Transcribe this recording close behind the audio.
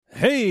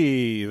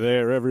Hey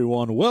there,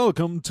 everyone.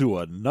 Welcome to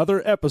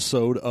another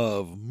episode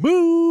of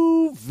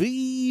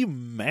Movie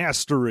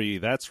Mastery.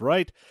 That's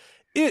right.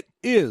 It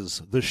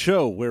is the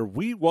show where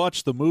we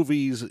watch the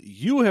movies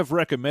you have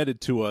recommended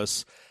to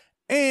us,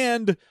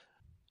 and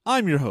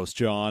I'm your host,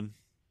 John.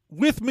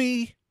 With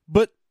me,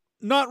 but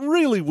not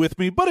really with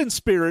me, but in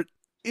spirit,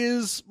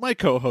 is my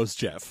co-host,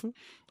 Jeff.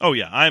 Oh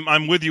yeah,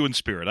 I'm with you in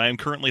spirit. I am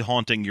currently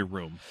haunting your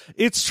room.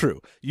 It's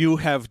true. You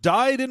have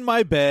died in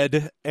my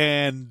bed,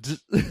 and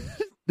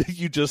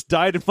you just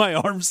died in my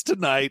arms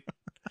tonight.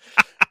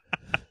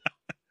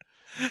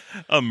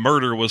 A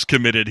murder was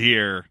committed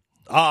here.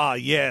 Ah,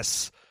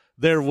 yes.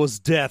 There was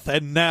death,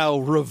 and now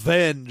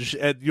revenge,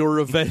 and your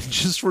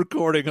revenge is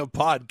recording a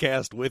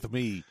podcast with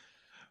me.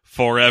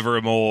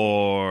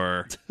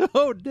 Forevermore.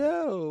 Oh,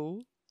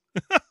 no.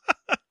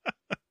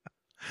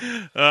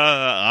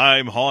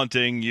 I'm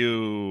haunting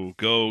you.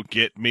 Go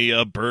get me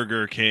a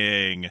Burger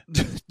King.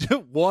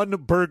 One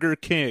Burger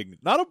King.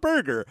 Not a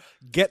burger.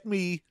 Get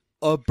me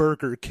a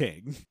Burger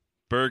King.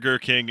 Burger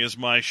King is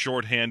my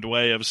shorthand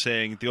way of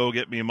saying, go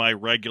get me my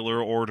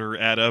regular order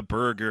at a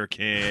Burger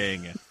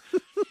King.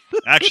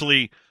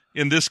 Actually,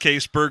 in this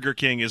case, Burger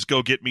King is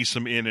go get me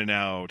some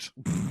In-N-Out.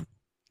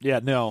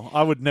 Yeah, no,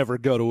 I would never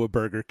go to a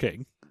Burger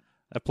King.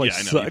 That place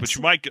I know, sucks. but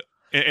you might go,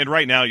 and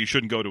right now you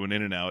shouldn't go to an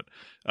In-N-Out.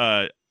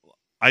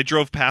 I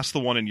drove past the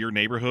one in your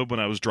neighborhood when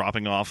I was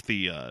dropping off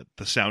the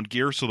sound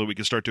gear so that we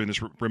could start doing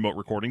this remote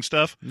recording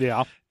stuff.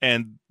 Yeah.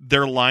 And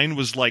their line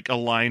was like a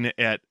line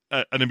at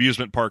an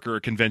amusement park or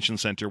a convention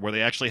center where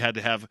they actually had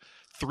to have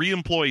 3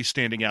 employees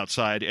standing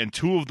outside, and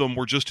 2 of them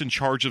were just in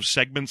charge of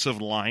segments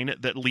of line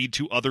that lead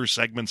to other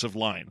segments of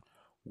line.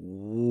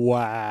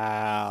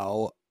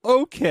 Wow.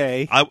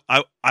 Okay.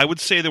 I would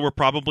say there were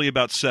probably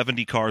about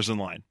 70 cars in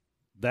line.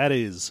 That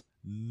is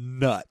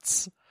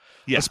nuts.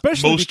 Yeah,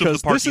 especially most because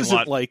of the parking this isn't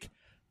lot, like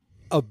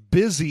a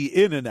busy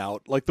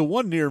In-N-Out. Like the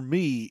one near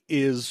me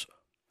is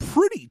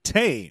pretty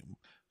tame.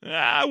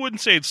 I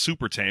wouldn't say it's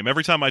super tame.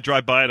 Every time I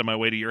drive by it on my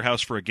way to your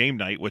house for a game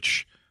night,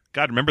 which,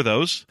 God, remember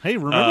those? Hey,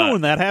 remember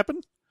when that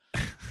happened?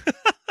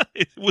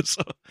 It was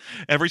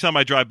every time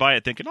I drive by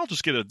it, thinking I'll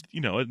just get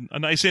a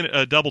nice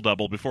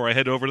double before I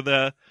head over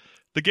to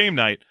the game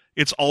night.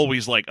 It's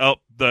always like, oh,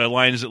 the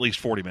line is at least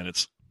 40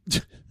 minutes.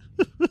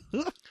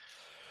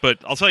 But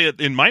I'll tell you,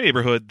 in my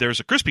neighborhood, there's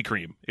a Krispy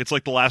Kreme. It's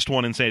like the last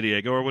one in San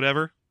Diego or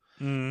whatever.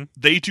 Mm.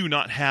 They do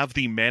not have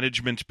the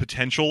management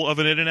potential of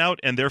an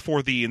In-N-Out, and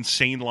therefore the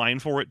insane line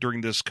for it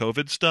during this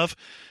COVID stuff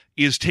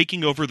is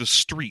taking over the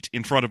street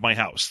in front of my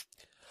house.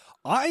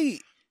 I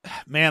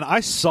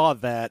saw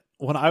that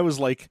when I was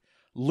like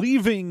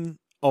leaving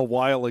a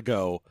while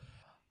ago.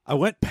 I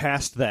went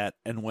past that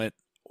and went,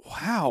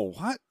 wow,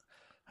 what?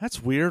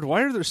 That's weird.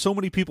 Why are there so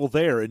many people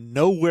there and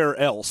nowhere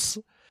else?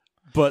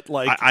 But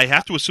like, I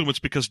have to assume it's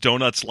because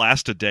donuts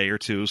last a day or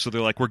two, so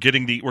they're like, we're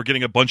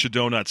getting a bunch of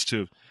donuts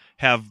to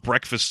have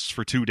breakfasts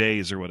for 2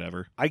 days or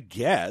whatever. I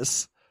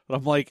guess. But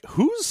I'm like,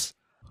 who's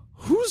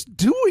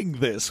doing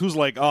this? Who's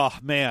like, oh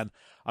man,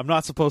 I'm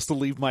not supposed to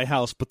leave my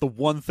house, but the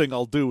one thing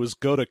I'll do is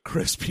go to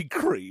Krispy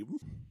Kreme.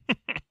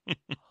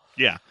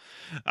 Yeah,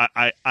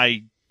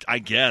 I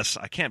guess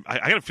I can't.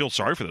 I gotta feel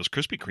sorry for those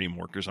Krispy Kreme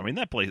workers. I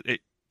mean,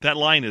 that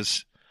line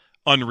is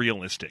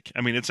unrealistic.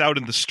 I mean, it's out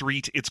in the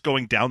street. It's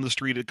going down the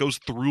street. It goes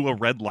through a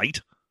red light.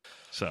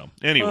 So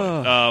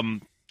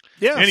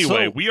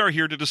anyway, we are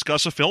here to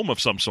discuss a film of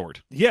some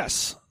sort.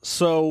 Yes.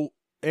 So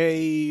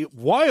a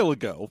while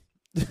ago,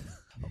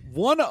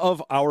 one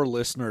of our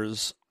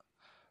listeners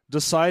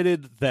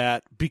decided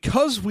that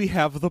because we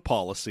have the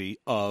policy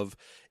of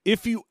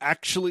if you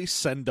actually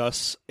send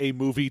us a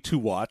movie to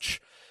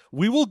watch,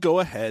 we will go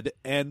ahead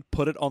and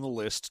put it on the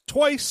list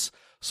twice,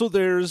 so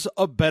there's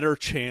a better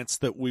chance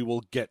that we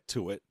will get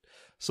to it.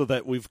 So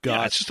that we've got...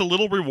 Yeah, it's just a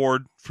little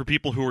reward for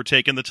people who are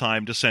taking the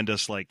time to send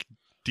us, like,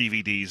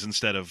 DVDs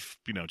instead of,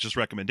 just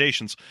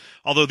recommendations.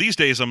 Although these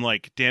days I'm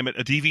like, damn it,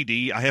 a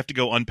DVD, I have to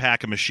go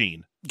unpack a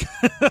machine.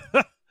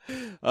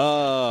 But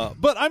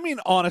I mean,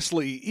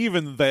 honestly,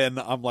 even then,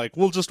 I'm like,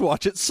 we'll just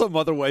watch it some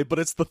other way, but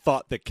it's the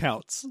thought that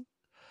counts.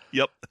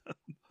 Yep.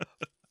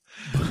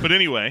 But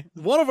anyway,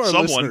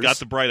 someone got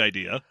the bright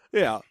idea.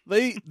 Yeah,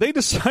 they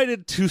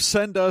decided to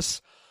send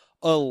us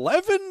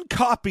 11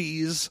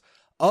 copies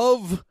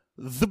of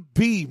the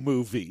Bee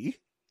Movie.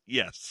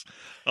 Yes,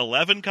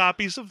 11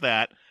 copies of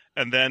that,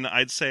 and then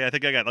I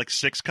think I got like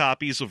 6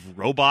 copies of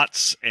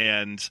Robots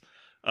and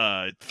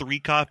 3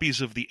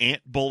 copies of The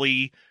Ant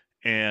Bully,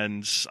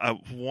 and I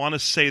want to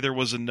say there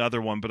was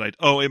another one, but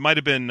it might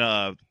have been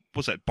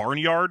what's that,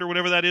 Barnyard or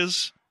whatever that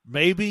is?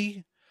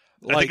 Maybe.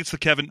 I think it's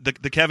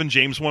the Kevin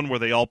James one where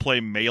they all play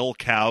male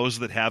cows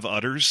that have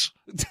udders.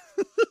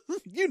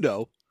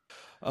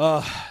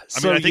 I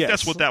think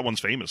that's what that one's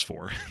famous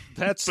for.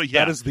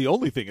 That is the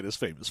only thing it is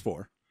famous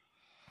for.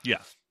 Yeah.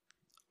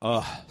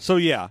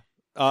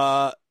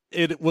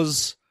 It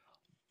was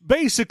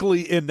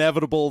basically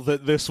inevitable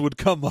that this would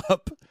come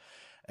up,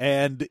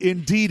 and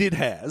indeed it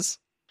has.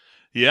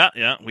 Yeah.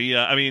 We,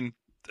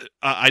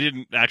 I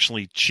didn't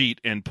actually cheat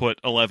and put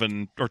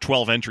 11 or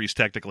 12 entries,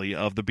 technically,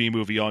 of the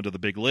B-movie onto the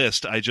big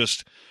list. I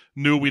just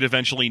knew we'd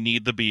eventually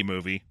need the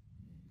B-movie.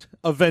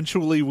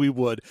 Eventually we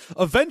would.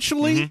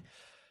 Eventually,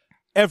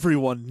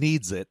 everyone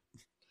needs it.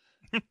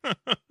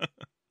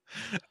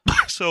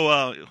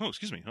 So,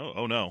 excuse me.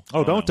 Oh no.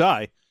 Oh, don't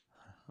die.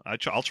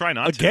 I'll try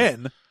not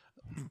Again?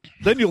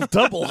 Then you'll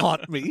double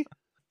haunt me.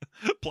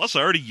 Plus,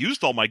 I already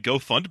used all my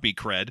GoFundMe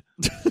cred.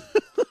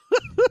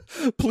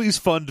 Please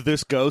fund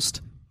this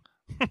ghost.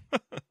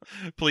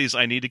 Please,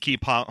 I need to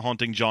keep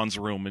haunting John's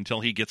room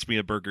until he gets me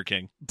a Burger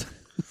King.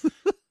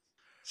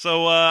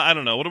 So, I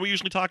don't know. What do we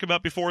usually talk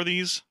about before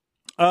these?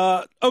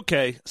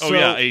 Okay. So,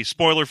 a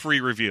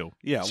spoiler-free review.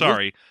 Yeah.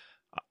 Sorry.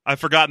 I've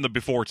forgotten the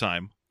before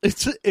time.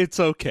 It's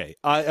okay.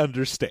 I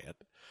understand.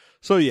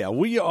 So, yeah,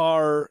 we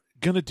are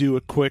going to do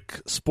a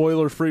quick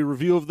spoiler-free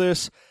review of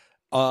this.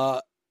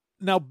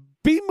 Now,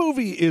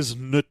 B-Movie is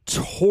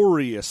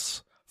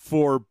notorious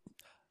for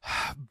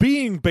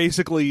being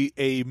basically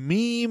a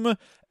meme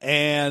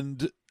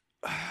and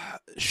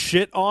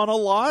shit on a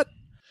lot.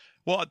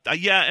 Well,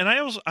 yeah, and I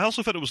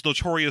also thought it was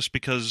notorious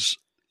because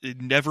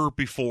never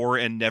before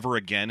and never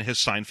again has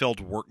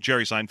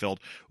Jerry Seinfeld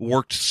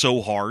worked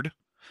so hard,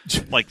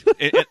 like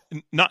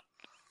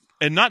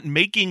not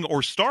making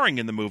or starring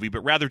in the movie,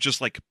 but rather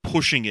just like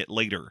pushing it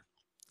later.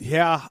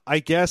 Yeah, I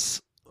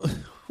guess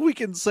we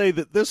can say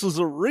that this was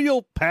a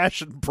real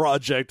passion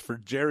project for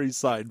Jerry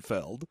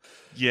Seinfeld.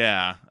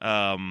 Yeah.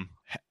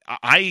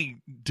 I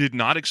did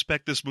not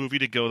expect this movie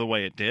to go the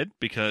way it did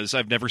because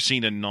I've never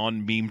seen a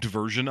non-memed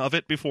version of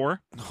it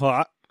before.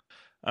 Huh?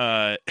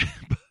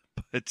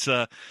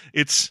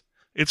 It's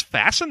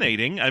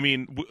fascinating. I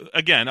mean,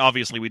 again,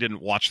 obviously we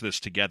didn't watch this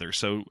together,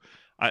 so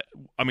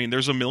I mean,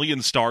 there's a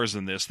million stars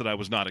in this that I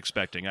was not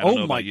expecting. I don't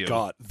know about you. Oh my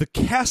god, the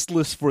cast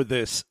list for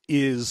this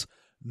is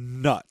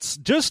nuts.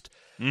 Just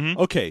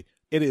okay.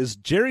 It is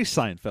Jerry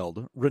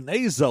Seinfeld,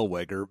 Renee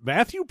Zellweger,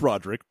 Matthew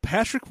Broderick,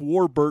 Patrick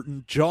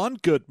Warburton, John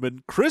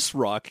Goodman, Chris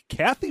Rock,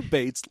 Kathy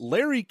Bates,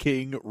 Larry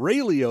King, Ray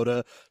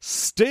Liotta,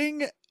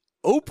 Sting,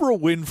 Oprah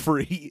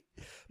Winfrey,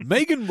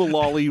 Megan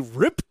Mullally,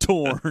 Rip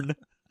Torn.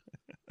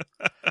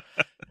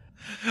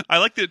 I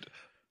like that.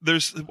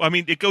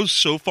 It goes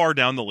so far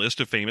down the list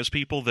of famous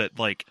people that,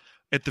 like,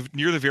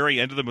 near the very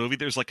end of the movie,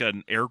 there's like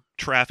an air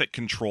traffic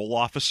control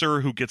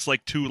officer who gets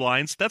like 2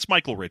 lines. That's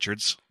Michael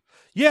Richards.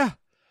 Yeah.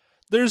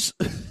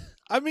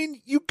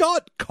 You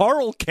got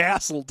Carl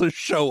Castle to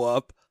show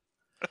up.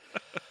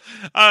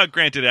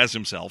 Granted, as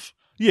himself.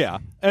 Yeah.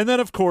 And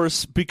then, of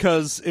course,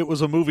 because it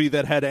was a movie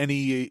that had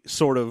any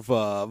sort of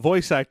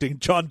voice acting,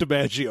 John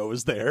DiMaggio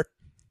is there.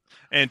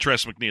 And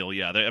Tress MacNeille,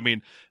 yeah.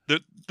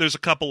 There's a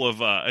couple of...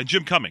 and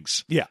Jim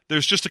Cummings. Yeah.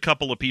 There's just a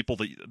couple of people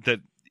that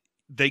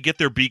they get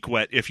their beak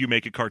wet if you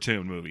make a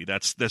cartoon movie.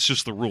 That's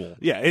just the rule.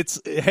 Yeah, it's,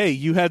 hey,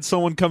 you had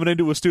someone coming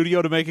into a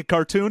studio to make a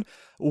cartoon?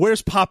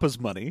 Where's Papa's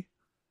money?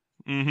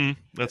 Mm-hmm.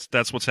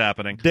 That's what's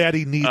happening.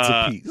 Daddy needs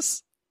a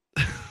piece.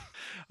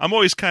 I'm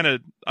always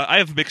I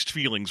have mixed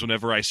feelings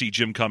whenever I see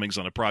Jim Cummings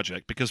on a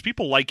project because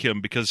people like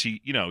him because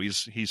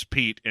he's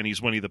Pete and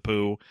he's Winnie the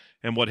Pooh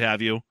and what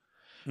have you.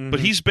 Mm-hmm.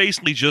 But he's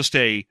basically just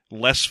a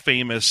less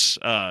famous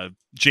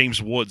James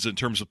Woods in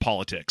terms of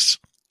politics.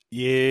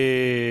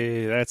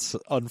 Yeah, that's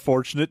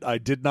unfortunate. I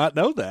did not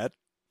know that.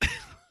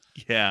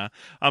 Yeah,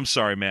 I'm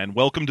sorry, man.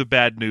 Welcome to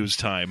bad news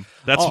time.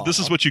 This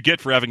is what you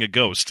get for having a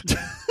ghost.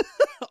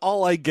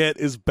 All I get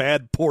is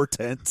bad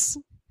portents.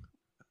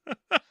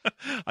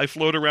 I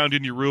float around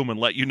in your room and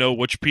let you know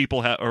which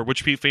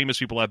famous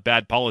people have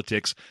bad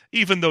politics,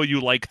 even though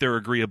you like their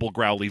agreeable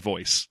growly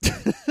voice.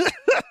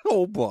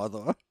 Oh,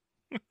 bother.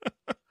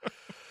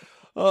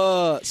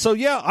 So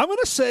yeah, I'm going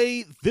to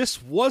say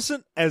this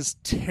wasn't as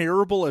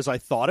terrible as I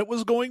thought it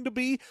was going to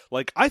be.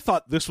 Like, I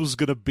thought this was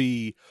going to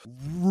be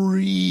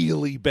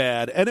really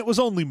bad, and it was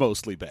only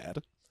mostly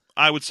bad.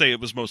 I would say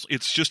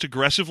it's just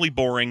aggressively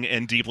boring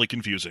and deeply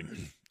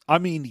confusing. I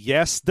mean,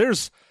 yes,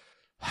 there's...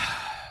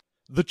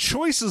 The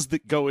choices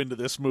that go into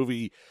this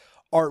movie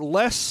are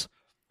less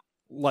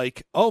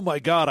like, oh my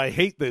god, I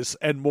hate this,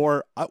 and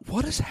more,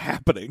 what is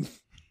happening?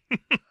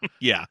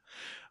 Yeah.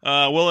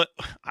 Well,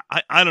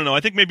 I don't know. I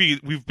think maybe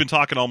we've been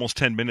talking almost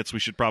 10 minutes. We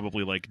should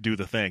probably, do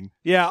the thing.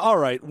 Yeah, all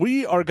right.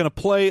 We are going to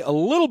play a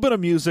little bit of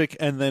music,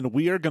 and then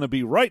we are going to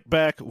be right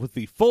back with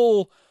the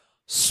full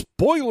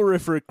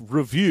spoilerific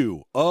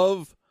review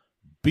of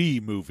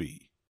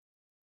B-Movie.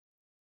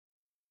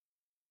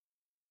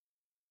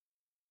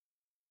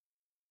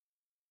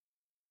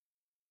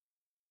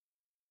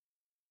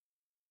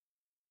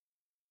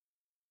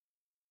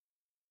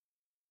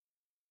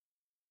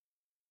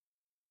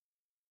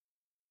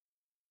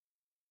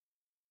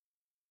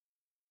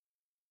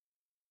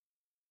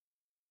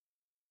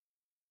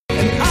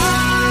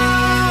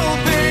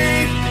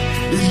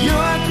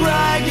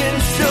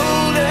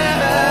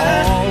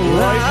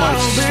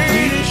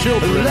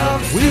 Children,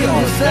 we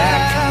are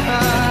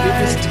back. It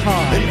is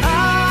time.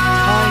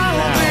 Time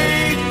now.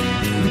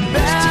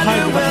 It's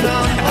time to have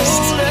the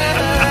past.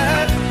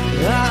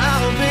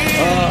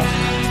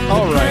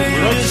 All right.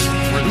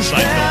 We're in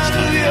Seinfeld's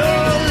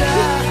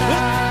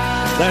time.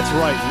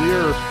 That's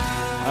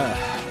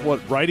right. We're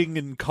writing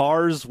in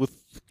cars with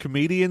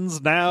comedians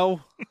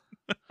now.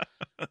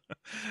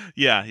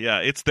 Yeah,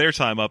 it's their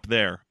time up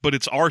there, but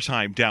it's our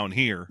time down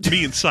here.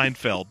 Me and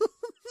Seinfeld.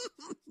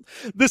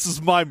 This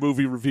is my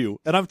movie review,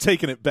 and I'm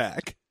taking it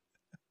back.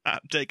 I'm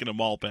taking them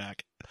all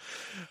back.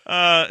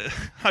 I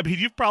mean,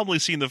 you've probably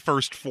seen the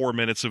first 4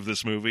 minutes of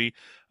this movie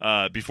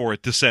before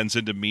it descends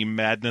into meme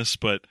madness,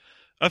 but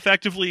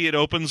effectively it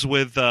opens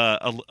with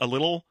a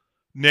little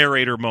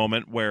narrator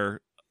moment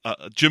where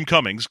Jim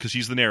Cummings, because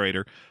he's the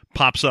narrator,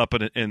 pops up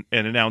and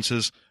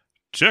announces,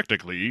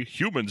 "Technically,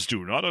 humans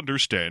do not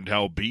understand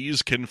how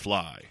bees can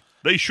fly.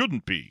 They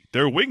shouldn't be.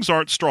 Their wings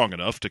aren't strong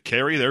enough to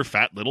carry their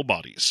fat little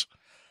bodies."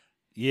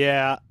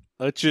 Yeah,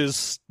 which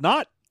is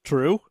not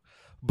true,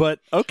 but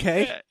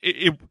okay.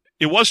 It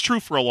was true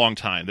for a long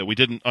time that we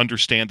didn't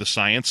understand the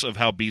science of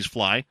how bees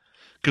fly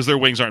because their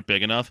wings aren't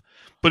big enough.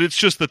 But it's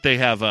just that they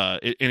have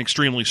an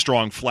extremely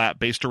strong flap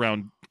based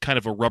around kind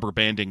of a rubber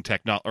banding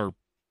or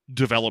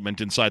development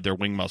inside their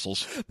wing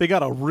muscles. They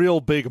got a real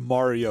big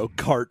Mario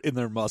Kart in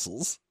their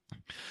muscles.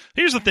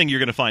 Here's the thing you're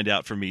going to find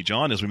out from me,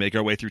 John, as we make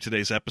our way through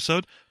today's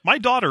episode. My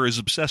daughter is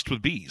obsessed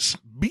with bees.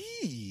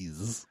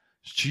 Bees?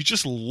 She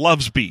just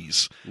loves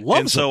bees.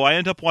 So I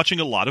end up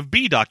watching a lot of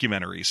bee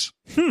documentaries.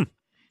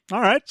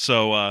 All right.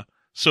 So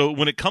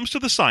when it comes to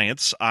the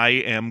science, I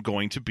am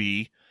going to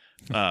be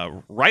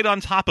right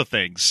on top of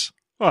things.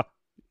 Huh.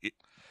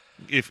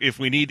 If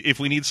we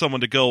need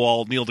someone to go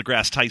all Neil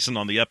deGrasse Tyson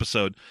on the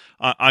episode,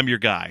 I'm your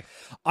guy.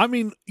 I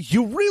mean,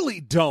 you really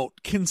don't,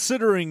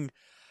 considering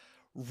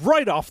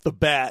right off the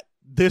bat,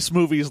 this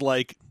movie's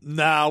like,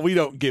 nah, we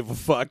don't give a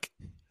fuck.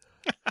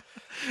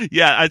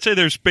 Yeah, I'd say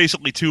there's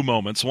basically two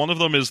moments. One of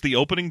them is the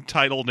opening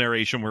title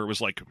narration where it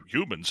was like,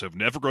 "Humans have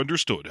never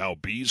understood how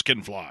bees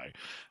can fly."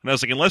 And I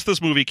was like, unless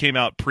this movie came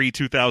out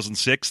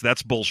pre-2006,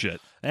 that's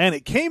bullshit. And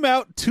it came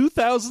out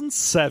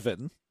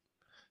 2007.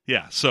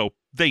 Yeah, so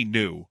they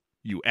knew,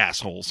 you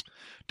assholes.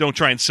 Don't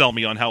try and sell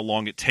me on how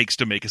long it takes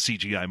to make a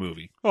CGI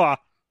movie.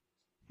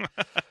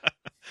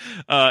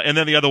 And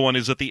then the other one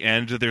is at the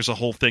end, there's a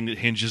whole thing that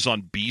hinges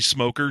on bee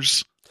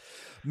smokers.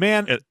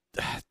 Man,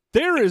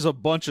 there is a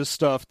bunch of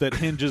stuff that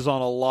hinges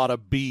on a lot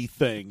of bee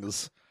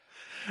things.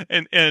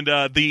 And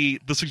the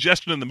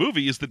suggestion in the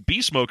movie is that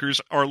bee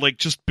smokers are like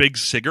just big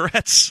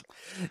cigarettes.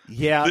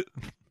 Yeah.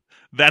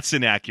 That's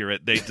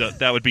inaccurate.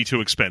 That would be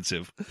too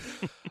expensive.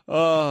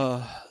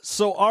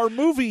 So our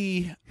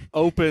movie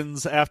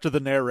opens after the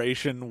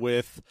narration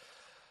with,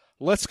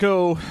 let's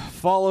go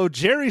follow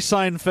Jerry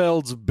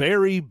Seinfeld's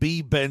Barry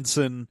B.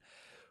 Benson,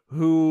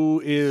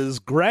 who is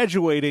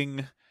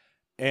graduating,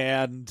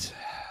 and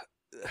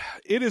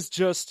it is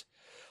just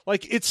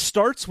like, it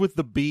starts with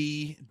the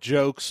bee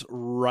jokes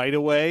right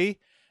away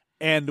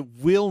and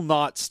will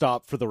not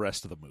stop for the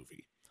rest of the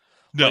movie.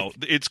 No,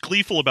 it's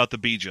gleeful about the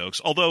bee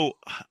jokes. Although,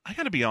 I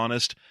gotta be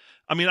honest,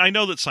 I mean, I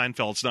know that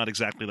Seinfeld's not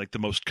exactly like the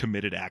most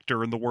committed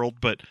actor in the world,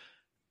 but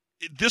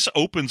this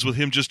opens with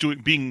him just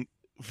being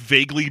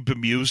vaguely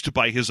bemused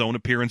by his own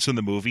appearance in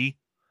the movie.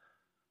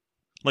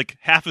 Like,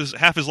 half his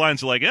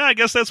lines are like, "Yeah, I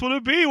guess that's what a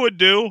bee would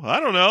do.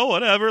 I don't know,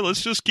 whatever,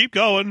 let's just keep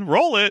going.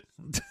 Roll it."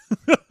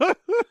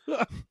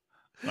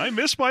 "I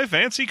miss my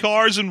fancy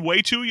cars and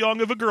way too young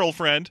of a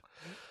girlfriend."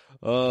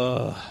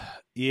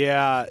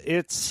 Yeah,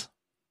 it's...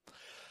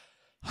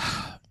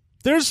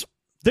 There's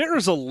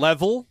a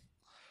level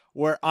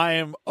where I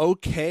am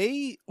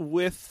okay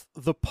with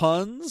the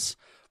puns,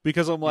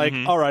 because I'm like,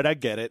 all right, I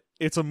get it.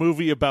 It's a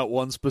movie about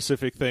one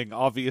specific thing.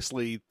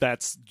 Obviously,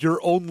 that's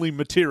your only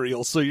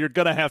material, so you're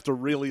going to have to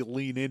really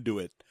lean into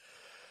it.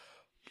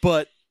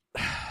 But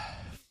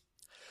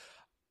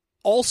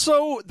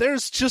also,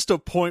 there's just a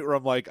point where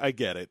I'm like, I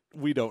get it.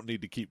 We don't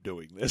need to keep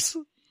doing this.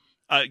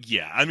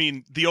 Yeah, I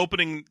mean, the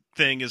opening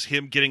thing is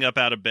him getting up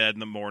out of bed in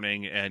the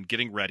morning and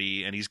getting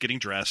ready, and he's getting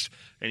dressed,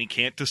 and he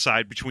can't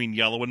decide between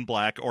yellow and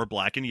black or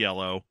black and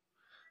yellow.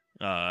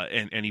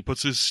 And he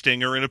puts his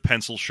stinger in a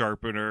pencil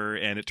sharpener,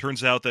 and it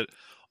turns out that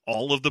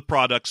all of the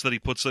products that he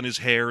puts on his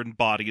hair and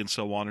body and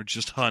so on are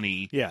just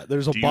honey. Yeah,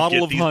 there's a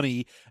bottle of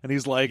honey, and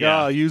he's like,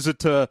 I'll use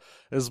it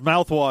as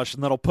mouthwash,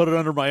 and then I'll put it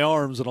under my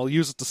arms, and I'll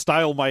use it to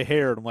style my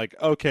hair. And I'm like,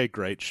 okay,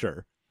 great,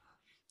 sure.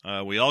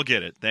 We all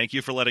get it. Thank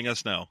you for letting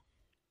us know.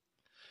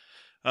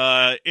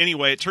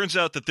 Anyway, it turns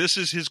out that this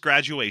is his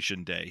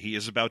graduation day. He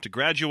is about to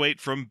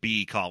graduate from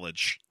Bee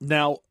College.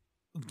 Now,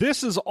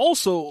 this is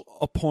also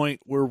a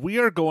point where we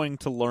are going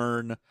to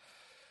learn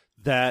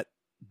that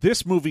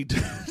this movie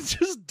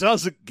just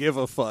doesn't give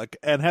a fuck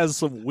and has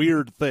some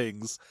weird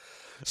things.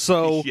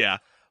 So, yeah,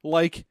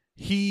 like,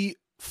 he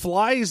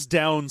flies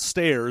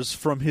downstairs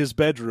from his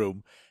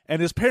bedroom,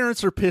 and his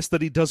parents are pissed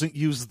that he doesn't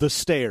use the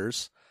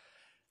stairs,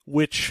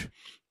 which...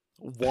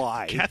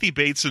 Why? Kathy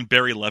Bates and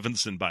Barry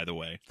Levinson, by the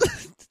way.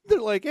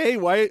 They're like, hey,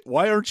 why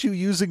aren't you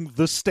using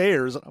the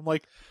stairs? And I'm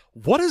like,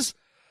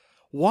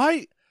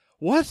 why?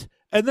 What?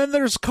 And then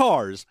there's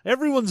cars.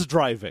 Everyone's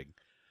driving.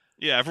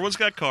 Yeah, everyone's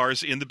got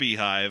cars in the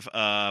Beehive.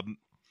 And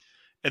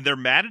they're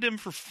mad at him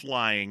for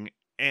flying.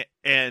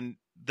 And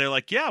they're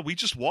like, yeah, we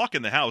just walk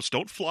in the house.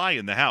 Don't fly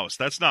in the house.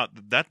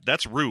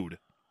 That's rude.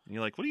 And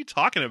you're like, what are you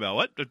talking about?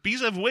 What?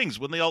 Bees have wings.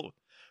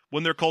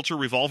 When their culture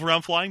revolve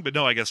around flying? But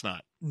no, I guess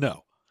not.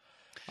 No.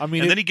 I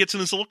mean, and then he gets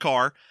in his little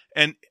car,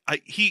 and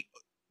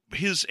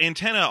his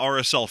antenna are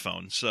a cell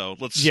phone. So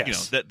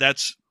let's,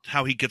 that's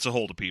how he gets a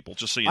hold of people,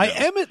 just so you know. I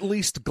am at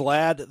least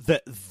glad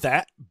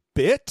that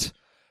bit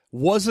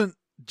wasn't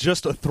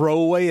just a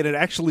throwaway, and it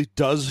actually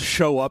does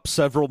show up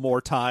several more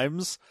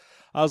times.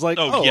 I was like,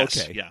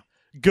 yes, okay. Yeah.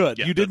 Good.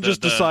 Yeah, you didn't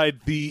just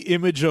decide the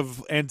image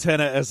of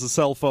antenna as a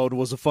cell phone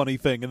was a funny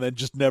thing and then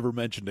just never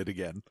mentioned it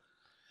again.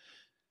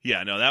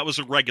 Yeah, no, that was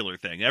a regular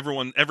thing.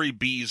 Every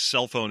bee's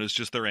cell phone is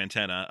just their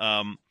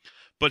antenna.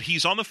 But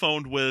he's on the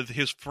phone with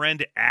his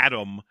friend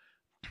Adam,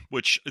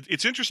 which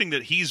it's interesting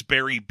that he's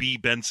Barry B.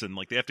 Benson.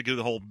 Like, they have to do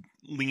the whole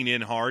lean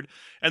in hard.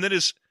 And then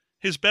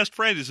his best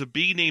friend is a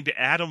bee named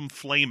Adam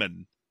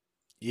Flamen.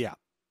 Yeah.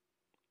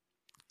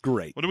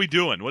 Great. What are we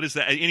doing? What is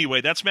that?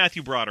 Anyway, that's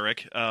Matthew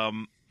Broderick,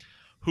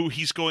 who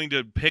he's going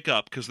to pick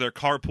up because they're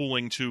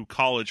carpooling to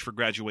college for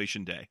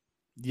graduation day.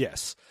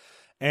 Yes.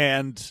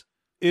 And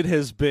it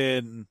has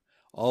been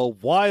a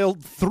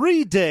wild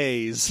 3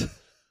 days.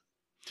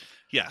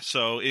 Yeah,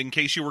 so in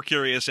case you were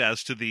curious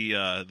as to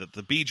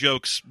the bee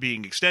jokes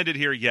being extended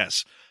here,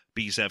 yes,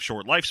 bees have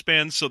short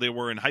lifespans, so they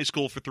were in high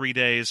school for 3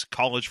 days,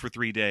 college for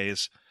 3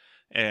 days,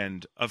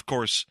 and, of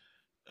course,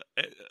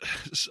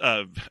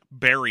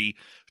 Barry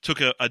took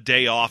a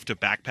day off to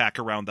backpack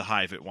around the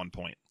hive at one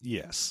point.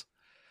 Yes.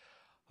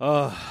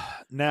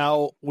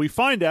 Now, we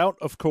find out,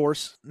 of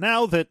course,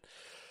 now that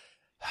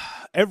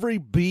every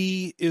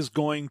bee is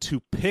going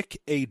to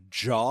pick a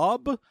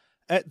job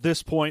at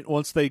this point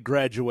once they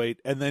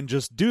graduate and then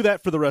just do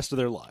that for the rest of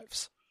their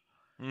lives.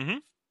 Mm-hmm.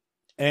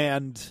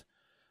 And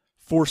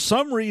for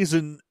some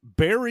reason,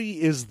 Barry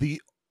is the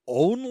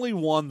only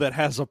one that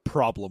has a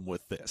problem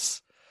with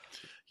this.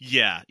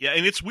 Yeah,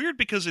 and it's weird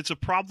because it's a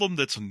problem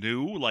that's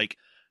new. Like,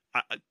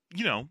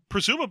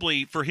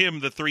 presumably for him,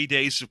 the 3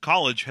 days of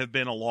college have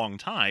been a long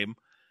time.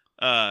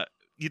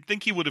 You'd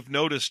think he would have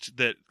noticed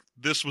that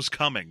this was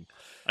coming.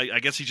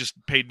 I guess he just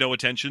paid no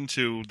attention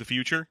to the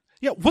future.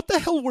 Yeah, what the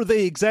hell were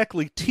they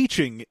exactly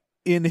teaching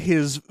in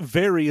his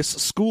various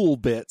school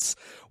bits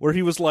where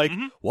he was like,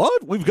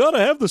 What? We've got to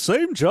have the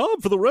same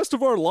job for the rest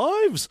of our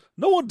lives?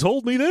 No one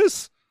told me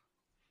this.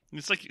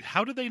 It's like,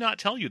 how did they not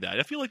tell you that?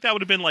 I feel like that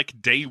would have been like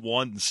day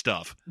one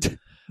stuff.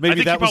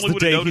 Maybe that was the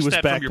day he was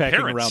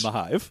backpacking around the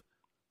hive.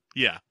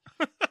 Yeah.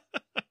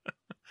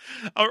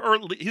 or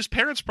his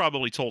parents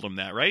probably told him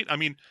that, right? I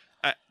mean,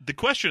 the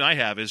question I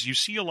have is, you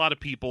see a lot of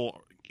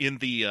people in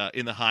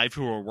the hive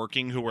who are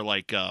working who are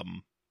like,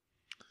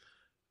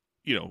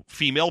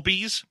 female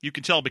bees. You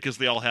can tell because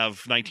they all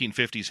have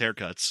 1950s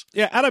haircuts.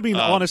 Yeah, and I mean,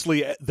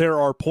 honestly, there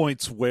are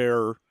points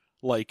where,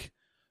 like,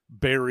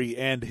 Barry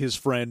and his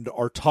friend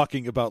are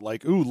talking about,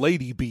 like, ooh,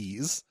 lady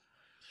bees.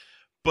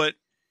 But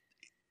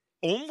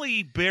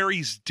only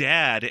Barry's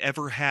dad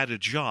ever had a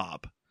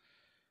job.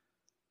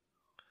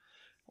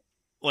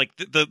 Like,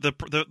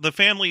 the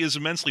family is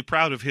immensely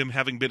proud of him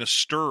having been a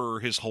stirrer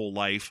his whole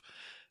life.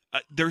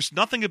 There's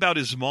nothing about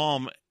his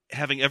mom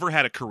having ever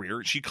had a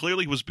career. She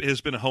clearly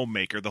has been a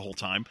homemaker the whole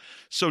time.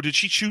 So did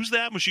she choose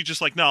that? Was she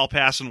just like, no, I'll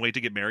pass and wait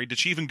to get married? Did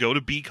she even go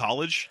to bee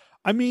college?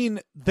 I mean,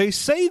 they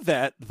say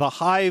that the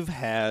hive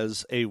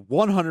has a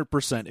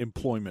 100%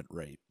 employment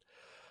rate.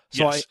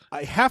 So yes.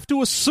 I have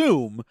to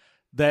assume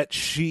that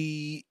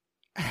she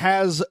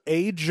has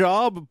a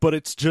job, but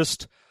it's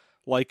just,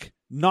 like,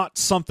 not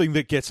something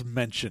that gets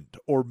mentioned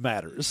or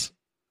matters.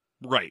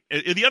 Right.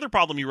 The other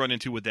problem you run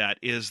into with that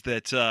is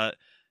that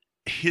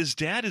his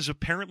dad is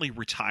apparently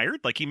retired.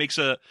 Like, there's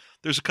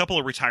a couple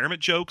of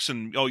retirement jokes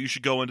and, you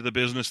should go into the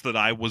business that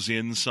I was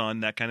in,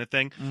 son, that kind of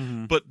thing.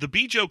 Mm-hmm. But the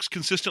bee jokes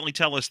consistently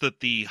tell us that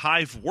the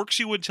hive works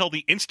you until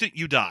the instant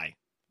you die.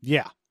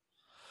 Yeah.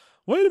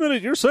 Wait a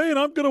minute, you're saying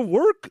I'm going to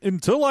work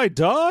until I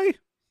die?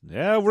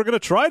 Yeah, we're going to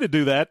try to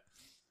do that.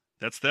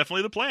 That's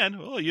definitely the plan.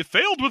 Well, you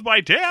failed with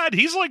my dad.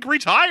 He's, like,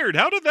 retired.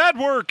 How did that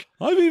work?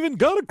 I've even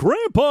got a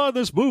grandpa in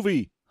this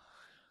movie.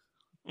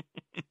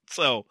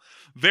 So,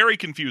 very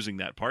confusing,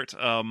 that part.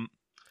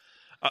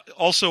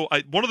 Also,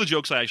 one of the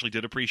jokes I actually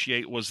did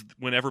appreciate was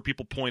whenever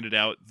people pointed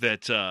out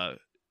that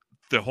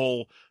the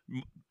whole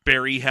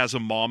Barry has a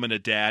mom and a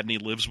dad and he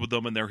lives with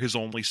them and they're his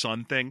only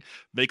son thing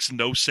makes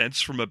no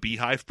sense from a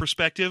beehive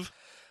perspective.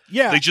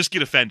 Yeah. They just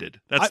get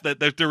offended.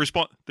 Their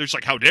response. They're just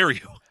like, how dare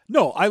you?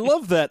 No, I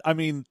love that. I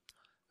mean,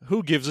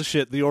 who gives a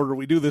shit the order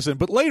we do this in?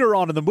 But later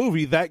on in the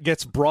movie, that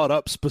gets brought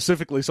up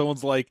specifically.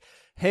 Someone's like,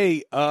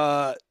 hey,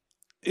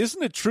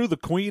 isn't it true the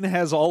queen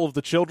has all of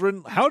the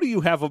children? How do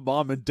you have a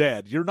mom and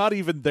dad? You're not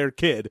even their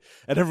kid.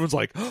 And everyone's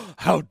like, oh,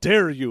 how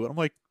dare you? And I'm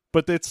like,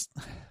 but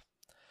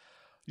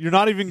you're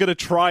not even going to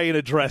try and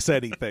address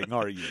anything,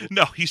 are you?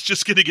 No, he's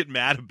just going to get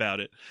mad about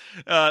it.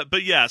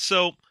 But yeah,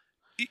 so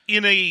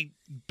in a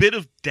bit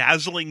of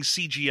dazzling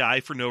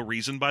CGI for no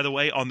reason, by the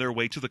way, on their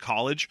way to the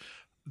college,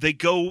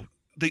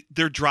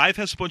 their drive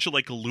has a bunch of,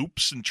 like,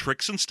 loops and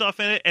tricks and stuff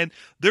in it, and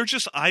they're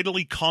just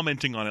idly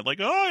commenting on it, like,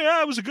 oh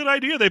yeah, it was a good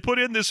idea. They put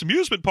in this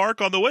amusement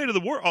park on the way to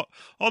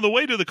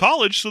the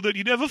college so that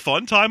you'd have a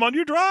fun time on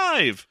your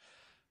drive.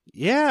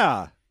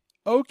 Yeah.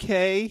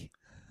 Okay.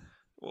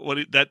 What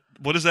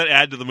does that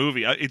add to the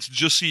movie? It's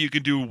just so you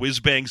can do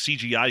whiz-bang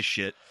CGI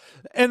shit.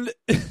 And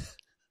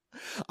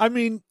I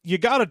mean, you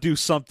got to do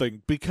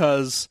something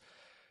because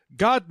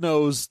God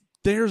knows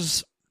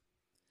there's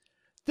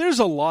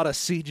a lot of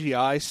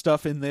CGI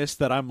stuff in this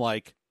that I'm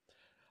like,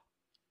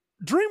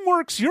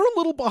 DreamWorks, you're a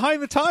little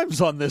behind the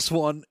times on this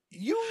one.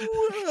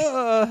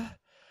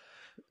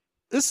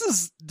 This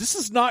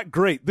is not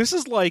great. This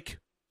is like,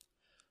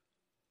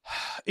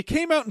 it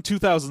came out in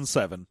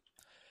 2007.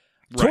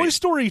 Right. Toy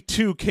Story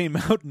 2 came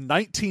out in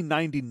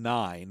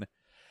 1999,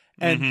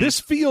 and this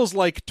feels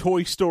like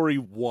Toy Story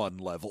 1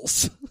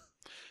 levels.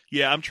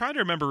 Yeah, I'm trying to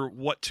remember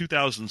what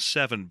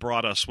 2007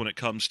 brought us when it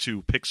comes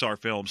to Pixar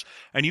films.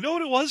 And you know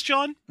what it was,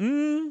 John?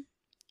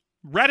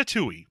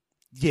 Ratatouille.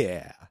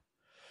 Yeah.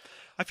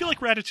 I feel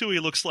like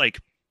Ratatouille looks like,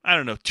 I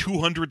don't know,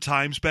 200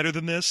 times better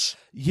than this.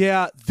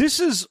 Yeah, this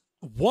is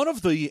one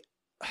of the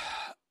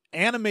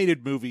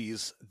animated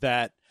movies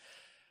that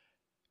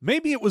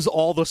maybe it was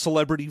all the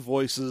celebrity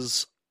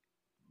voices.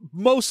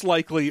 Most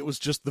likely it was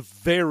just the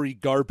very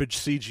garbage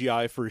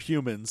CGI for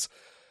humans.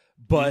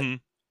 But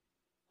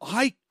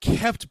I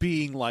kept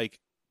being like,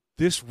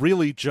 this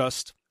really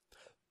just...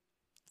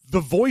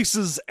 the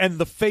voices and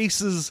the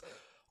faces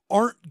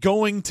aren't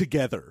going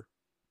together.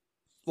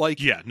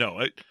 Like, yeah,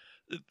 no.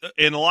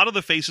 And a lot of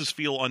the faces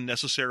feel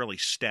unnecessarily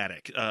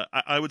static.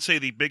 I would say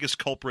the biggest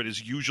culprit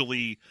is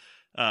usually...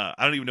 I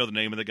don't even know the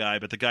name of the guy,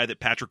 but the guy that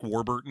Patrick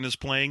Warburton is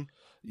playing.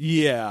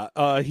 Yeah,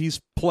 he's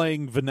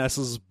playing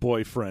Vanessa's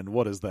boyfriend.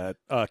 What is that?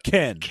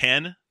 Ken.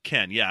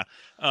 Ken, yeah.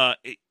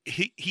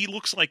 He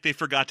looks like they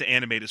forgot to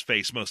animate his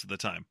face most of the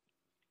time.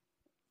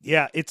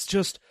 Yeah, it's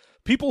just,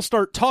 people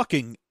start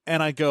talking,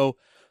 and I go,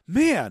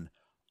 man,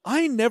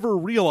 I never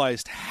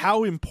realized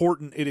how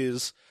important it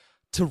is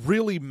to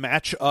really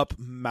match up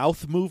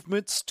mouth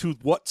movements to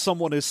what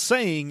someone is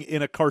saying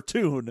in a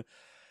cartoon,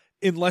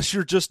 unless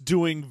you're just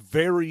doing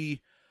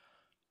very...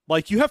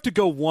 like, you have to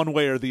go one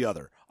way or the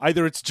other.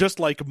 Either it's just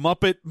like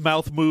Muppet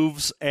mouth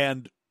moves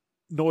and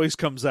noise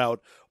comes out,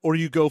 or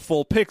you go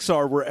full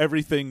Pixar where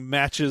everything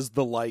matches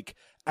the, like,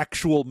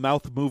 actual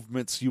mouth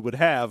movements you would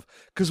have.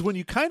 Because when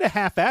you kind of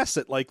half-ass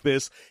it like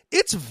this,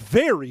 it's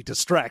very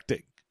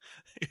distracting.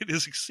 It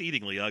is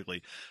exceedingly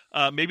ugly.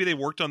 Maybe they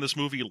worked on this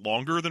movie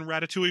longer than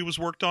Ratatouille was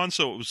worked on,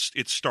 so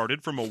it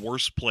started from a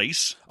worse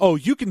place. Oh,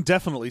 you can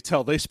definitely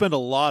tell. They spent a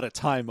lot of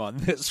time on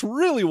this.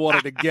 Really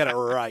wanted to get it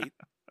right.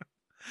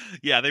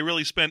 Yeah, they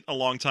really spent a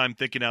long time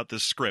thinking out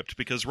this script,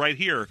 because right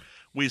here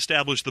we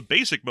established the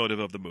basic motive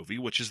of the movie,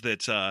 which is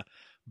that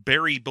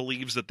Barry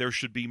believes that there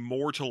should be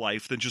more to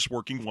life than just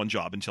working one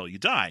job until you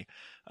die.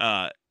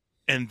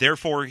 And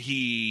therefore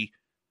he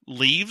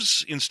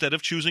leaves instead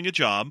of choosing a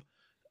job,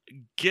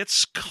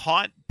 gets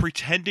caught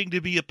pretending to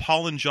be a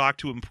pollen jock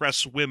to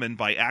impress women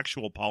by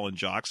actual pollen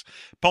jocks.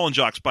 Pollen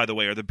jocks, by the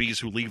way, are the bees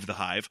who leave the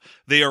hive.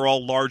 They are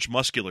all large,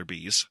 muscular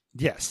bees.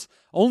 Yes.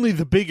 Only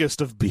the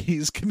biggest of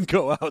bees can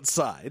go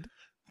outside.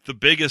 The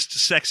biggest,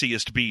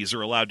 sexiest bees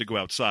are allowed to go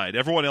outside.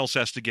 Everyone else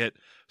has to get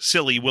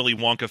silly Willy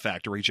Wonka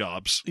factory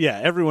jobs. Yeah,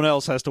 everyone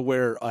else has to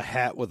wear a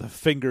hat with a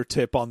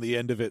fingertip on the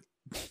end of it.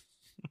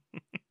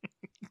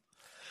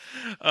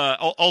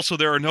 Also,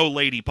 there are no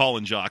lady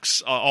pollen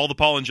jocks. All the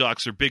pollen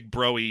jocks are big,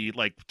 broy,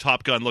 like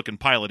Top Gun-looking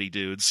piloty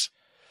dudes.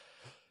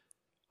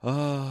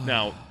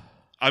 Now,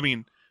 I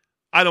mean,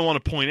 I don't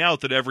want to point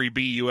out that every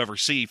bee you ever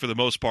see, for the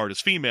most part,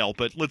 is female,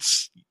 but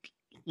let's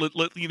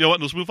you know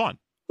what? Let's move on.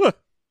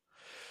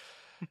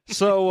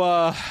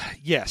 So,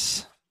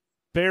 yes,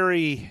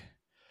 Barry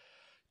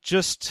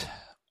just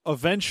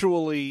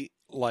eventually,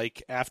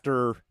 like,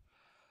 after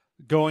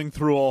going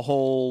through a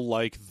whole,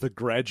 like, The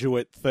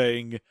Graduate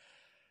thing,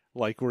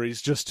 like, where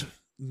he's just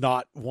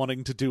not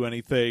wanting to do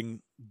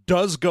anything,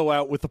 does go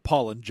out with the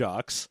pollen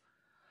jocks.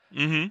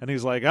 And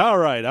he's like, all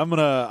right, I'm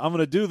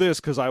gonna do this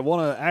because I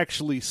want to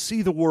actually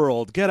see the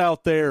world, get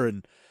out there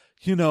and,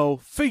 you know,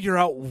 figure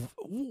out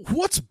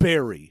what's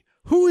Barry.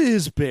 Who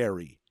is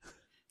Barry?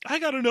 I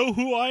got to know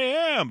who I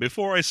am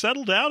before I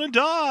settle down and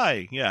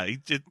die. Yeah,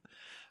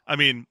 I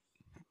mean,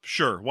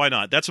 sure, why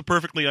not? That's a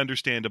perfectly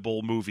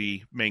understandable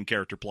movie main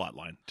character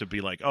plotline, to be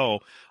like,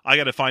 oh, I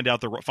got to find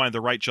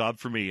the right job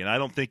for me, and I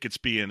don't think it's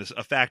being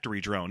a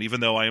factory drone,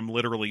 even though I am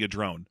literally a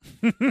drone.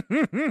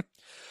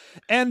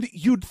 And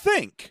you'd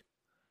think,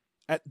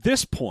 at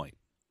this point,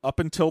 up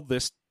until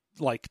this,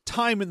 like,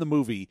 time in the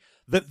movie,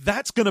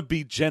 that's going to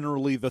be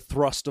generally the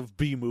thrust of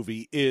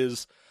B-movie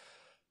is,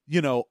 you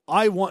know,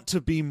 I want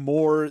to be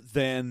more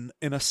than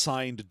an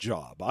assigned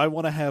job. I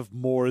want to have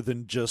more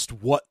than just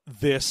what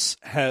this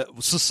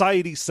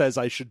society says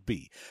I should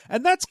be.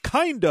 And that's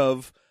kind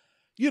of,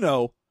 you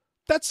know,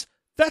 that's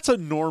a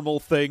normal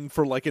thing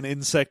for, like, an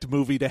insect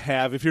movie to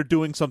have. If you're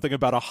doing something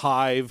about a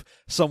hive,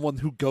 someone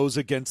who goes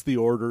against the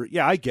order.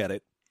 Yeah, I get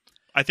it.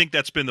 I think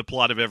that's been the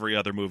plot of every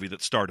other movie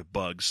that started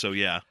Bugs, so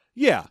yeah.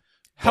 Yeah.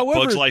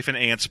 However, Bugs Life and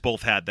Ants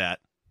both had that.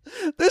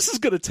 This is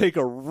going to take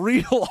a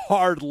real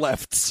hard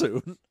left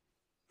soon.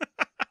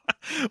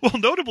 Well,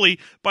 notably,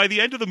 by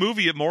the end of the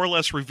movie, it more or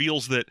less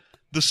reveals that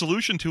the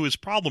solution to his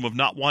problem of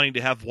not wanting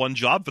to have one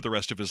job for the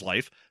rest of his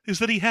life is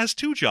that he has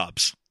two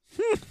jobs.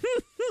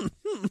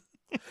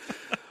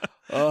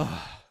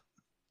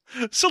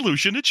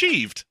 Solution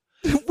achieved.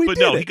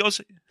 He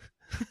goes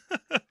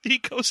he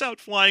goes out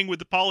flying with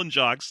the pollen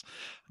jocks,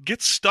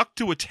 gets stuck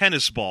to a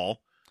tennis ball.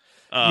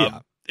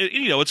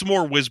 It's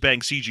more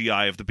whiz-bang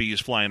CGI of the bees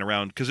flying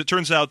around, because it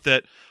turns out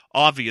that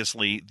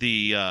obviously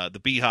the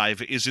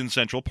beehive is in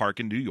Central Park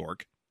in New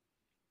York.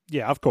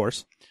 Yeah, of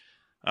course.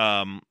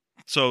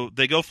 So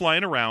they go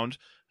flying around.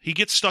 He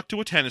gets stuck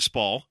to a tennis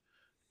ball,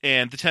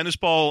 and the tennis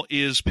ball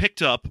is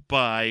picked up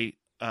by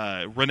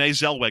Renee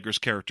Zellweger's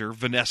character,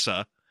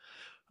 Vanessa,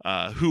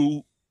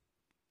 who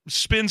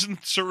spins and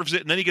serves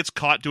it, and then he gets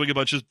caught doing a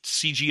bunch of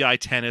CGI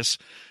tennis.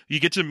 You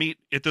get to meet,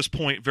 at this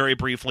point, very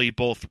briefly,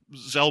 both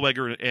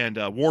Zellweger and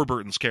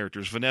Warburton's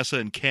characters, Vanessa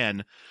and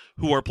Ken,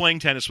 who are playing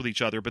tennis with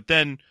each other, but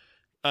then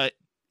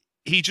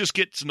he just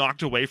gets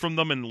knocked away from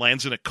them and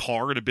lands in a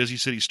car in a busy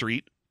city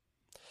street.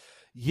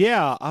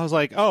 Yeah, I was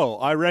like, oh,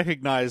 I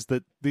recognize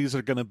that these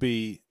are going to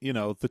be,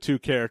 the two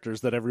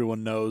characters that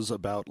everyone knows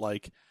about,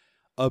 like,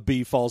 a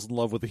bee falls in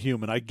love with a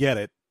human. I get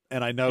it,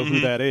 and I know who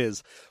that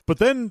is. But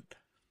then,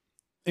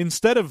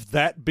 instead of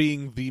that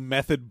being the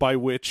method by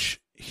which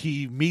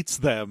he meets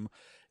them,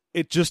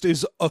 it just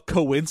is a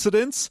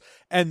coincidence,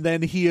 and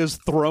then he is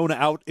thrown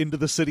out into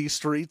the city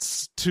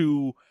streets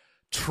to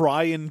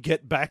try and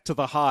get back to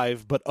the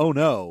hive, but oh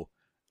no,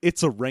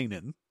 it's a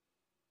rainin'.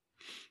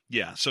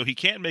 Yeah, so he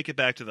can't make it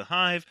back to the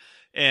hive,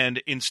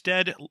 and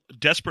instead,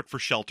 desperate for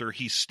shelter,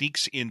 he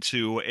sneaks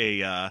into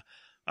a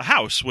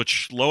house,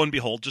 which, lo and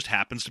behold, just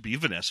happens to be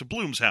Vanessa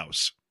Bloom's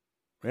house.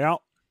 Yeah,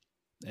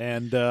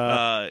 and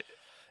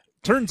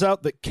turns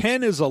out that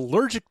Ken is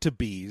allergic to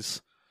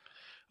bees.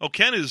 Oh,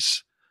 Ken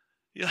is...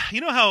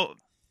 You know how...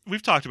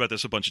 We've talked about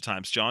this a bunch of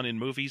times, John, in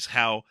movies,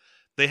 how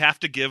they have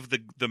to give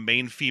the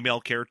main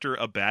female character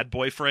a bad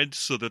boyfriend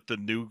so that the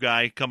new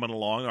guy coming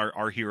along,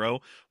 our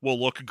hero, will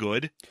look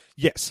good.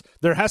 Yes,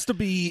 there has to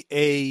be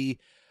a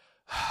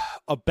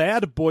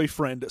bad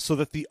boyfriend so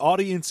that the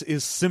audience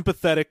is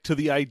sympathetic to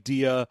the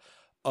idea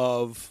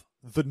of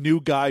the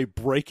new guy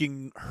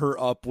breaking her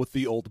up with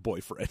the old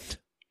boyfriend.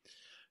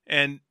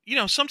 And,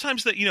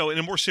 sometimes that, in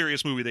a more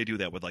serious movie, they do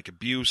that with like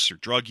abuse or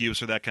drug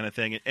use or that kind of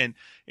thing. And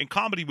in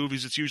comedy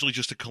movies, it's usually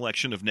just a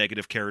collection of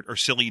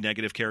silly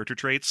negative character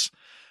traits.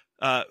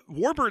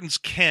 Warburton's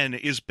Ken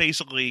is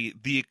basically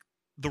the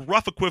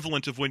rough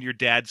equivalent of when your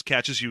dad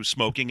catches you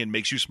smoking and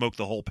makes you smoke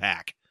the whole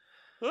pack.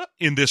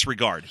 In this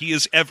regard, he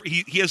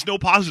has no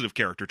positive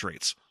character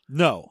traits.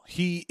 No,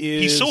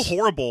 he's so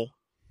horrible.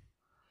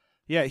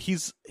 Yeah,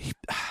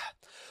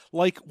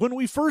 like, when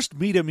we first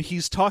meet him,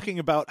 he's talking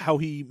about how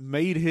he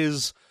made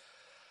his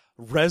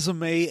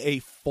resume a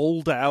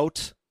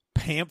fold-out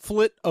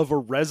pamphlet of a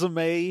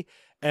resume,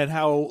 and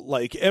how,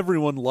 like,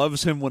 everyone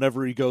loves him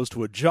whenever he goes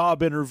to a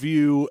job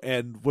interview,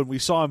 and when we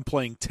saw him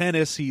playing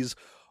tennis, he's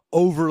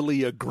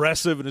overly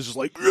aggressive and is just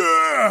like,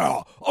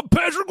 yeah, I'm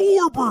Patrick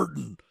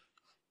Warburton!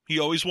 He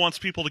always wants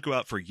people to go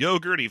out for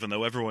yogurt, even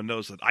though everyone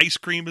knows that ice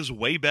cream is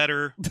way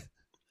better.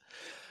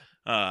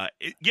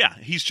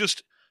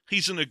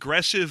 He's an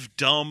aggressive,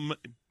 dumb,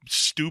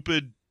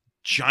 stupid,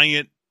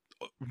 giant,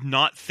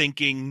 not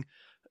thinking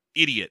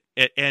idiot.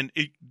 And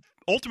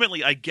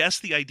ultimately, I guess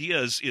the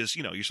idea is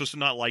you're supposed to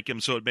not like him,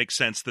 so it makes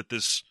sense that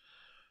this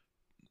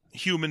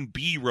human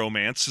bee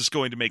romance is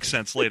going to make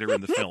sense later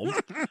in the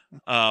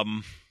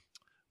film.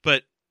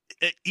 But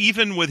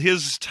even with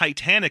his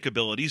titanic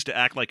abilities to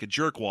act like a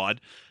jerkwad,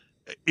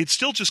 it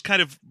still just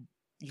kind of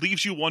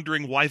leaves you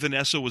wondering why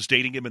Vanessa was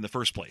dating him in the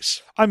first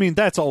place. I mean,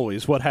 that's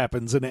always what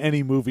happens in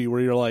any movie where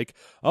you're like,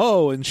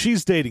 oh, and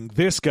she's dating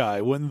this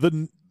guy. When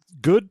the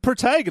good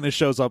protagonist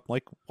shows up,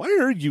 like, why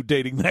are you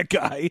dating that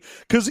guy?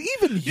 Because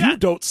even you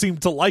don't seem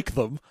to like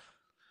them.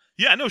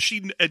 Yeah, no,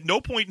 she at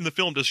no point in the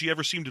film does she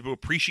ever seem to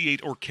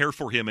appreciate or care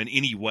for him in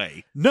any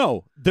way.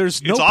 No,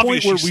 there's no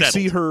point where we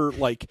see her,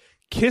 like,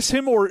 kiss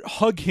him or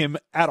hug him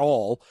at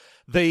all.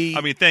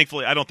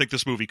 Thankfully, I don't think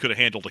this movie could have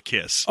handled a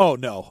kiss. Oh,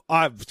 no.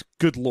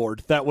 Good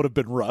Lord, that would have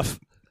been rough.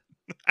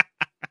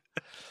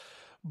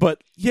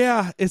 But,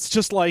 yeah, it's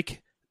just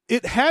like,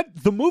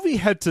 the movie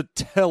had to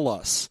tell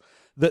us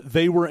that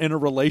they were in a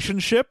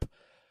relationship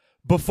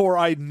before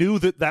I knew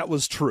that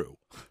was true.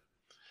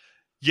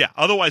 Yeah,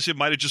 otherwise it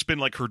might have just been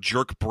like her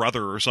jerk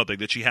brother or something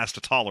that she has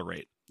to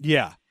tolerate.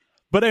 Yeah.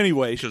 But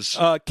anyway,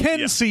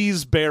 Ken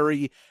sees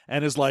Barry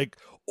and is like,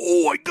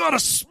 oh, I gotta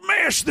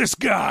smash this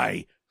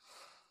guy!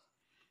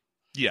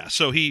 Yeah,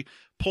 so he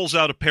pulls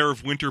out a pair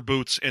of winter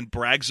boots and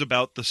brags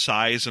about the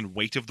size and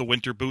weight of the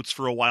winter boots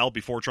for a while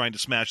before trying to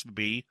smash the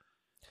bee.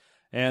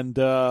 And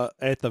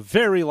at the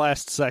very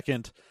last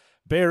second,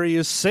 Barry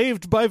is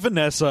saved by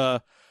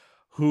Vanessa,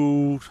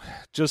 who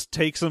just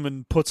takes him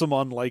and puts him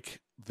on,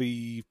 like,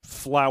 the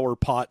flower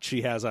pot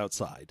she has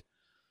outside.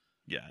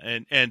 Yeah,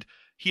 and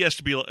he has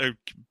to be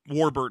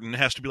Warburton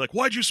has to be like,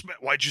 why'd you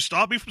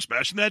stop me from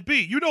smashing that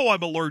bee? You know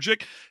I'm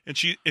allergic. And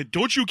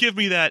don't you give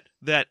me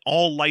that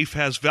all life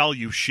has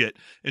value shit.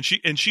 And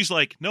she's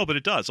like, no, but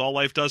it does. All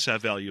life does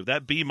have value.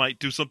 That bee might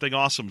do something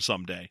awesome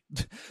someday.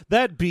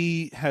 That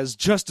bee has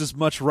just as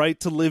much right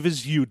to live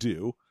as you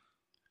do.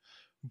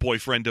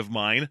 Boyfriend of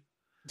mine.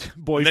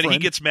 Boyfriend. And then he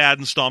gets mad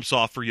and stomps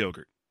off for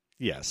yogurt.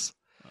 Yes.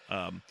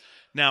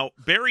 Now,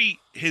 Barry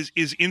is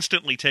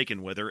instantly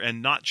taken with her,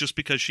 and not just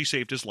because she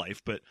saved his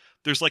life, but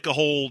there's like a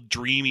whole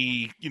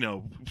dreamy,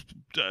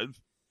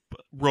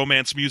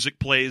 romance music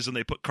plays, and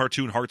they put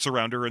cartoon hearts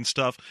around her and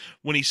stuff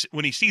when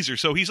he sees her.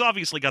 So he's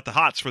obviously got the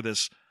hots for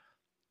this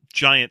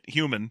giant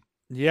human.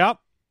 Yep.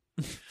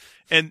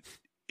 And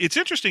it's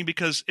interesting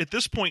because at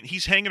this point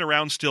he's hanging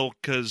around still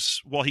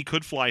because while he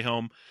could fly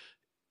home,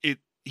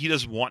 he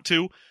doesn't want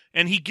to.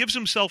 And he gives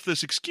himself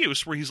this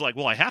excuse where he's like,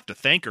 well, I have to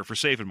thank her for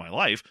saving my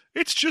life.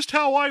 It's just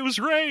how I was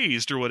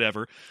raised or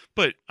whatever.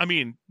 But, I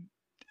mean,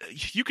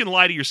 you can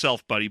lie to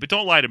yourself, buddy, but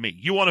don't lie to me.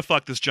 You want to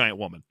fuck this giant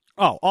woman.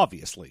 Oh,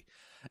 obviously.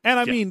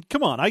 And I mean,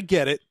 come on, I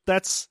get it.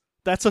 That's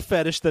a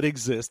fetish that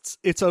exists.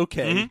 It's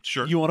okay. Mm-hmm,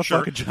 sure. You want to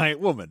fuck a giant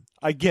woman.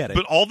 I get it.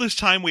 But all this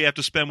time we have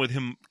to spend with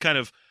him kind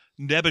of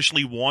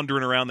nebbishly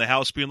wandering around the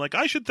house being like,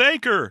 I should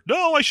thank her.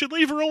 No, I should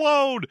leave her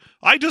alone.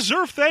 I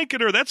deserve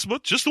thanking her. That's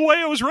just the way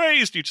I was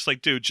raised. You're just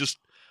like, dude, just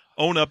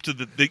own up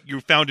to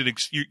you found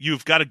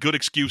you've got a good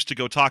excuse to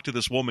go talk to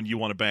this woman you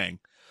want to bang.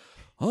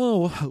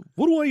 Oh,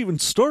 what do I even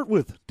start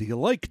with? Do you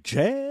like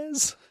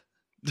jazz?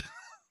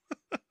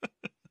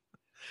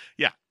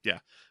 Yeah.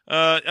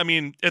 I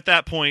mean, at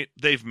that point,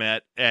 they've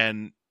met,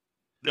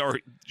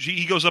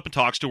 he goes up and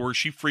talks to her.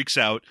 She freaks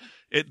out.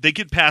 They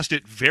get past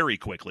it very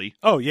quickly.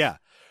 Oh, yeah.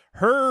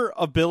 Her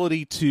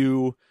ability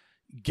to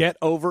get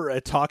over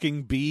a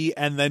talking bee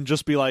and then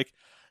just be like,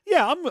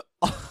 yeah,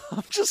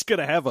 I'm just going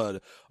to have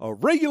a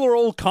regular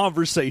old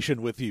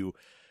conversation with you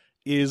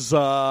is,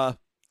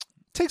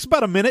 takes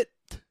about a minute.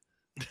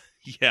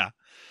 Yeah.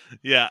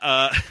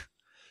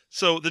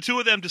 So the two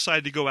of them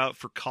decide to go out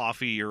for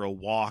coffee or a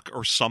walk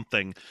or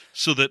something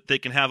so that they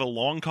can have a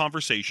long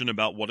conversation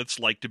about what it's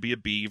like to be a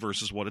bee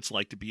versus what it's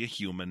like to be a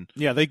human.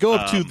 Yeah, they go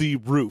up to the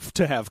roof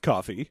to have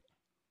coffee.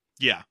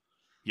 Yeah.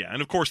 Yeah,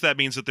 and of course that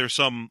means that there's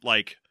some,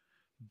 like,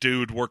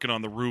 dude working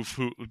on the roof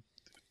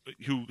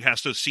who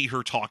has to see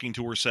her talking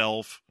to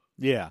herself.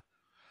 Yeah.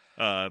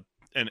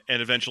 And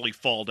eventually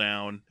fall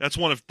down. That's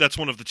one of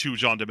the two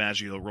John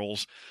DiMaggio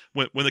roles.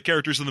 When the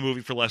character's in the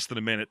movie for less than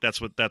a minute, that's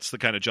the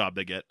kind of job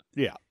they get.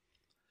 Yeah.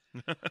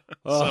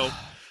 So,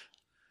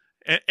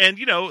 and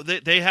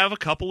they have a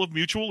couple of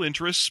mutual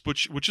interests,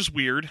 which is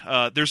weird.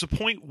 There's a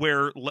point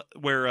where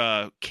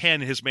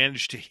Ken has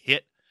managed to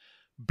hit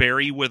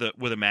Barry with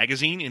a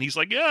magazine, and he's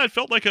like, yeah, it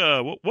felt like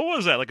what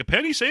was that, like a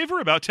penny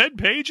saver, about 10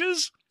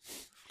 pages?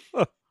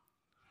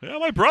 Yeah,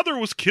 my brother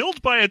was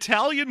killed by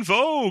Italian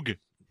Vogue.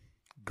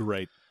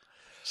 Great.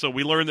 So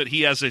we learn that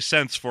he has a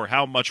sense for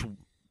how much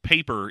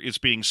paper is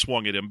being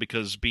swung at him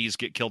because bees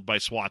get killed by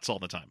swats all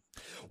the time.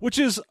 Which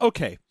is,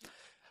 okay.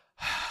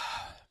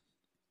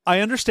 I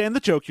understand the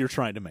joke you're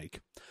trying to make.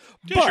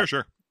 Yeah,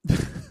 sure.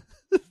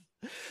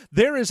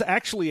 There is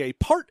actually a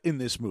part in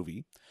this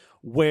movie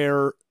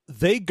where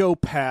they go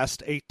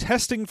past a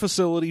testing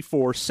facility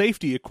for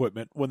safety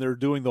equipment when they're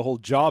doing the whole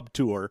job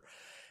tour,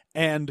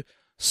 and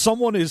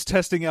someone is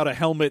testing out a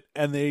helmet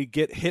and they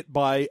get hit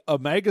by a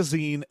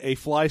magazine, a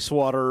fly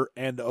swatter,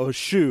 and a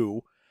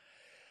shoe.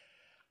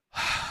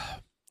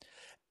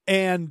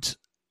 And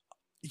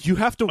you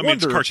have to wonder...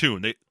 it's a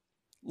cartoon.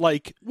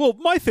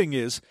 My thing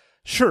is,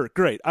 sure,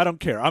 great, I don't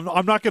care.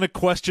 I'm not going to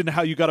question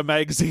how you got a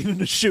magazine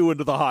and a shoe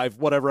into the hive,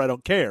 whatever, I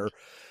don't care.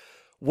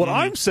 What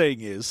I'm saying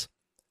is,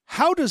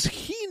 how does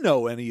he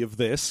know any of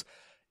this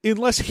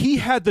unless he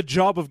had the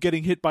job of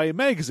getting hit by a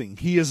magazine?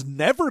 He has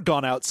never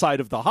gone outside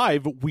of the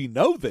hive. We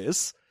know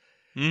this.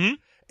 Mm-hmm.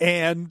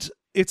 And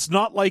it's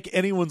not like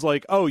anyone's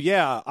like, oh,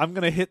 yeah, I'm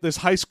going to hit this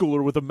high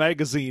schooler with a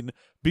magazine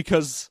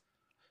because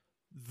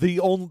they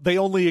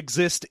only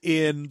exist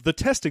in the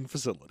testing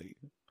facility.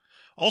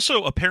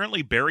 Also,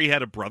 apparently Barry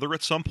had a brother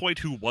at some point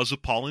who was a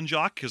pollen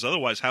jock, because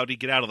otherwise how'd he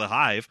get out of the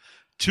hive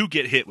to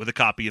get hit with a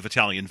copy of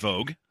Italian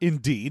Vogue?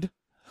 Indeed.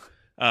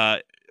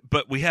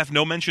 But we have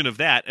no mention of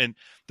that, and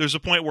there's a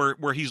point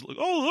where he's like,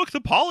 oh, look, the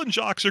pollen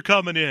jocks are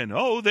coming in.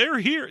 Oh, they're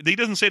here. He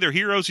doesn't say they're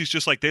heroes. He's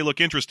just like, they look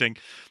interesting.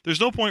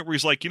 There's no point where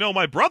he's like,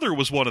 my brother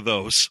was one of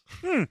those.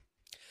 So,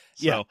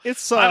 yeah,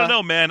 it's I don't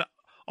know, man.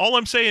 All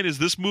I'm saying is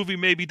this movie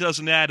maybe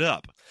doesn't add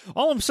up.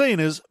 All I'm saying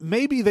is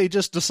maybe they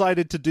just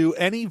decided to do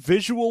any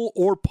visual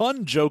or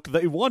pun joke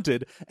they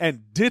wanted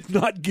and did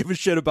not give a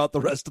shit about the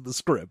rest of the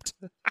script.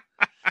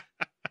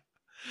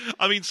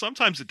 I mean,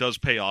 sometimes it does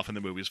pay off in the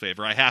movie's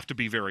favor. I have to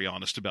be very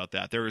honest about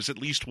that. There is at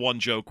least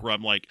one joke where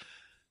I'm like,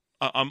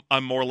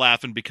 I'm more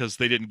laughing because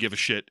they didn't give a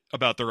shit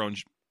about their own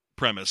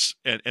premise,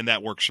 and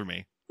that works for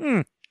me.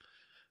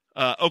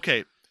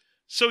 Okay,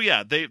 so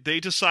yeah, they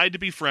decide to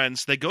be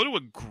friends. They go to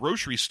a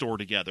grocery store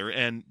together,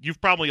 and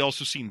you've probably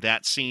also seen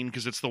that scene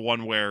because it's the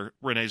one where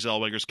Renee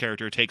Zellweger's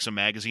character takes a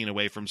magazine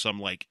away from some,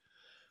 like,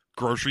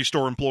 grocery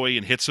store employee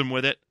and hits him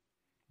with it.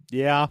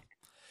 Yeah.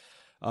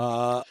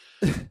 The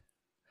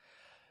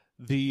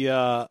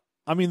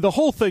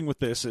whole thing with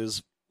this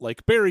is,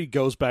 like, Barry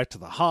goes back to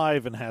the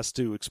hive and has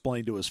to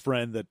explain to his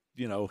friend that,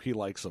 he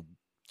likes a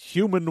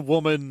human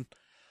woman,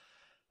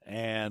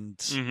 and,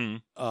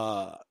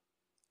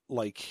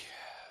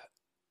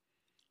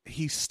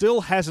 he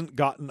still hasn't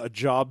gotten a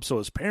job, so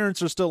his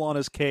parents are still on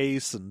his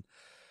case, and...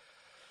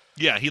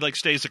 Yeah, he,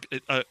 stays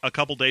a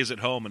couple days at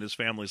home, and his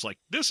family's like,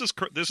 this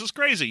is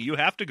crazy, you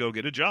have to go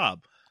get a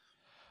job.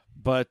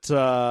 But,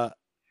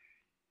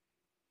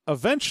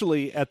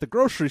 eventually, at the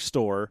grocery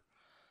store,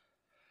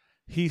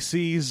 he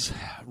sees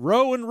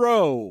row and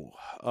row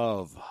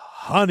of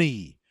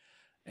honey,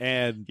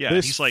 and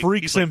this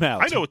freaks him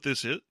out. I know what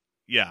this is.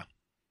 Yeah.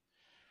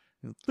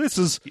 This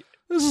is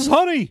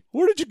honey.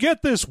 Where did you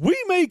get this?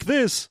 We make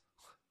this.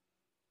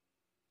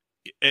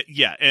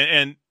 Yeah,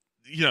 and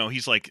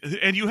he's like,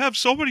 and you have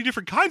so many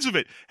different kinds of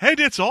it, and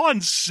it's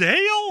on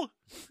sale?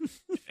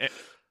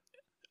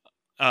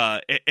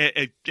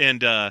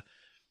 and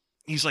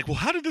he's like, well,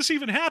 how did this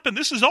even happen?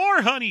 This is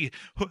our honey.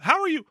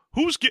 How are you?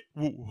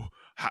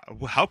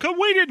 How come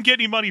we didn't get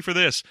any money for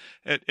this?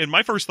 And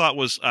my first thought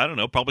was, I don't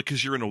know, probably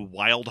because you're in a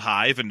wild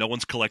hive and no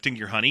one's collecting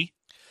your honey.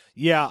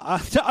 Yeah,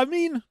 I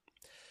mean,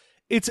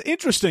 it's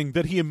interesting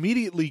that he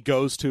immediately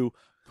goes to,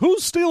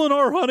 who's stealing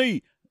our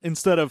honey?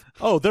 Instead of,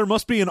 oh, there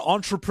must be an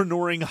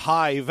entrepreneuring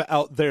hive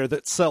out there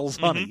that sells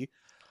honey.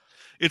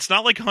 It's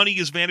not like honey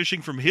is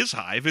vanishing from his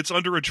hive. It's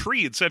under a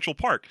tree in Central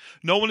Park.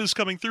 No one is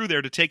coming through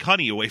there to take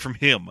honey away from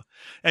him.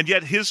 And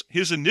yet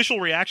his initial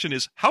reaction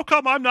is, how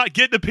come I'm not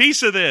getting a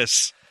piece of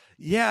this?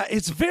 Yeah,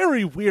 it's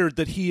very weird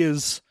that he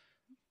is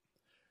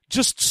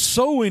just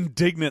so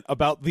indignant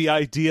about the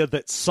idea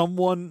that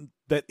someone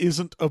that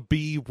isn't a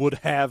bee would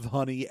have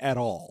honey at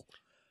all.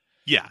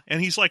 Yeah,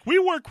 and he's like, we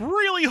work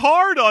really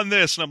hard on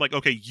this. And I'm like,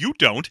 okay, you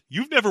don't.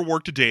 You've never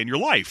worked a day in your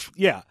life.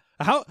 Yeah.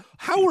 How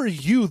are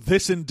you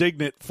this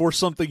indignant for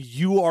something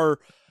you are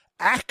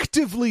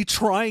actively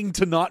trying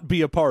to not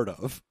be a part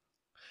of?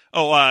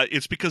 Oh,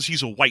 it's because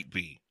he's a white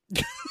bee.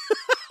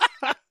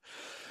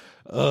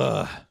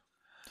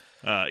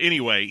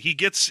 Anyway, he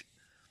gets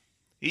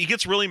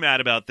really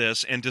mad about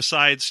this and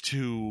decides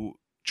to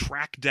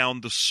track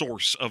down the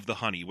source of the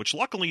honey, which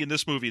luckily in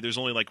this movie there's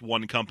only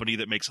one company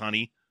that makes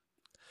honey.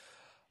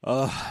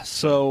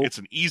 So it's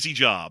an easy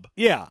job.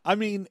 Yeah, I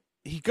mean,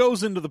 he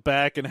goes into the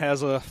back and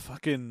has a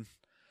fucking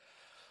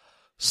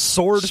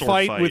sword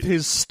fight with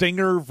his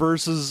stinger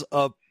versus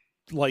a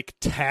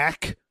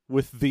tack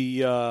with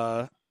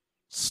the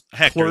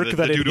Hector, clerk the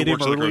that dude hit who him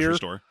works at the earlier. grocery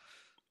store.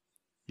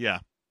 Yeah.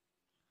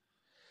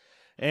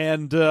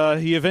 And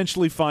he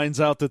eventually finds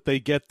out that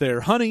they get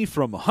their honey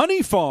from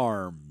honey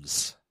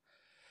farms.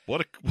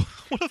 What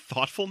a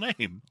thoughtful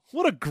name.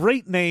 What a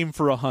great name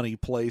for a honey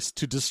place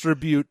to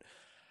distribute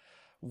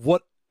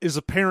what is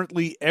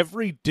apparently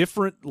every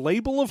different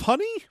label of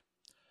honey.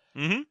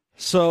 Mm-hmm.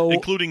 So,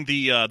 including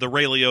the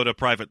Ray Liotta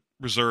Private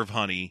Reserve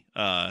honey,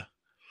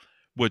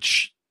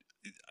 which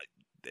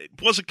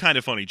was a kind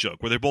of funny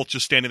joke where they're both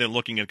just standing there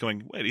looking at it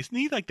going, wait, isn't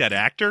he like that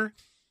actor?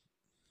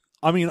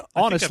 I mean,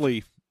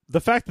 honestly,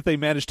 the fact that they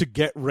managed to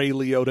get Ray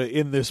Liotta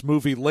in this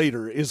movie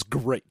later is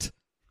great.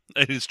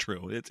 It is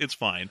true. It's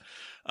fine.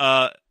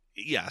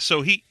 Yeah,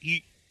 so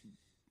the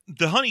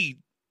honey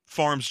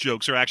farms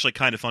jokes are actually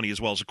kind of funny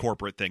as well as a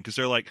corporate thing, because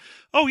they're like,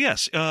 oh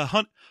yes,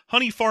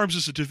 Honey Farms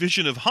is a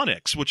division of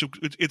Honex, which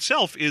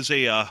itself is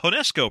a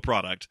Honesco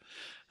product.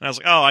 And I was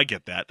like, oh, I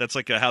get that. That's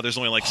how there's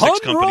only 6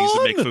 companies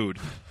that make food.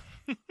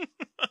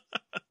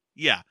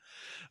 Yeah.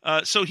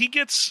 So he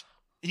gets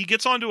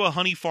onto a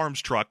Honey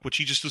Farms truck, which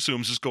he just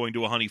assumes is going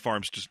to a Honey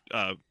Farms.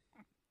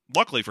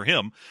 Luckily for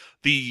him,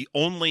 the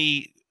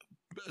only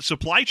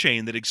supply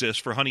chain that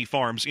exists for Honey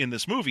Farms in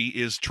this movie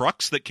is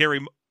trucks that carry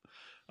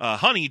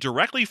honey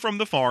directly from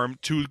the farm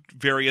to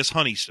various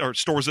honey or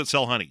stores that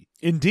sell honey.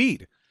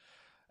 Indeed.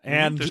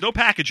 And there's no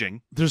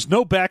packaging. There's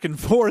no back and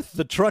forth.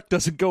 The truck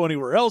doesn't go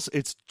anywhere else.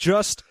 It's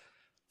just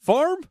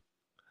farm,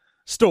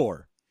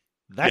 store.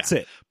 That's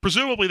it.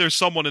 Presumably there's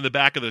someone in the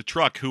back of the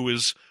truck who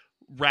is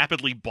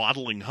rapidly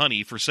bottling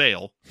honey for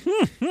sale.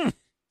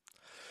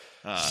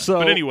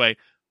 But anyway.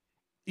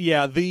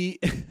 Yeah,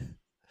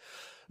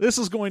 this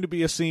is going to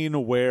be a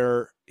scene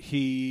where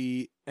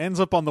he ends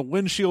up on the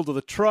windshield of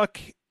the truck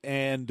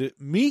and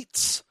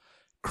meets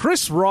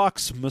Chris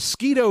Rock's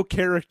mosquito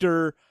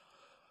character,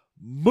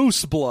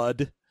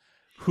 Mooseblood,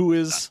 who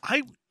is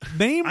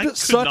named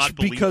such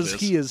because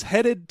he is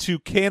headed to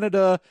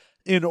Canada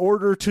in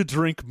order to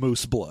drink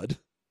moose blood.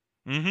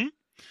 Mm-hmm.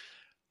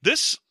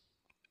 This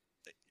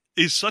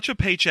is such a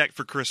paycheck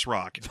for Chris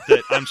Rock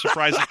that I'm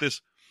surprised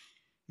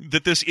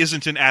that this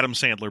isn't an Adam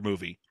Sandler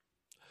movie.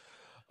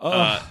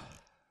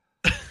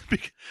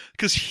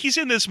 Because he's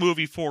in this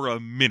movie for a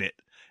minute,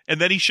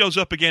 and then he shows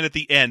up again at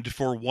the end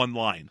for one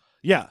line.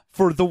 Yeah,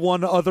 for the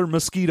one other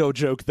mosquito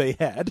joke they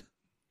had.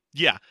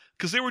 Yeah,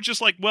 because they were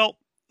just like, well,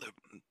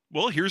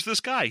 well, here's this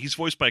guy. He's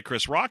voiced by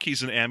Chris Rock.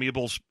 He's an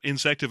amiable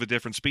insect of a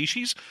different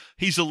species.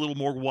 He's a little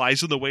more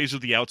wise in the ways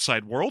of the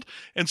outside world.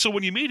 And so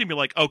when you meet him, you're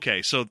like,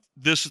 okay, so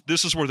this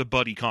is where the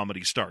buddy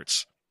comedy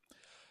starts.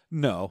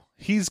 No,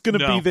 he's going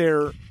to be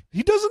there.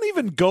 He doesn't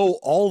even go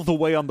all the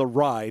way on the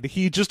ride.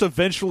 He just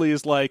eventually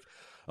is like,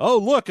 oh,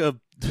 look, a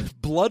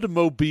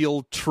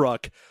bloodmobile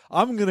truck.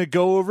 I'm going to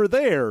go over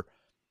there.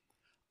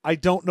 I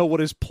don't know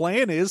what his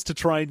plan is to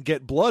try and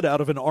get blood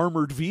out of an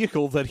armored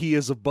vehicle that he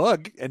is a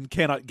bug and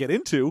cannot get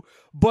into,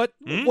 but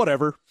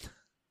whatever.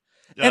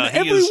 And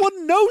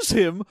everyone knows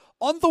him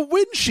on the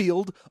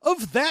windshield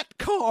of that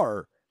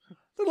car.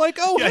 They're like,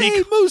 oh, yeah,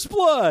 hey, moose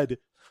blood.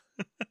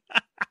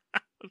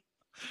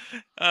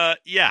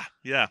 Yeah.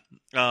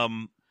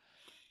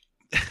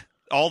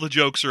 All the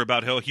jokes are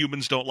about how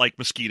humans don't like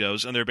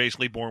mosquitoes, and they're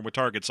basically born with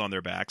targets on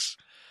their backs.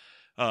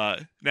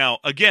 Now,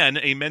 again,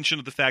 a mention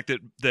of the fact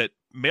that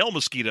male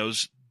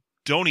mosquitoes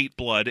don't eat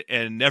blood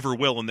and never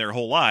will in their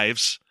whole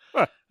lives,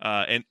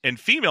 and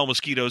female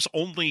mosquitoes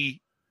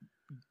only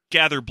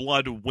gather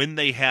blood when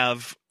they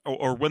have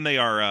or when they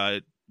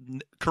are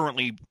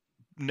currently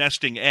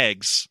nesting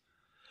eggs.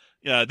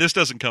 This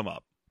doesn't come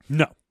up.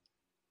 No.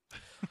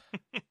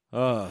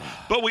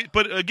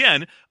 But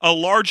again, a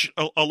large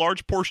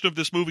portion of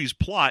this movie's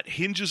plot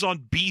hinges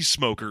on bee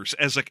smokers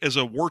as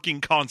a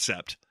working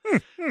concept.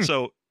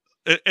 So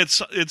at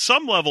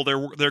some level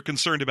they're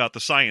concerned about the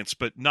science,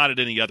 but not at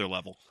any other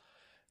level.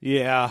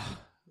 Yeah.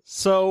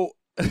 So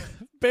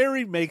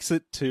Barry makes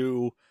it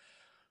to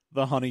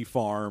the honey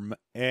farm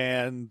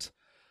and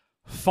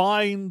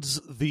finds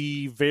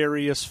the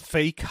various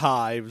fake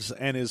hives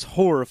and is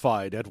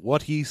horrified at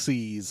what he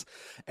sees.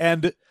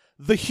 And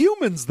the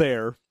humans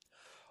there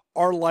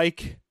are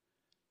like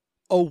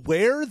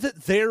aware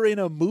that they're in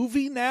a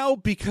movie now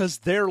because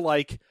they're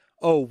like,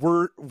 oh,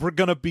 we're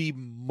gonna be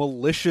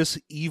malicious,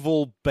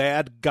 evil,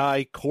 bad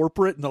guy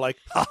corporate, and they're like,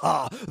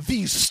 haha,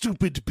 these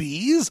stupid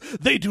bees,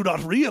 they do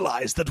not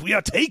realize that we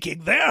are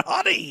taking their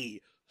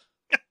honey.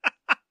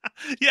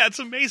 Yeah, it's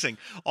amazing.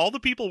 All the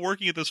people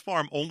working at this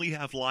farm only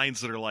have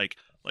lines that are like,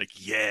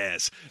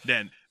 yes,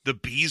 then the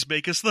bees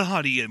make us the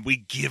honey and we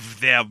give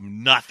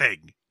them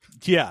nothing.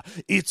 Yeah,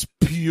 it's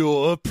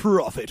pure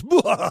profit.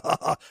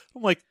 I'm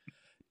like,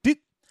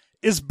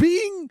 is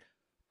being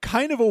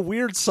kind of a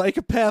weird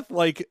psychopath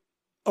like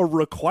a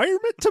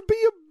requirement to be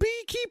a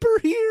beekeeper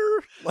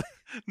here?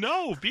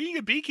 No, being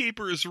a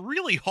beekeeper is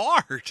really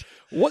hard.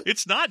 What?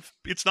 It's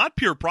not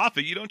pure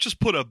profit. You don't just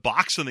put a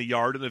box in the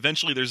yard and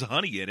eventually there's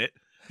honey in it.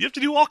 You have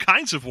to do all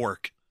kinds of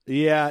work.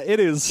 Yeah, it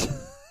is.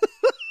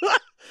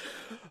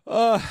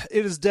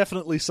 It is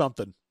definitely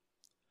something.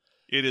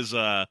 It is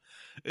a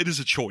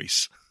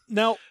choice.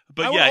 Now,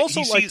 but I would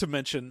also like to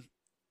mention,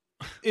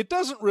 it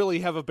doesn't really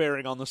have a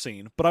bearing on the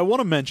scene, but I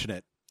want to mention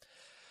it.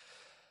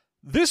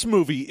 This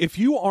movie, if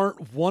you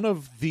aren't one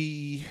of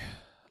the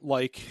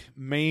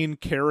main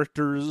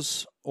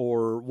characters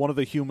or one of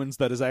the humans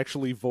that is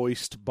actually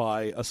voiced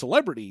by a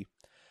celebrity,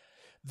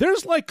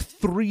 there's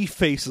 3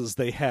 faces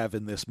they have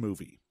in this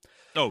movie.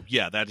 Oh,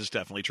 yeah, that is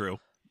definitely true.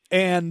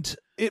 And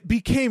it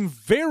became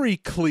very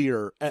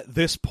clear at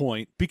this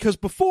point, because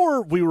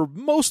before we were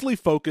mostly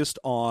focused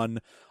on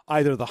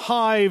either the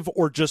hive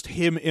or just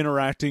him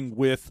interacting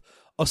with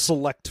a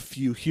select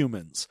few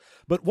humans.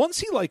 But once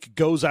he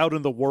goes out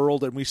in the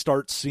world and we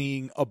start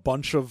seeing a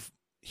bunch of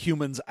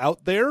humans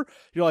out there,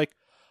 you're like,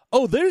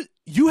 oh,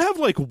 you have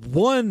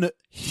one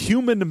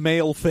human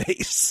male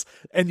face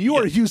and you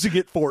are using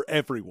it for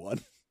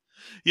everyone.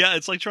 Yeah,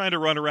 it's like trying to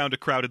run around a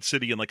crowded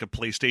city in a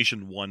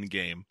PlayStation 1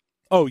 game.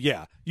 Oh,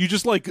 yeah. You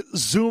just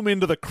zoom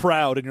into the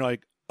crowd and you're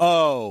like,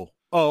 oh,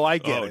 I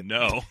get it.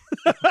 Oh,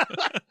 no.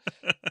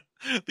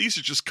 These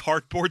are just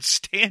cardboard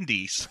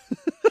standees.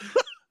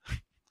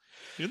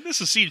 Isn't this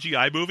a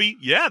CGI movie?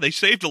 Yeah, they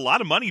saved a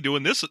lot of money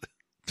doing this.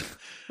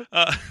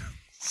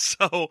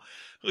 So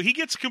he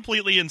gets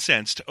completely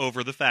incensed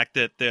over the fact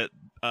that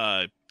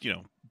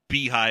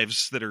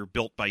beehives that are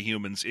built by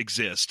humans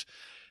exist.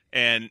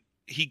 And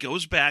he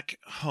goes back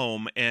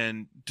home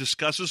and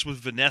discusses with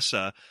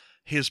Vanessa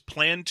his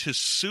plan to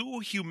sue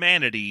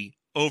humanity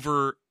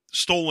over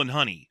stolen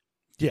honey.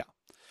 Yeah,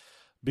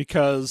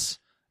 because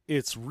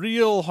it's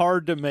real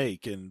hard to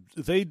make, and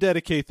they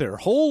dedicate their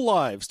whole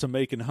lives to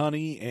making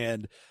honey,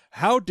 and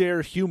how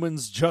dare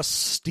humans just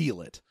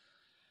steal it?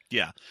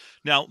 Yeah.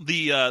 Now,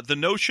 the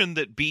notion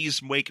that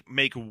bees make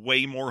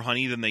way more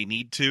honey than they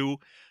need to,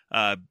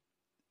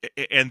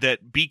 and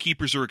that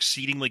beekeepers are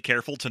exceedingly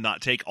careful to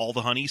not take all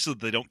the honey so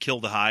that they don't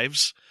kill the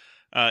hives,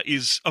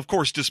 is, of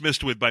course,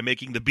 dismissed with by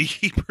making the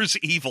beekeepers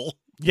evil.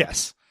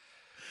 Yes.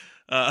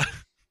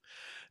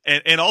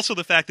 And also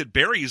the fact that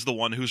Barry is the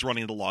one who's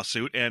running the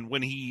lawsuit, and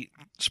when he,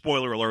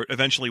 spoiler alert,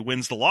 eventually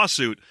wins the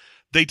lawsuit,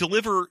 they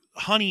deliver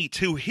honey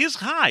to his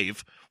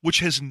hive, which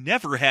has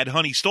never had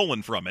honey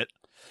stolen from it.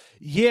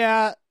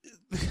 Yeah.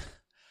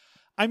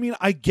 I mean,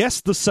 I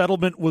guess the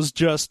settlement was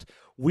just,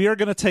 we are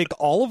going to take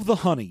all of the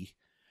honey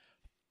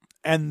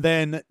and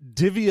then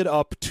divvy it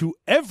up to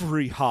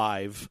every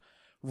hive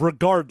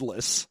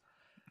regardless.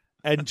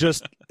 And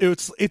just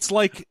it's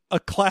like a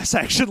class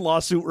action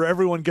lawsuit where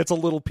everyone gets a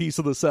little piece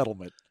of the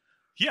settlement.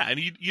 Yeah, and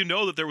you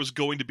know that there was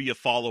going to be a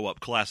follow-up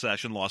class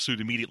action lawsuit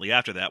immediately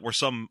after that, where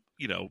some,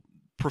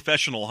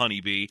 professional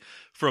honeybee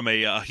from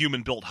a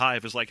human-built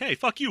hive is like, hey,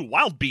 fuck you,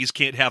 wild bees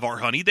can't have our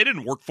honey. They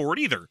didn't work for it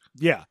either.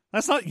 Yeah,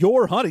 that's not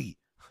your honey.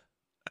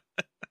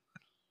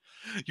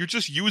 You're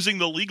just using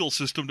the legal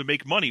system to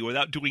make money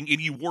without doing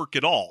any work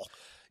at all.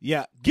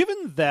 Yeah,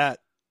 given that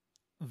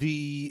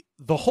the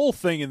whole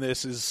thing in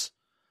this is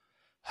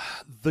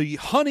the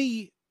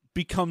honey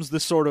becomes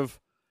this sort of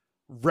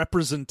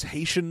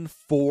representation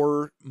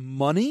for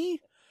money,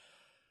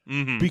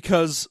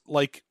 because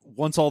like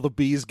once all the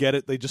bees get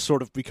it, they just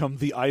sort of become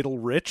the idle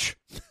rich.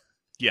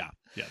 Yeah,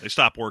 they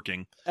stop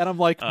working. And I'm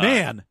like,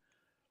 man,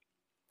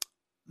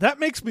 that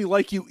makes me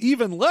like you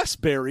even less,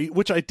 Barry,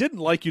 which I didn't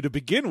like you to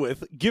begin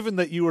with, given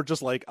that you were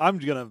just like, I'm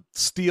gonna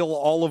steal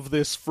all of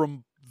this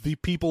from the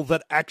people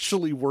that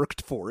actually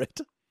worked for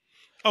it.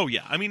 Oh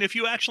yeah, I mean, if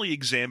you actually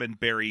examine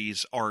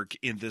Barry's arc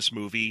in this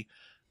movie,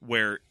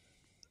 where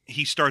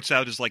he starts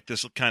out as like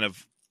this kind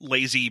of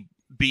lazy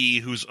bee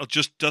who's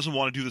just doesn't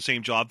want to do the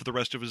same job for the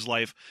rest of his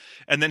life,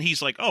 and then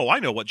he's like, oh, I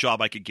know what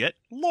job I could get,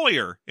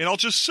 lawyer, and I'll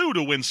just sue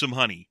to win some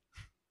honey.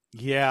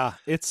 Yeah,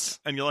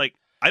 and you're like,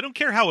 I don't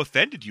care how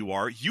offended you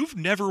are, you've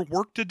never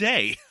worked a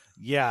day.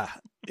 Yeah,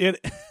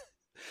 it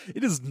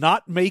does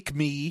not make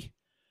me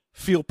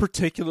feel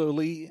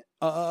particularly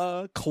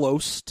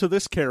close to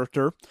this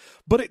character,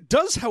 but it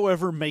does,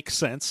 however, make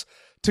sense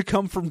to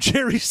come from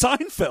Jerry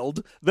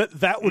Seinfeld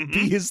that would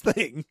be his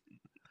thing.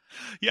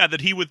 Yeah,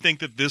 that he would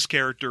think that this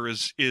character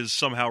is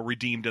somehow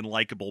redeemed and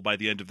likable by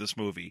the end of this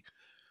movie.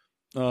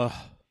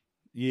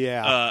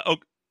 Yeah.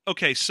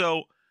 Okay,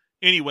 so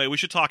anyway, we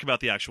should talk about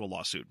the actual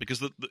lawsuit,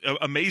 because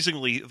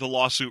amazingly, the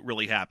lawsuit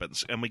really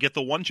happens, and we get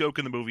the one joke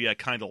in the movie I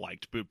kind of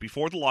liked. But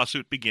before the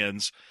lawsuit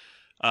begins,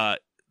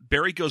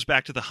 Barry goes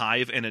back to the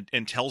hive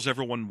and tells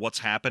everyone what's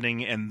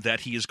happening and that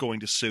he is going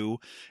to sue.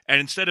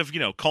 And instead of,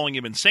 calling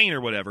him insane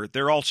or whatever,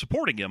 they're all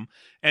supporting him,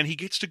 and he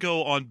gets to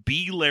go on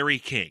Be Larry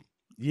King.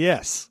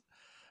 Yes.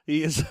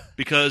 He is.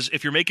 Because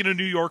if you're making a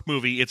New York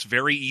movie, it's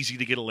very easy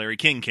to get a Larry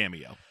King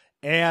cameo.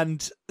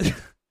 And it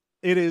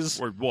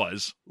is... Or it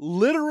was.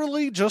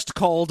 Literally just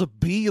called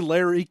Be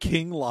Larry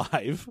King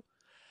Live.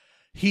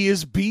 He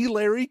is Be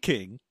Larry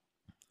King.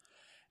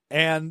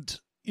 And,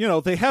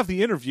 they have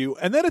the interview.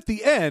 And then at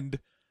the end,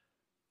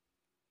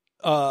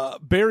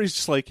 Barry's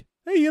just like,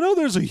 hey,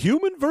 there's a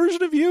human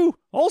version of you,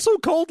 also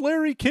called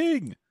Larry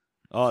King.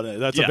 Oh,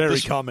 that's a very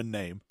common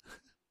name.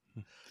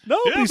 No,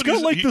 yeah, but he's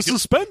got the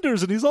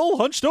suspenders, and he's all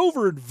hunched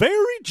over and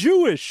very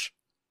Jewish.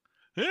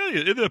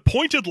 Yeah, the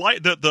pointed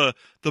light, the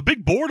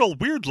big board of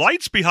weird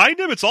lights behind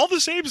him, it's all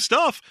the same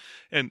stuff.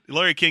 And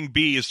Larry King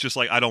B is just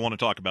like, I don't want to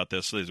talk about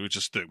this.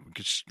 Just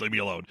leave me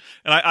alone.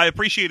 And I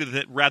appreciated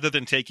that rather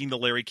than taking the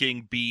Larry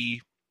King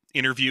B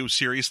interview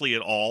seriously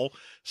at all,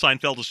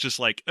 Seinfeld is just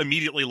like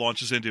immediately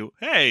launches into,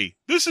 hey,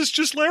 this is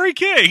just Larry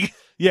King.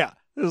 Yeah,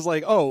 it was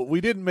like, oh, we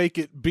didn't make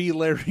it Be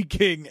Larry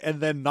King and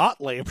then not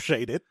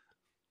lampshade it.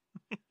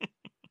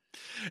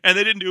 And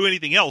they didn't do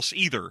anything else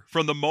either.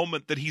 From the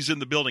moment that he's in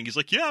the building, he's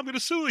like, yeah, I'm going to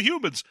sue the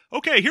humans.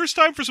 Okay, here's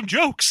time for some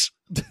jokes.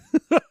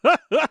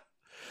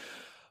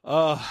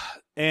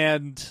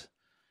 And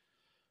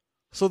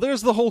so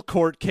there's the whole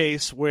court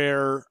case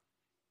where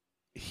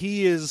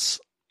he is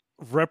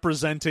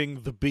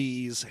representing the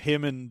bees,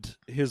 him and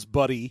his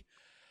buddy.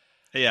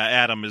 Yeah,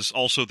 Adam is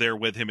also there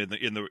with him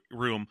in the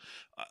room.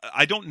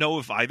 I don't know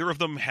if either of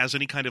them has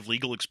any kind of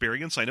legal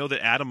experience. I know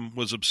that Adam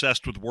was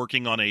obsessed with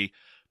working on a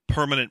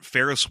permanent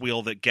Ferris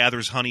wheel that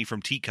gathers honey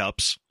from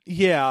teacups.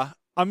 Yeah,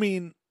 I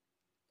mean,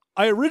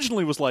 I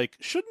originally was like,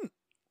 shouldn't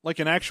like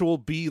an actual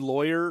bee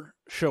lawyer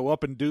show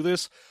up and do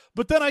this?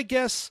 But then I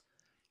guess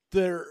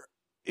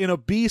in a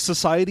bee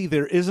society,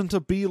 there isn't a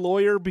bee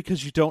lawyer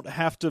because you don't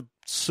have to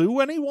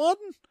sue anyone.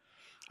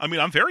 I mean,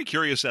 I'm very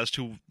curious as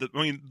to the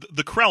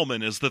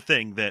Krellman is the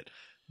thing that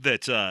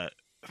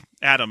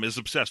Adam is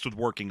obsessed with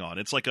working on.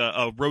 It's like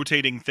a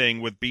rotating thing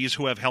with bees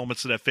who have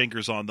helmets that have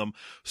fingers on them,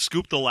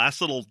 scoop the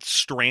last little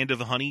strand of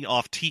honey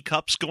off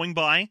teacups going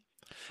by.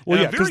 Well,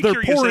 and yeah, because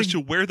they're pouring as to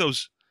where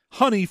those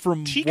honey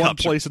from one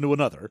place into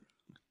another.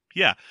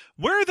 Yeah.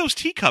 Where are those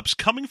teacups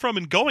coming from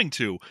and going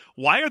to?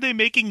 Why are they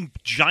making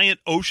giant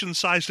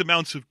ocean-sized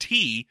amounts of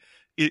tea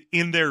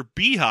in their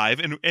beehive,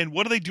 and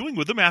what are they doing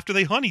with them after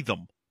they honey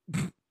them?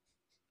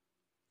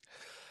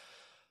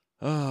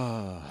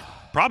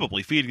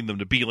 Probably feeding them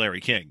to Be Larry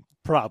King.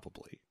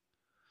 Probably.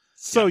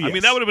 So, yeah, yes. I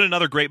mean, that would have been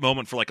another great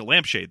moment for like a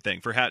lampshade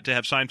thing, to have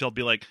Seinfeld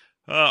be like,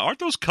 aren't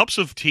those cups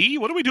of tea?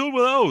 What are we doing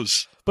with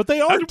those? But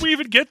they aren't. How did we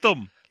even get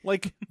them?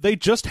 Like, they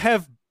just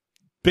have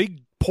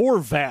big pour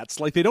vats.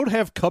 Like, they don't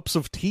have cups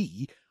of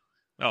tea.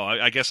 Oh,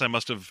 I guess I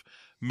must have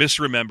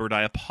misremembered.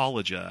 I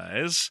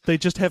apologize. They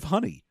just have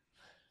honey.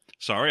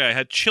 Sorry, I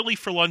had chili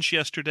for lunch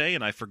yesterday,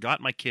 and I forgot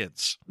my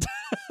kids.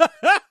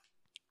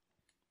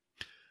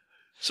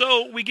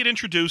 So we get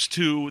introduced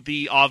to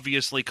the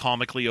obviously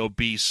comically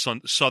obese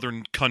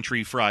Southern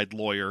country fried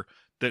lawyer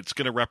that's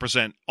going to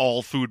represent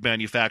all food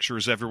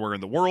manufacturers everywhere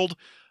in the world.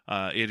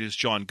 It is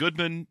John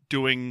Goodman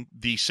doing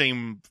the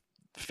same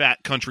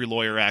fat country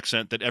lawyer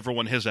accent that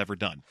everyone has ever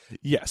done.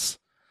 Yes.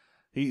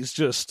 He's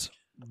just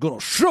gonna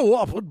show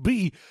up and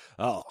be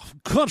a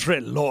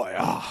country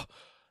lawyer.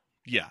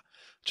 Yeah.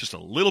 Just a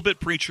little bit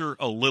preacher,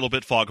 a little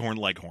bit foghorn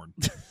leghorn.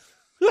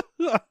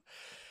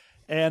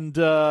 And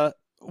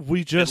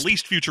we just... At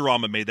least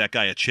Futurama made that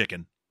guy a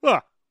chicken.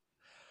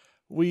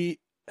 We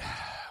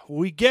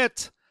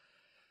get,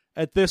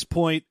 at this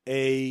point,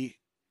 a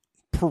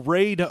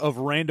parade of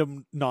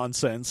random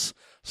nonsense.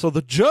 So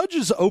the judge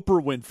is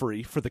Oprah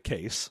Winfrey for the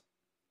case.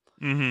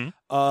 Mm-hmm.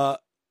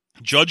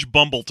 Judge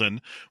Bumbleton,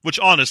 which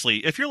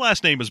honestly, if your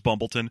last name is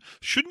Bumbleton,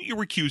 shouldn't you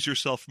recuse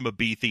yourself from a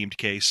bee-themed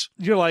case?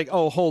 You're like,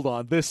 oh, hold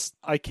on,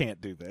 I can't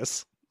do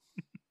this.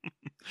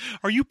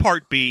 Are you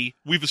part bee?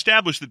 We've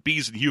established that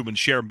bees and humans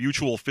share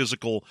mutual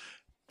physical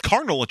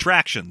carnal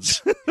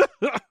attractions.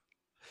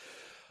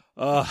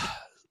 And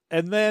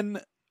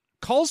then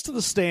calls to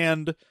the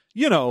stand,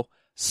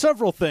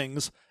 several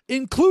things,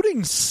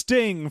 including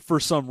Sting for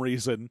some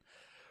reason.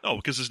 Oh,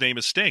 because his name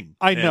is Sting.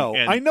 I know.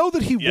 I know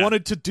that he yeah.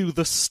 wanted to do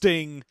the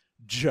Sting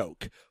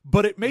joke,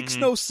 but it makes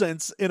no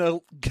sense in a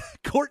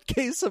court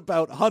case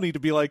about honey to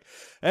be like,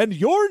 and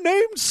your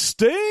name's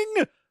Sting?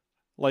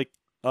 Like,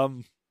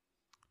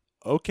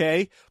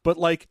 okay. But,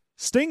 like,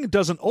 Sting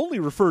doesn't only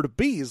refer to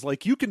bees.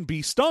 Like, you can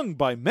be stung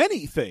by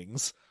many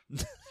things.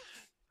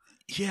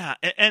 Yeah,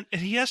 and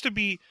he has to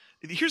be...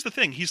 Here's the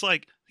thing. He's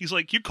like,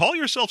 you call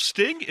yourself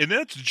Sting, and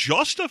that's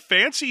just a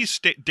fancy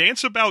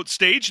dance-about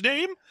stage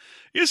name?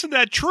 Isn't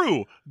that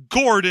true?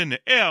 Gordon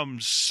M.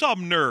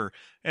 Sumner.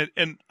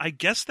 And I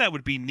guess that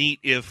would be neat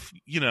if,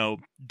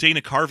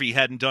 Dana Carvey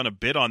hadn't done a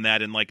bit on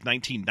that in,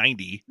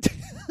 1990.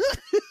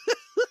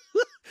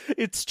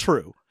 It's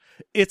true.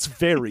 It's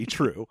very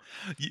true.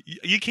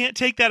 You can't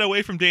take that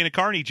away from Dana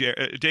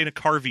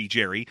Carvey,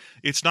 Jerry.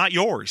 It's not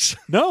yours.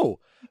 No.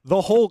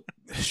 The whole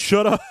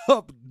shut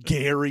up,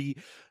 Gary,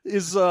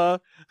 is, it's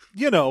a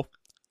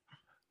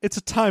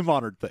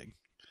time-honored thing.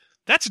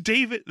 That's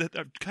David.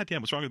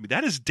 Goddamn, what's wrong with me?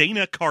 That is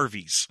Dana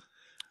Carvey's.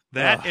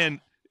 That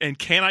and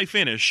Can I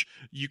Finish?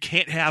 You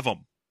can't have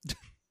them.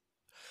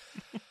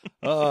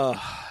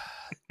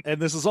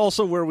 And this is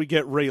also where we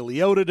get Ray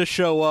Liotta to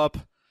show up.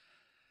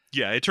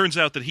 Yeah, it turns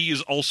out that he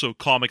is also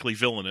comically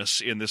villainous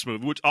in this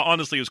movie, which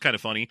honestly was kind of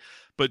funny.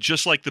 But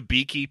just like the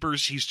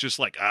beekeepers, he's just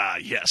like,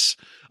 yes,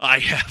 I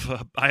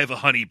have a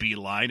honeybee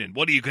line, and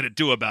what are you going to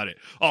do about it?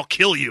 I'll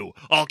kill you.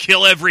 I'll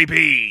kill every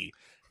bee.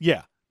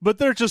 Yeah, but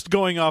they're just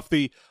going off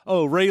Ray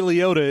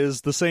Liotta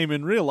is the same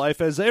in real life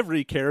as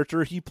every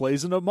character he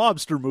plays in a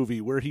mobster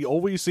movie, where he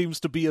always seems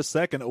to be a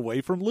second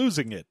away from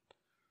losing it.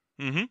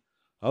 Mm-hmm.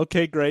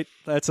 Okay, great.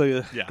 That's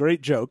a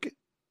great joke.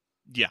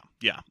 Yeah.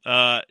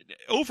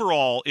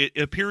 Overall, it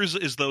appears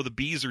as though the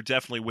bees are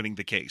definitely winning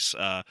the case.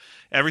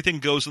 Everything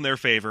goes in their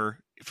favor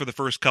for the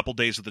first couple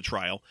days of the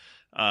trial.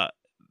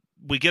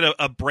 We get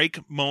a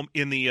break moment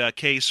in the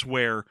case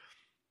where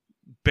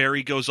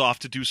Barry goes off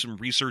to do some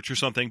research or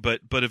something,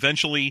 but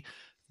eventually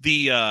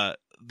the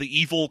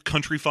evil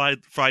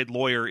countrified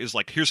lawyer is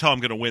like, here's how I'm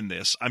going to win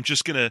this. I'm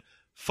just going to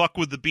fuck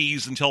with the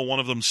bees until one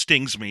of them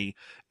stings me,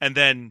 and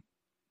then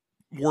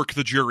work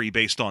the jury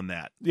based on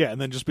that. Yeah,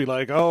 and then just be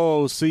like,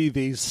 oh, see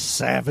these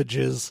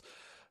savages.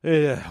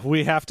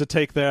 We have to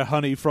take their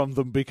honey from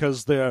them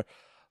because they're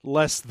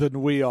less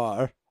than we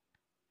are.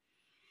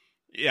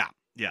 Yeah.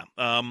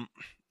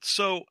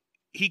 So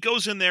he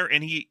goes in there,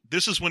 and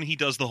this is when he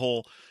does the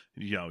whole,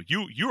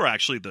 you're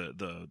actually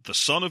the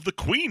son of the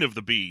queen of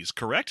the bees,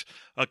 correct?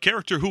 A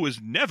character who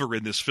is never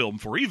in this film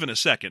for even a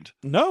second.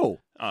 No.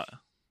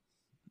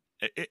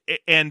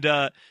 And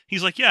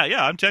he's like,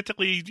 yeah, I'm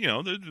technically,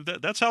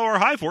 that's how our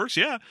hive works,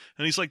 yeah.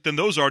 And he's like, then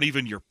those aren't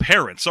even your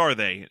parents, are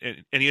they?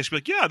 And he has to be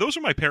like, yeah, those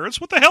are my parents.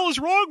 What the hell is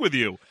wrong with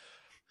you?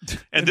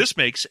 And this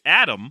makes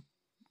Adam,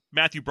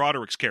 Matthew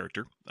Broderick's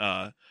character,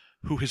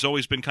 who has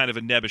always been kind of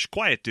a nebbish,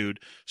 quiet dude,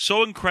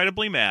 so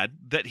incredibly mad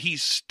that he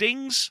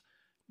stings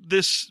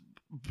this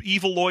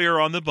evil lawyer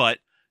on the butt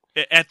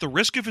at the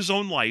risk of his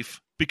own life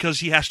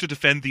because he has to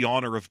defend the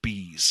honor of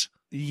bees.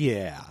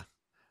 Yeah.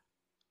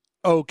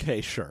 Okay,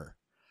 sure.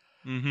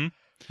 Mm-hmm.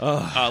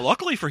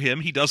 Luckily for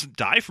him, he doesn't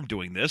die from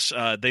doing this.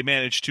 They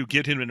managed to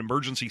get him an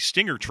emergency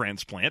stinger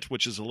transplant,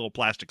 which is a little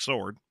plastic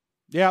sword.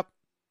 Yep.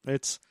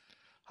 It's,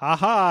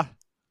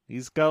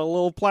 he's got a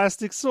little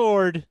plastic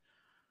sword.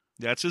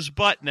 That's his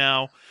butt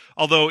now.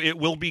 Although it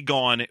will be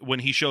gone when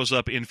he shows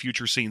up in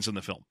future scenes in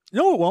the film.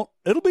 No, it won't.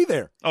 It'll be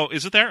there. Oh,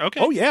 is it there? Okay.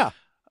 Oh, yeah.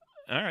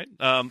 All right,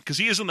 because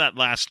he is in that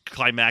last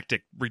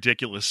climactic,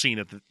 ridiculous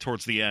scene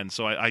towards the end,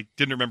 so I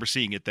didn't remember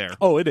seeing it there.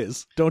 Oh, it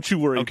is. Don't you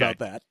worry about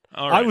that.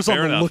 All right, I was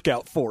on the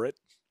lookout for it.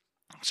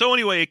 So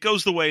anyway, it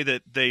goes the way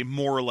that they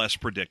more or less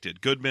predicted.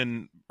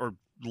 Goodman, or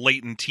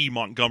Leighton T.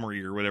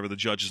 Montgomery, or whatever the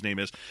judge's name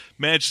is,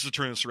 manages to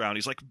turn this around.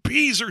 He's like,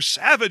 bees are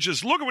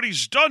savages. Look at what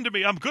he's done to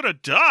me. I'm going to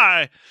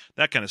die.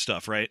 That kind of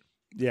stuff, right?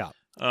 Yeah.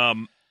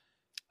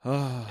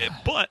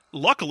 But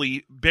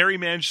luckily, Barry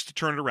managed to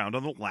turn it around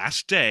on the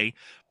last day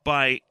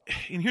and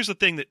here's the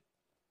thing that,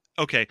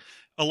 okay,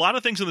 a lot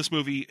of things in this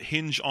movie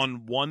hinge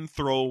on one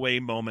throwaway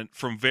moment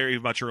from very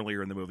much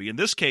earlier in the movie. In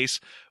this case,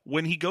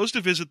 when he goes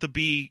to visit the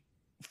bee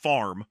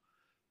farm,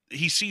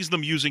 he sees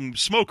them using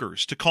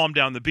smokers to calm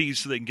down the bees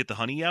so they can get the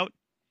honey out.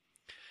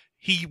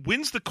 He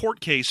wins the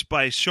court case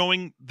by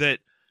showing that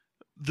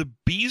the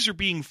bees are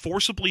being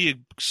forcibly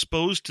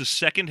exposed to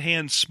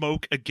secondhand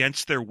smoke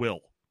against their will.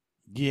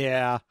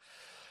 Yeah.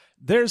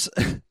 There's...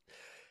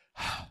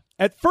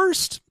 At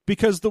first,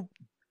 because the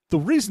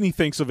reason he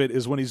thinks of it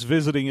is when he's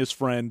visiting his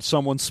friend,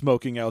 someone's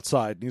smoking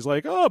outside. And he's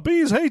like, oh,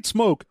 bees hate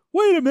smoke.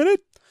 Wait a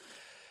minute.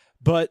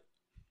 But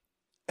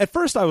at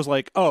first I was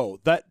like, oh,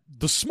 that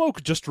the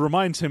smoke just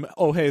reminds him,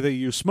 oh, hey, they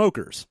use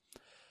smokers.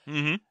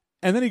 Mm-hmm.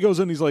 And then he goes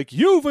in and he's like,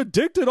 you've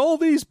addicted all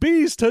these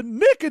bees to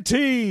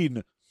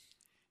nicotine.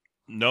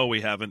 No,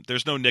 we haven't.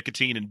 There's no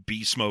nicotine in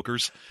bee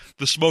smokers.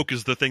 The smoke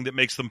is the thing that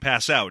makes them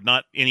pass out,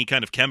 not any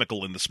kind of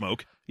chemical in the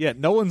smoke. Yeah,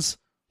 no one's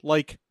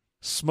like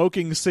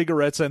smoking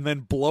cigarettes and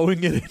then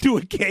blowing it into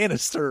a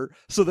canister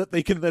so that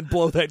they can then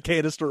blow that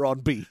canister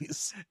on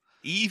bees.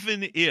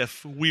 Even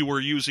if we were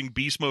using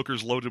bee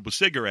smokers loaded with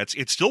cigarettes,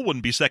 it still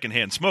wouldn't be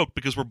secondhand smoke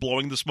because we're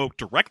blowing the smoke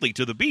directly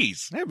to the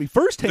bees. That'd be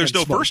firsthand. There's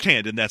no smoke.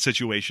 firsthand in that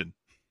situation.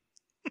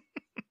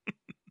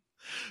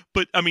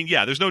 But, I mean,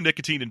 yeah, there's no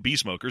nicotine in bee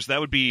smokers. That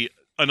would be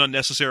an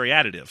unnecessary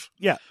additive.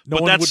 Yeah, no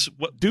but one that's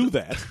would do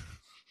that.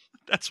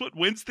 That's what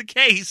wins the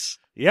case.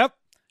 Yep.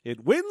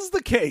 It wins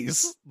the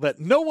case that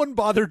no one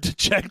bothered to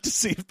check to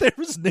see if there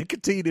was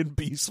nicotine in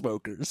bee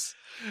smokers.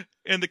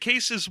 And the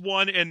case is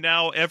won, and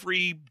now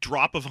every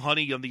drop of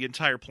honey on the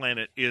entire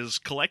planet is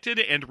collected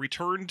and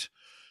returned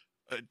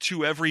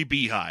to every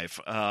beehive.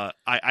 I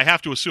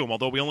have to assume,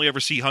 although we only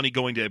ever see honey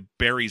going to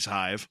Barry's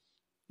hive.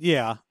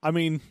 Yeah, I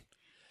mean,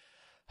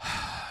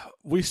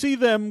 we see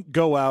them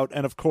go out,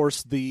 and of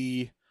course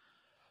the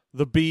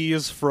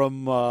bees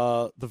from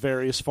the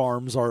various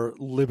farms are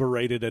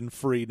liberated and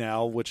free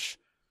now, which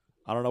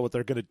I don't know what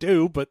they're going to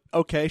do, but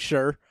okay,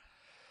 sure.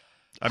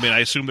 I mean, I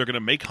assume they're going to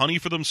make honey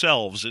for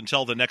themselves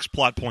until the next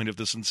plot point of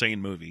this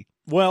insane movie.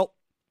 Well,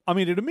 I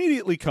mean, it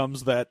immediately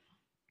comes that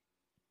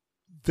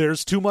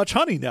there's too much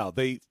honey now.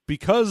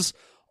 Because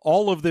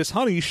all of this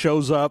honey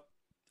shows up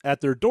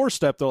at their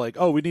doorstep, they're like,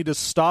 oh, we need to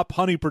stop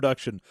honey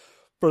production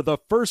for the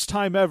first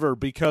time ever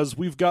because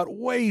we've got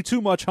way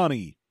too much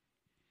honey.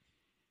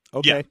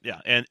 Okay.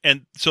 Yeah.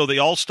 And so they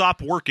all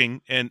stop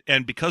working, and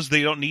because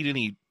they don't need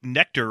any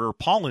nectar or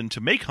pollen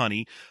to make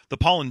honey, the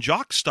pollen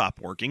jocks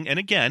stop working. And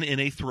again, in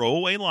a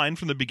throwaway line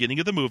from the beginning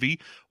of the movie,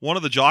 one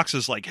of the jocks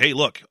is like, hey,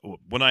 look,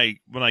 when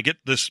I get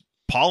this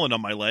pollen on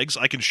my legs,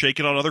 I can shake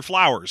it on other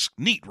flowers.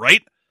 Neat,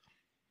 right?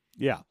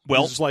 Yeah.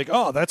 Well, it's like,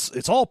 oh,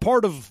 it's all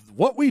part of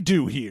what we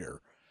do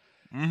here.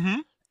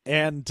 Mm-hmm.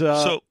 And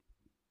so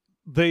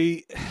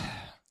they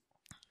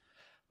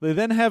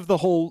then have the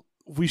whole,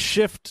 we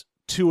shift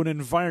to an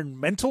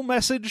environmental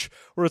message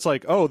where it's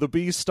like, oh, the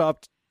bees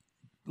stopped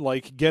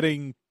like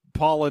getting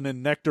pollen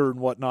and nectar and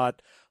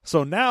whatnot,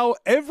 so now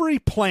every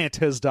plant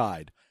has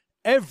died.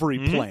 Every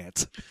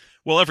plant.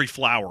 Well, every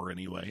flower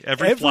anyway.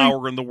 Every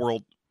flower in the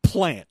world.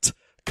 Plant,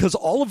 because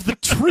all of the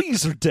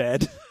trees are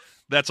dead.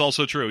 That's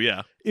also true,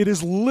 yeah. It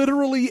is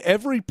literally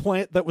every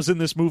plant that was in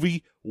this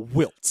movie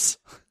wilts.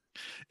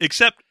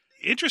 Except,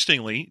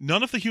 interestingly,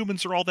 none of the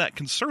humans are all that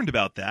concerned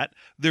about that.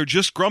 They're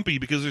just grumpy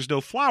because there's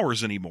no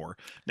flowers anymore.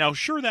 Now,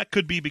 sure, that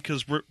could be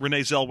because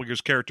Renee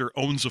Zellweger's character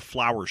owns a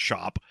flower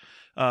shop.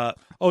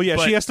 Oh, yeah,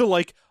 she has to,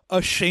 like,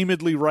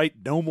 ashamedly write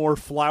no more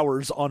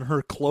flowers on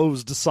her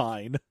closed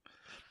sign.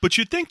 But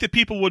you'd think that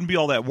people wouldn't be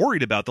all that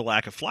worried about the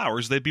lack of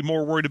flowers. They'd be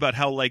more worried about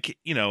how, like,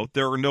 you know,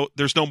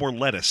 there's no more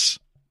lettuce.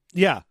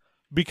 Yeah,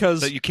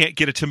 because that you can't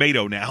get a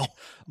tomato now.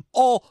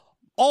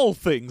 All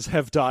things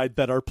have died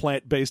that are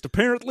plant-based,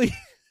 apparently.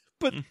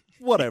 But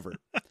whatever.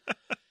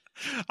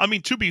 I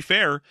mean, to be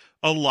fair,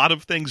 a lot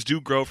of things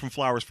do grow from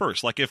flowers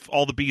first. Like, if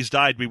all the bees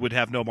died, we would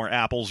have no more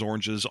apples,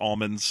 oranges,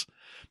 almonds.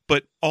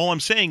 But all I'm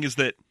saying is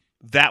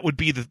that would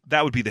be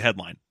the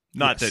headline.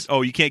 Not yes. that,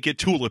 oh, you can't get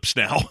tulips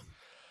now.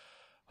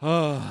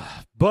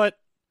 But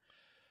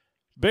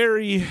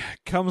Barry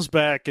comes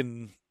back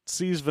and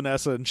sees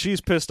Vanessa, and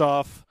she's pissed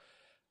off,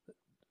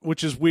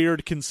 which is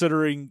weird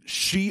considering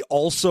she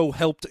also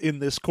helped in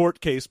this court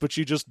case, but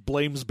she just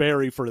blames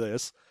Barry for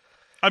this.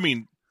 I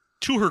mean,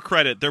 to her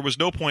credit, there was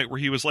no point where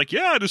he was like,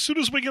 yeah, and as soon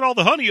as we get all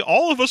the honey,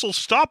 all of us will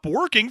stop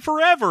working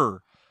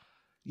forever.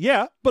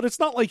 Yeah, but it's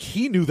not like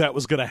he knew that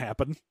was going to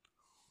happen.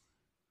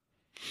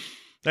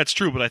 That's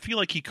true, but I feel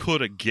like he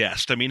could have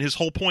guessed. I mean, his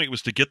whole point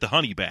was to get the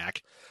honey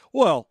back.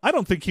 Well, I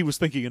don't think he was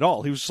thinking at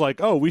all. He was just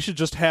like, oh, we should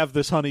just have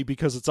this honey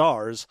because it's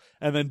ours,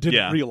 and then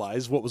didn't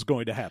realize what was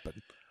going to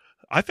happen.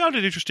 I found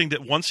it interesting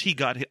that once he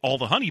got all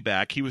the honey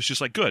back, he was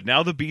just like, good,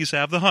 now the bees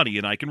have the honey,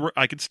 and I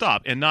can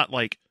stop, and not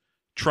like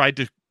tried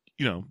to,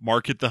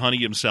 market the honey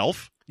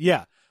himself.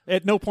 Yeah.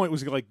 At no point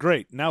was he like,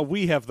 great, now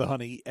we have the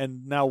honey,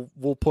 and now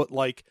we'll put,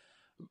 like,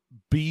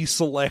 bee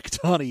select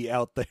honey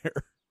out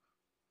there.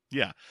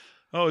 Yeah.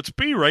 Oh, it's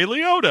B. Ray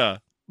Liotta.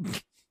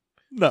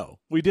 No,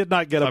 we did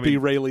not get a B.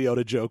 Ray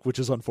Liotta joke, which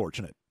is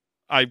unfortunate.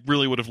 I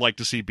really would have liked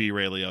to see B.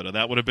 Ray Liotta.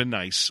 That would have been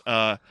nice.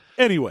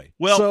 Anyway,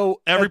 well,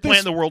 so every plant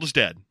in the world is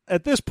dead.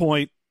 At this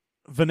point,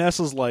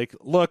 Vanessa's like,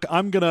 look,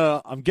 I'm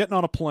getting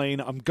on a plane.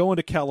 I'm going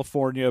to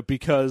California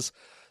because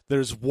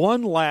there's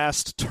one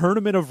last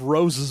Tournament of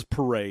Roses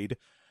parade,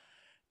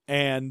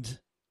 and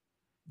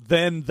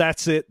then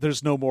that's it.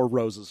 There's no more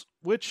roses.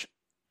 Which,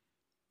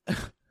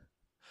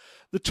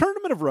 the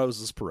Tournament of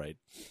Roses parade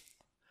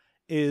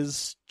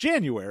is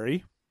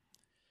January,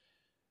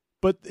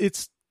 but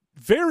it's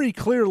very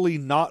clearly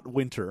not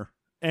winter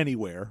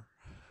anywhere,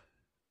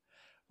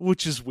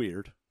 which is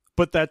weird.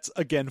 But that's,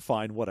 again,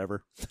 fine,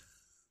 whatever.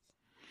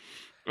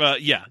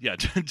 Yeah.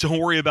 Don't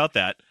worry about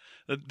that.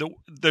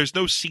 There's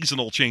no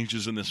seasonal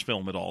changes in this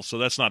film at all, so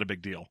that's not a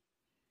big deal.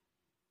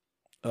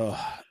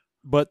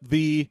 But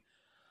the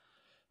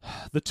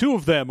two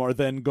of them are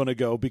then going to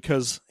go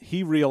because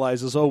he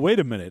realizes, oh, wait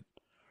a minute,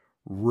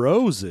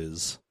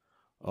 roses.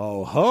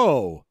 Oh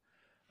ho!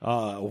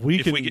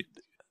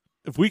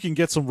 If we can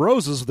get some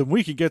roses, then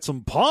we can get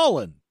some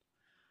pollen.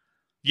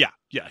 Yeah.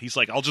 He's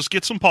like, I'll just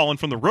get some pollen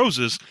from the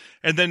roses,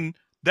 and then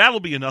that'll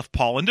be enough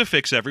pollen to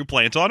fix every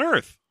plant on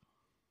Earth.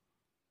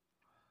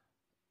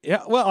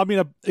 Yeah, well, I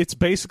mean, it's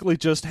basically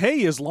just,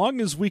 hey, as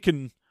long as we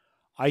can,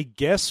 I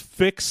guess,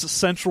 fix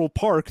Central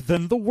Park,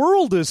 then the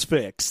world is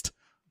fixed.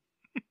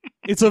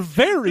 It's a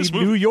very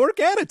New York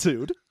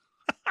attitude.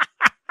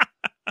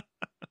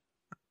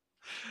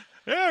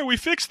 Yeah, we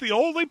fixed the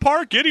only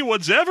park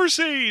anyone's ever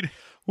seen.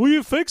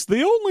 We fixed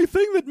the only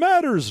thing that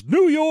matters,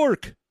 New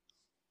York.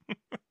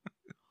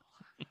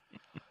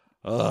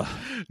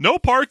 No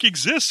park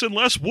exists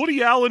unless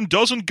Woody Allen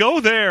doesn't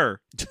go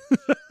there.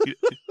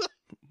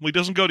 He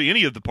doesn't go to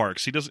any of the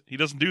parks. He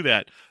doesn't do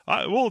that.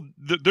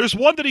 There's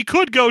one that he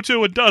could go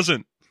to and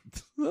doesn't.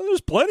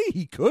 There's plenty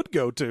he could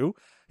go to.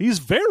 He's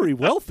very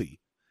wealthy.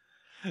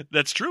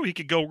 That's true. He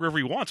could go wherever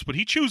he wants, but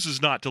he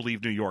chooses not to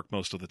leave New York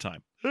most of the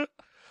time.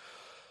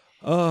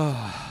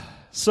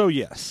 So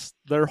yes,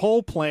 their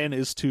whole plan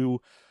is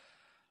to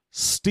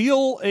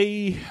steal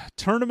a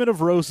Tournament of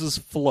Roses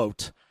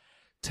float,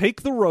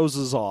 take the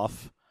roses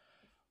off,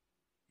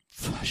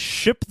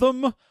 ship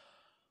them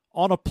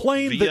on a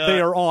plane that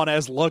they are on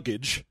as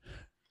luggage.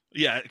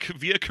 Yeah,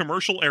 via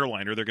commercial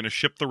airliner, they're going to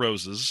ship the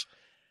roses.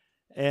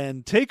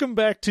 And take them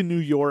back to New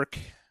York.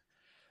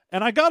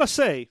 And I gotta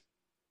say,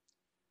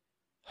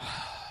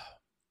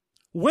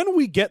 when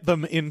we get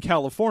them in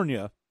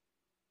California,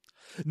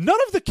 none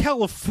of the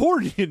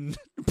Californian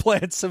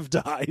plants have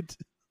died.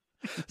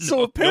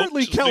 So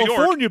apparently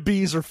California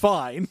bees are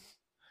fine.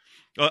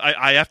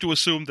 I have to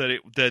assume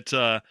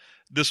that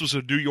this was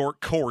a New York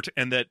court,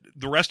 and that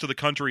the rest of the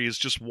country is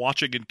just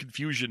watching in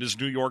confusion as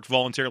New York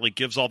voluntarily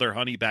gives all their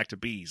honey back to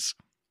bees.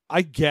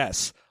 I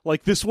guess.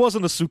 Like, this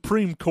wasn't a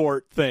Supreme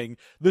Court thing.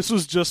 This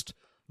was just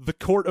the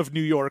court of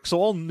New York, so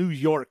all New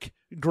York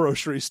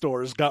grocery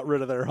stores got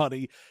rid of their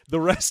honey. The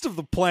rest of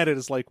the planet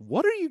is like,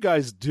 what are you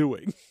guys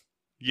doing?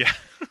 Yeah.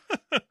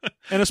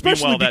 And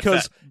especially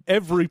because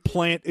every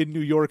plant in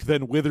New York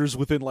then withers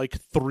within,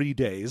 3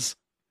 days.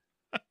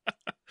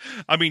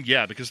 I mean,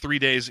 yeah, because 3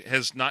 days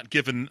has not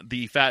given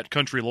the fat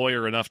country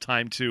lawyer enough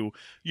time to,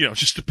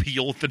 just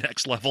appeal at the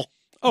next level.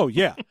 Oh,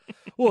 yeah.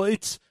 Well,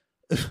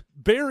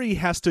 Barry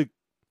has to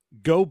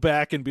go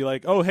back and be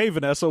like, oh, hey,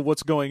 Vanessa,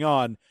 what's going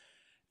on?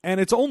 And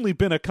it's only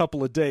been a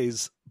couple of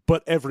days,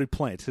 but every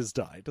plant has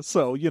died.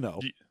 So,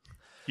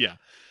 Yeah.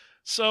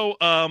 So,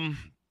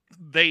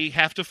 they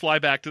have to fly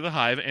back to the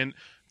hive, and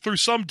through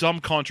some dumb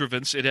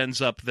contrivance, it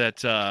ends up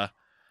that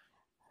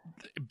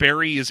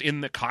Barry is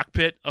in the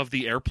cockpit of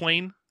the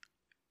airplane.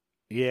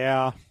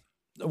 Yeah.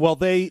 Well,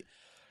 there's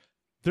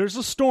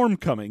a storm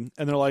coming,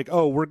 and they're like,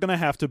 oh, we're going to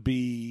have to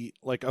be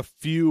a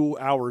few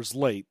hours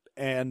late.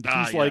 And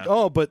he's like,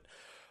 oh, but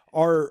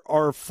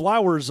our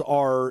flowers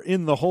are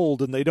in the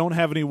hold, and they don't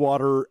have any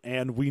water,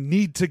 and we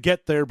need to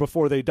get there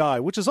before they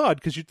die, which is odd,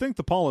 because you'd think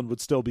the pollen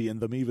would still be in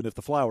them, even if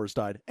the flowers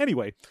died.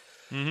 Anyway.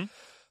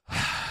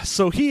 Mm-hmm.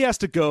 So he has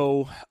to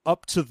go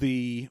up to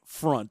the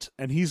front,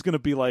 and he's going to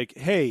be like,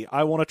 hey,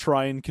 I want to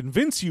try and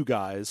convince you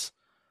guys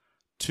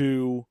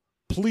to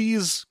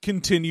please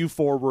continue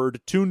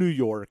forward to New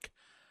York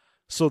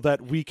so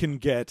that we can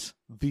get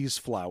these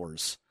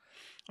flowers.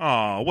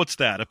 Aw, what's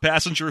that? A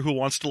passenger who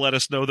wants to let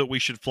us know that we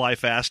should fly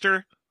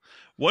faster?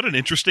 What an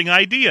interesting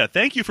idea.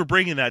 Thank you for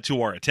bringing that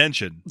to our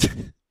attention.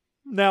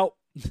 Now,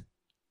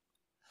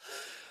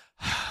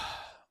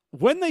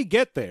 when they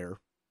get there,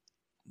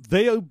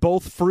 they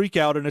both freak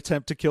out and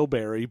attempt to kill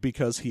Barry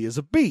because he is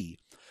a bee,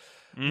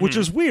 which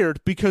is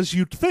weird because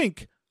you'd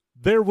think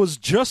there was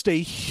just a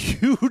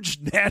huge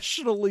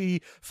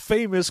nationally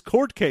famous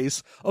court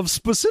case of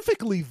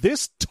specifically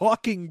this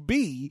talking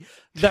bee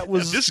that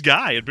was... this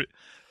guy, but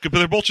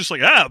they're both just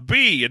like,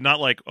 bee, and not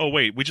like, oh,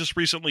 wait, we just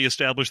recently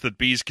established that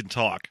bees can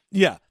talk.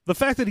 Yeah, the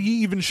fact that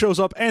he even shows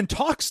up and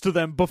talks to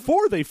them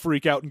before they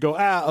freak out and go,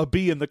 a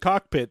bee in the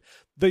cockpit,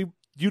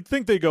 you'd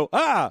think they go,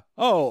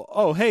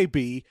 oh, hey,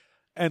 bee,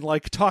 and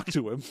talk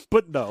to him,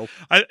 but no.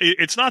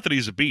 It's not that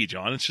he's a bee,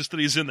 John. It's just that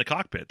he's in the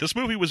cockpit. This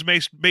movie was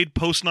made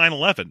post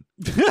 9/11.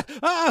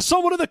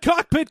 Someone in the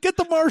cockpit! Get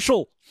the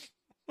marshal!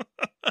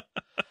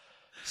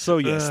 So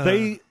yes,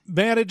 they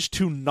managed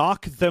to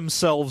knock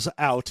themselves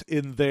out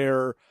in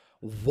their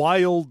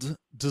wild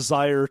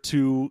desire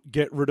to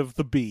get rid of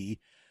the bee.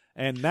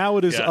 And now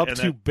it is up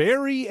to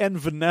Barry and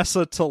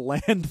Vanessa to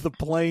land the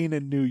plane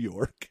in New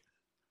York.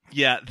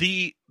 Yeah,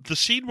 the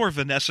scene where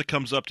Vanessa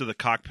comes up to the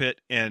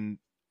cockpit and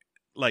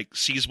like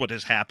sees what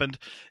has happened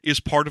is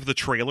part of the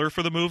trailer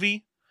for the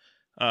movie.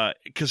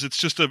 Because it's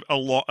just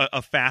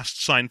a fast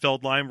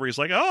Seinfeld line where he's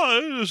like,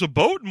 "Oh, there's a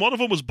boat, and one of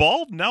them was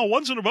bald, and now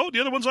one's in a boat,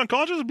 the other one's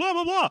unconscious, blah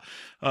blah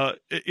blah."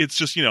 It's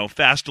just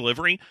fast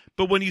delivery.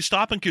 But when you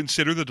stop and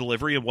consider the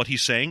delivery of what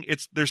he's saying,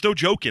 there's no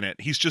joke in it.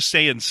 He's just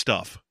saying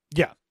stuff.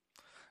 Yeah,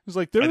 he's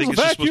like, "There's a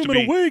vacuum and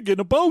a wig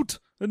and a boat,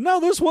 and now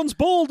this one's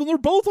bald, and they're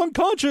both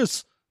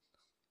unconscious."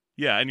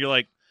 Yeah, and you're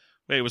like,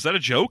 "Wait, was that a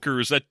joke, or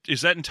is that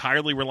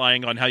entirely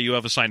relying on how you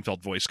have a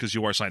Seinfeld voice because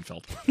you are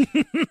Seinfeld?"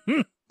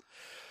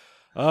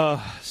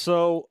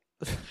 So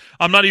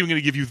I'm not even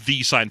going to give you the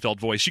Seinfeld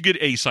voice. You get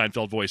a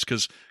Seinfeld voice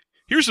because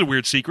here's a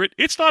weird secret.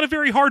 It's not a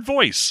very hard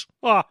voice.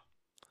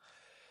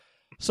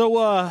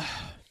 So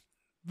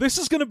this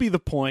is going to be the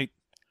point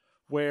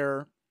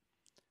where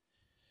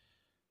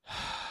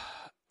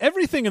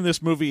everything in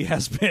this movie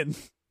has been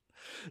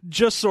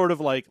just sort of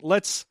like,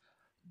 let's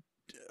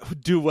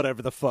do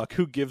whatever the fuck.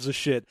 Who gives a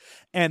shit?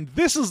 And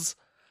this is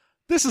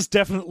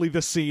definitely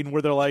the scene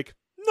where they're like,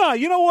 nah,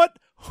 you know what?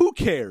 Who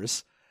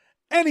cares?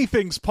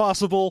 Anything's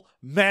possible.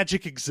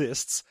 Magic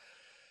exists.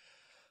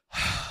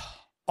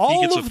 He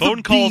gets a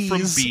phone call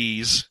from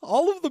bees.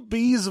 All of the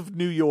bees of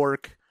New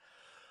York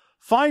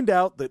find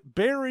out that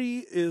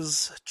Barry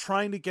is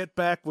trying to get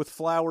back with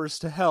Flowers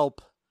to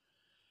help,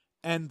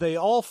 and they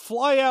all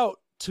fly out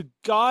to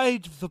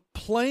guide the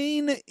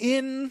plane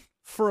in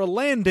for a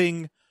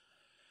landing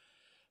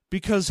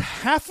because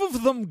half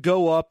of them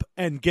go up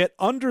and get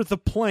under the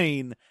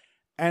plane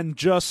and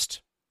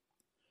just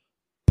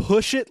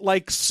push it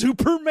like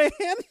Superman.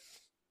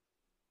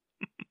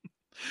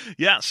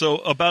 Yeah, so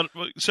about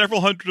several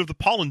hundred of the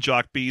pollen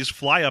jock bees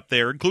fly up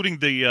there, including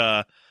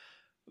the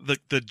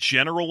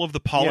general of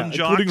the pollen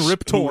jocks, including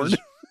Rip Torn.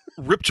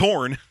 Rip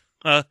Torn.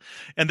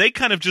 And they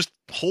kind of just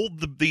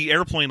hold the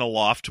airplane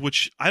aloft,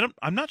 which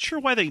I'm not sure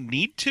why they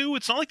need to.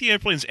 It's not like the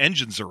airplane's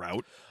engines are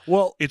out.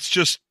 Well, it's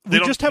just they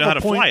don't know how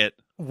to fly it.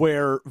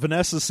 Where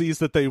Vanessa sees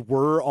that they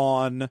were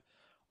on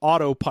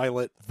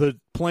autopilot, the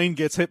plane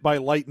gets hit by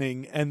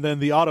lightning, and then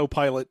the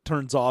autopilot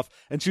turns off,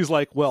 and she's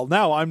like, well,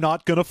 now I'm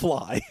not gonna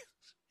fly.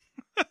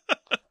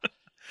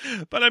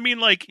 But I mean,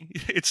 like,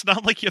 it's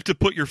not like you have to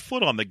put your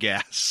foot on the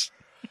gas.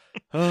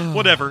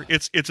 Whatever,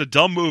 it's a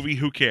dumb movie,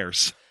 who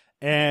cares?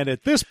 And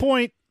at this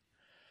point,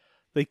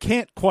 they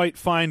can't quite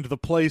find the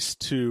place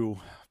to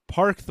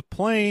park the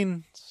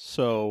plane,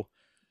 so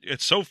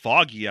it's so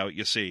foggy out,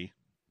 you see.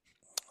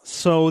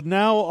 So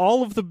now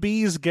all of the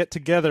bees get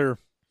together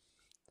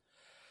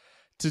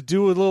to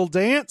do a little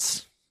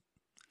dance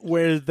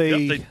where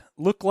they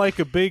look like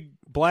a big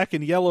black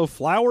and yellow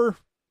flower.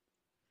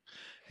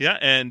 Yeah,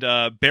 and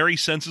Barry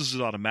senses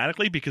it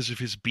automatically because of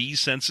his bee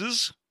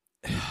senses.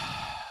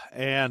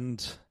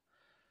 And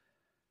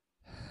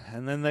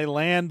then they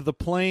land the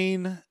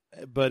plane,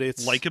 but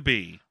it's like a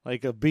bee.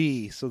 Like a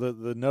bee, so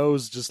the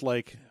nose just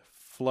like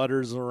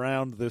flutters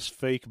around this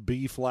fake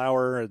bee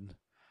flower, and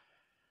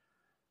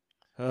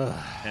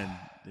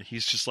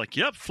he's just like,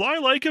 yep, fly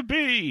like a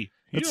bee.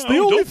 It's the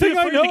only thing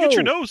I know. To get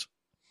your nose.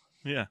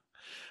 Yeah.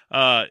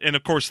 And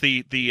of course,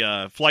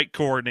 the flight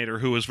coordinator,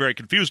 who is very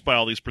confused by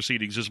all these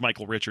proceedings, is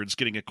Michael Richards,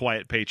 getting a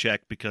quiet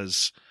paycheck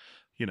because,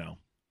 yeah.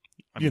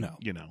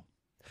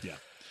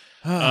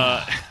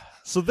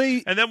 So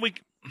they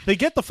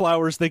get the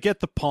flowers, they get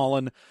the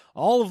pollen.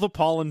 All of the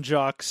pollen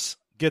jocks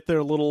get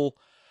their little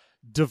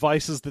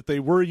devices that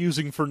they were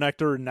using for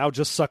nectar and now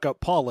just suck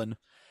up pollen.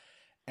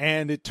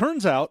 And it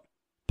turns out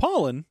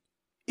pollen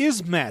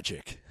is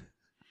magic.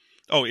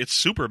 Oh, it's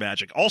super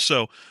magic.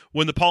 Also,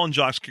 when the pollen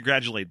jocks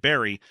congratulate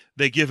Barry,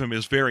 they give him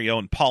his very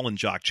own pollen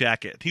jock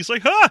jacket. He's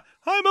like,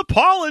 I'm a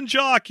pollen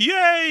jock,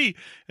 yay!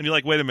 And you're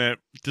like, wait a minute,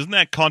 doesn't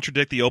that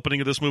contradict the opening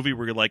of this movie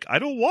where you're like, I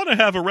don't want to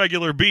have a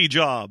regular bee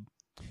job?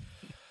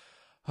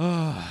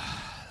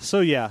 So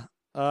yeah,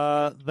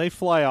 they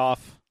fly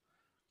off,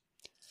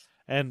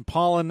 and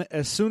pollen,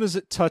 as soon as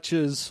it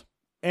touches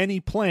any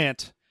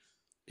plant,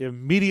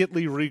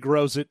 immediately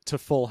regrows it to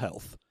full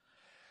health.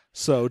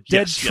 So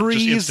dead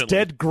trees,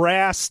 dead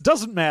grass,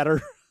 doesn't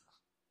matter.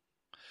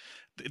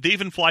 They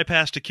even fly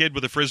past a kid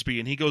with a Frisbee,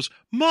 and he goes,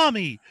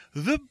 Mommy,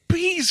 the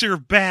bees are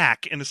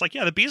back! And it's like,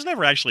 yeah, the bees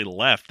never actually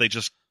left. They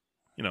just,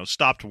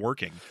 stopped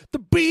working. The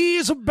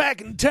bees are back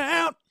in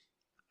town!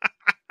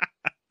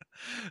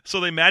 So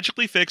they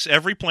magically fix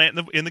every plant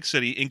in the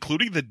city,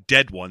 including the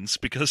dead ones,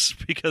 because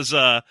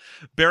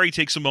Barry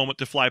takes a moment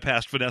to fly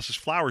past Vanessa's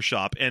flower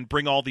shop and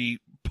bring all the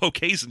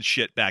bouquets and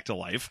shit back to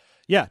life.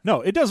 Yeah,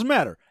 no, it doesn't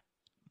matter.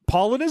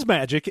 Pollen is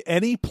magic.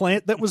 Any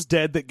plant that was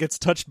dead that gets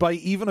touched by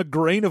even a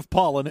grain of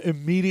pollen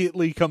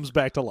immediately comes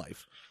back to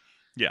life.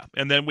 Yeah,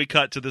 and then we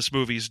cut to this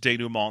movie's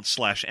denouement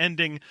 /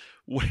 ending,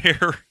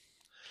 where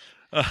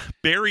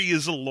Barry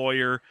is a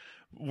lawyer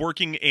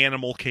working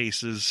animal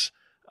cases.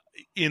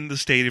 in the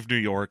state of New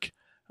York,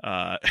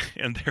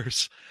 and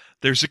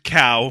there's a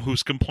cow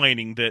who's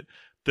complaining that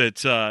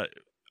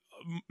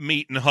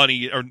meat and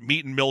honey or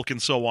meat and milk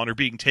and so on are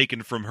being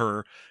taken from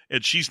her,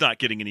 and she's not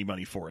getting any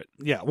money for it.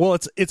 Yeah, well,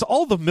 it's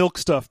all the milk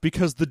stuff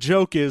because the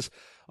joke is,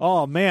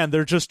 oh man,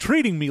 they're just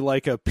treating me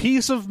like a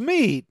piece of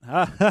meat.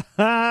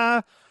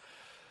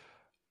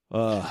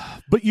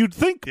 But you'd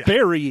think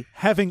Barry,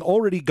 having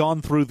already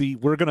gone through the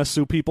we're going to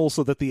sue people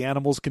so that the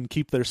animals can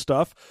keep their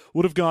stuff,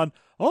 would have gone,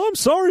 oh, I'm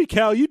sorry,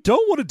 Cal, you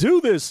don't want to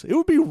do this. It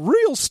would be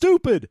real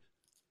stupid.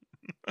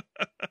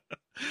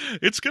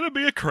 It's going to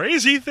be a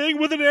crazy thing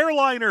with an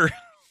airliner.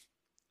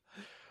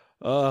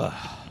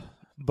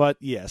 But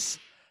yes.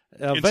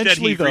 Instead,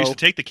 he agrees to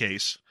take the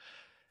case,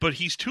 but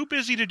he's too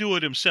busy to do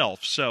it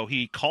himself, so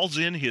he calls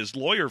in his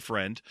lawyer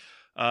friend,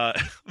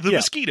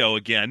 Mosquito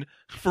again,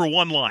 for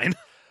one line.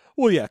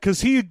 Well, yeah,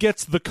 because he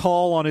gets the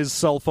call on his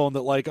cell phone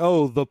that, like,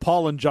 oh, the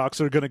pollen jocks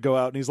are going to go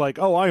out. And he's like,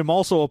 oh, I am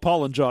also a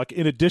pollen jock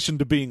in addition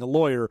to being a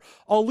lawyer.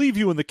 I'll leave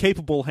you in the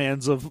capable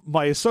hands of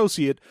my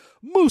associate,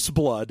 Moose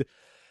Blood.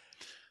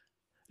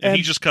 And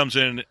he just comes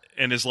in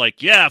and is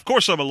like, yeah, of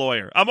course I'm a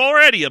lawyer. I'm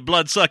already a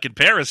blood-sucking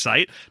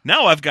parasite.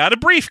 Now I've got a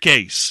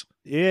briefcase.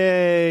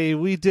 Yay,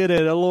 we did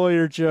it. A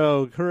lawyer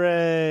joke.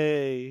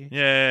 Hooray.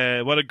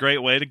 Yeah, what a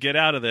great way to get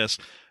out of this.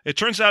 It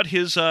turns out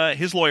his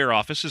lawyer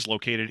office is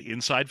located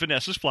inside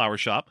Vanessa's flower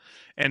shop,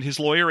 and his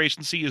lawyer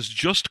agency is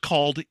just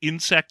called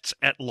Insects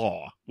at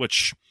Law,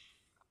 which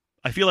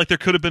I feel like there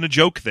could have been a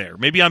joke there.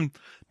 Maybe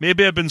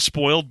I've been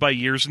spoiled by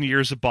years and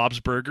years of Bob's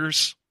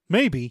Burgers.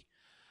 Maybe.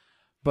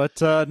 But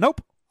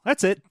nope,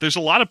 that's it. There's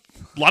a lot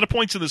of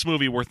points in this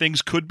movie where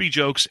things could be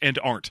jokes and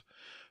aren't.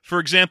 For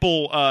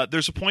example,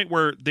 there's a point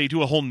where they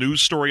do a whole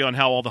news story on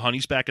how all the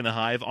honey's back in the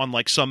hive on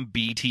like some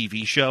B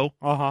TV show.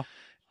 Uh-huh.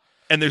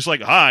 And there's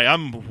like, hi,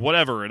 I'm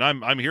whatever, and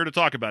I'm here to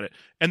talk about it.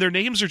 And their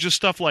names are just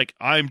stuff like,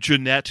 I'm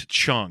Jeanette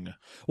Chung.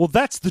 Well,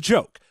 that's the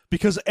joke,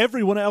 because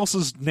everyone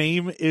else's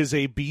name is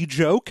a B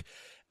joke,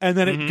 and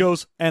then it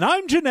goes, and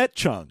I'm Jeanette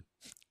Chung.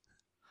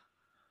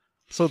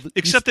 So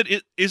except that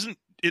it isn't,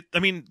 I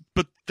mean,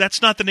 but that's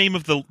not the name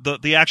of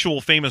the actual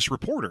famous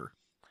reporter.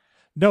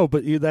 No,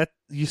 but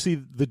you see,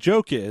 the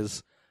joke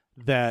is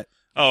that...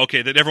 Oh,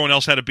 okay, that everyone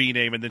else had a B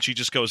name, and then she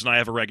just goes, and I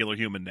have a regular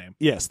human name.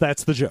 Yes,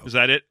 that's the joke. Is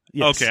that it?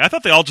 Yes. Okay, I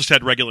thought they all just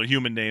had regular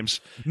human names.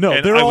 No,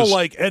 they're all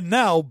like, and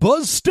now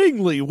Buzz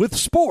Stingley with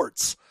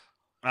sports.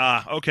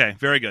 Okay,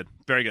 very good,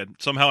 very good.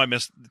 Somehow I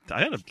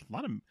had a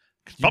lot of...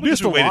 Probably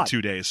because we waited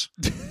 2 days.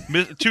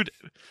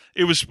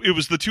 It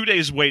was the 2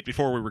 days wait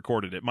before we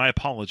recorded it. My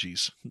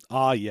apologies.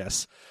 Ah,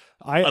 yes.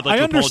 I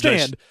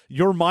understand.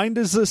 Your mind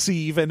is a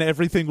sieve, and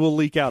everything will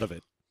leak out of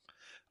it.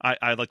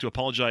 I'd like to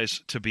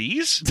apologize to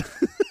bees.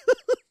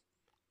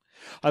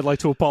 I'd like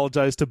to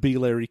apologize to B.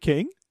 Larry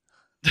King.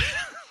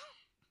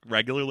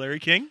 Regular Larry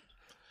King?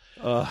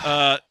 Well,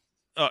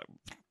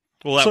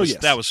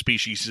 that was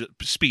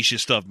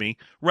specious of me.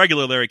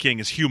 Regular Larry King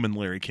is human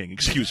Larry King.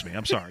 Excuse me.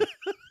 I'm sorry.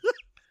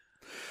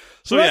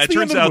 So yeah, it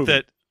turns out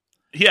that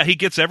he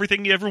gets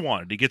everything he ever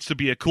wanted. He gets to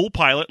be a cool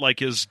pilot like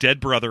his dead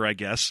brother, I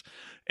guess.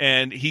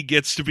 And he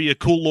gets to be a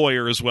cool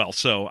lawyer as well.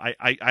 So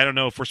I don't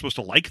know if we're supposed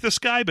to like this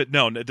guy, but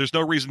no, there's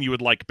no reason you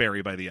would like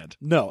Barry by the end.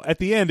 No, at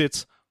the end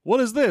it's, what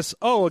is this?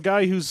 Oh, a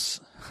guy who's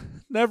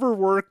never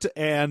worked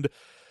and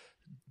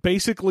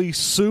basically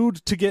sued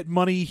to get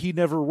money he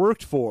never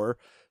worked for,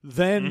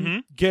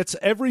 then gets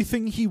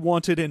everything he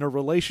wanted in a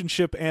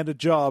relationship and a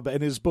job,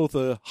 and is both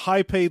a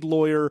high-paid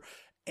lawyer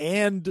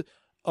and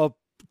a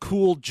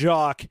cool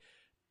jock,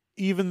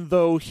 even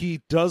though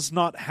he does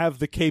not have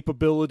the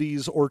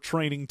capabilities or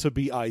training to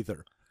be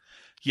either.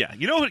 Yeah,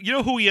 you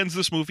know who he ends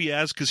this movie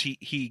as, because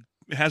he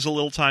has a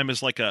little time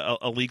as like a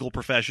legal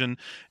profession,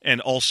 and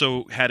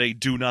also had a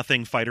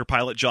do-nothing fighter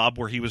pilot job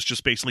where he was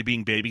just basically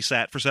being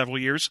babysat for several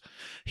years.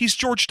 He's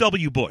George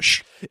W.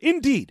 Bush.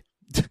 Indeed.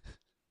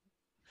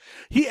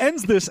 He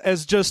ends this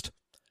as just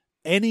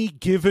any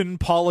given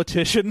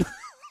politician.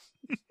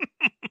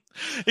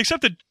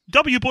 Except that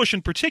W. Bush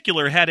in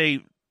particular had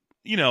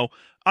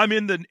I'm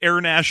in the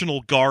Air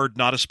National Guard,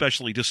 not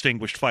especially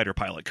distinguished fighter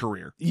pilot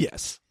career.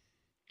 Yes.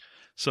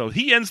 So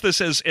he ends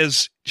this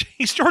as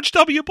he's George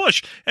W.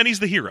 Bush, and he's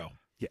the hero.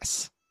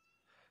 Yes.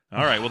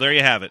 All right, well, there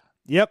you have it.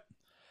 Yep.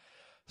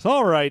 So,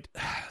 all right.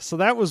 So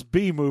that was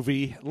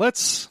B-movie.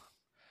 Let's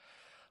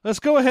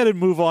go ahead and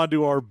move on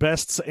to our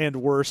bests and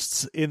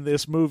worsts in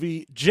this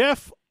movie.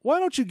 Jeff, why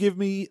don't you give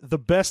me the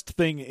best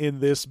thing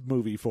in this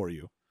movie for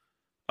you?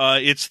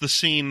 It's the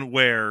scene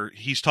where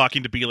he's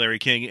talking to B. Larry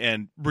King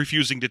and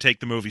refusing to take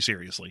the movie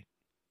seriously.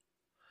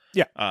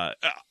 Yeah.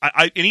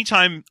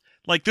 Anytime,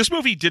 like, this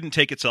movie didn't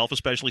take itself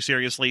especially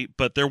seriously,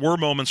 but there were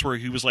moments where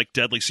he was, like,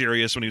 deadly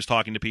serious when he was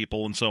talking to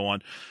people and so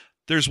on.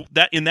 There's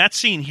that in that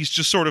scene, he's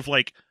just sort of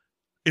like,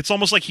 it's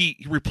almost like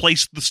he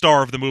replaced the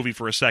star of the movie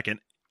for a second.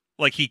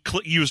 Like, he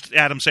used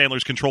Adam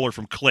Sandler's controller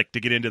from Click to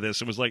get into this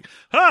and was like,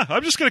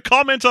 I'm just going to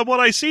comment on what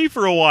I see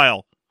for a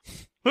while.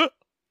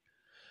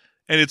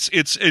 And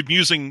it's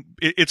amusing.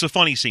 It's a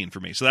funny scene for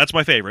me. So that's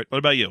my favorite. What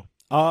about you?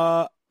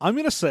 I'm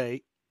going to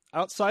say,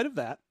 outside of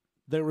that,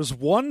 there was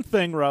one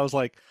thing where I was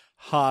like,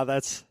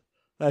 that's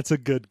a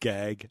good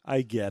gag.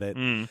 I get it.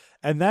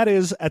 And that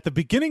is, at the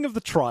beginning of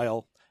the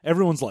trial,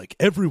 everyone's like,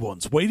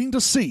 everyone's waiting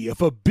to see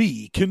if a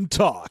bee can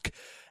talk.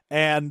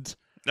 And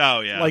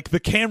like the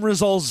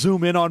cameras all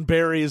zoom in on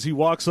Barry as he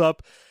walks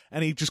up,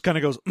 and he just kind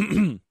of goes,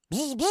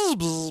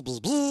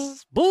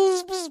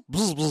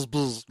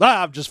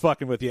 I'm just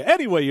fucking with you.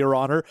 Anyway, Your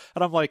Honor.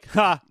 And I'm like,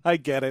 I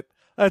get it.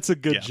 That's a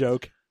good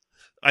joke.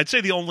 I'd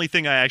say the only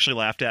thing I actually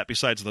laughed at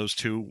besides those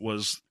two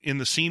was in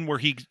the scene where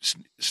he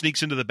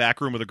sneaks into the back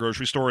room of the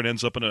grocery store and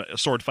ends up in a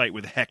sword fight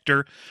with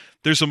Hector.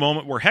 There's a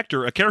moment where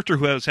Hector, a character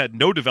who has had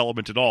no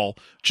development at all,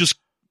 just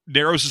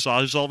narrows his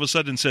eyes all of a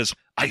sudden and says,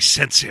 I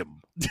sense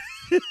him.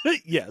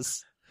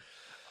 Yes.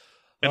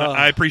 And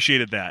I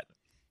appreciated that.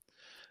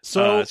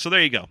 So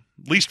there you go.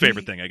 Least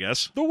favorite thing, I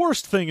guess. The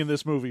worst thing in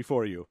this movie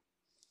for you.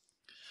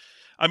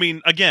 I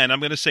mean, again, I'm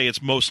going to say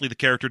it's mostly the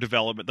character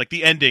development. Like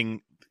the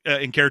ending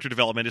in character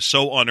development is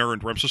so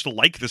unearned where I'm supposed to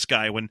like this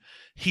guy when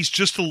he's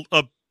just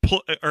a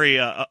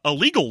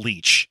legal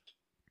leech.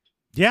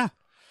 Yeah.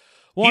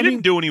 Well, he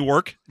didn't do any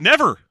work.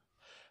 Never.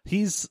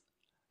 He's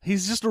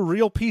just a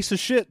real piece of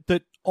shit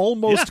that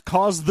almost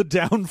caused the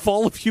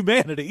downfall of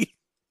humanity.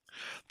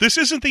 This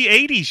isn't the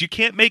 80s. You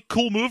can't make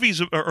cool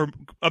movies or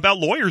about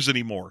lawyers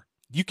anymore.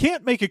 You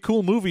can't make a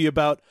cool movie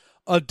about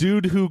a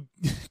dude who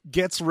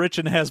gets rich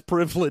and has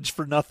privilege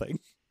for nothing.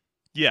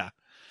 Yeah.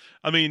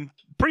 I mean,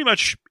 pretty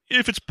much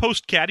if it's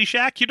post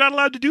Caddyshack, you're not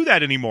allowed to do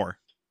that anymore.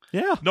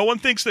 Yeah. No one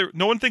thinks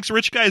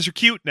rich guys are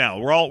cute now.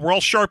 We're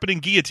all sharpening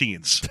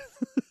guillotines.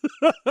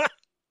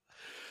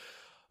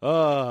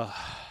 All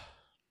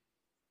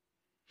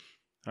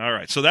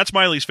right. So that's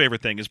my least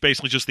favorite thing is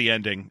basically just the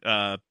ending.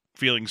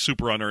 Feeling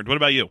super unearned. What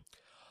about you?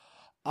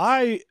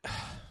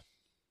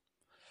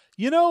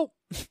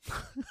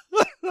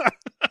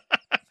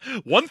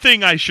 One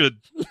thing I should...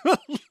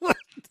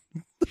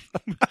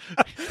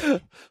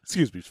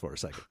 Excuse me for a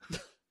second.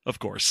 Of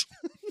course.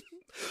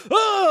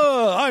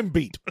 I'm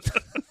beat.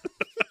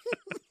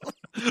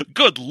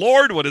 Good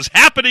Lord, what is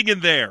happening in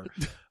there?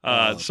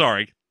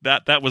 Sorry,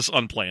 that was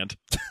unplanned.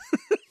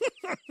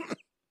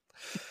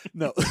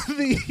 No,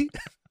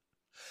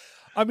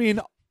 I mean,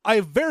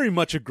 I very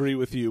much agree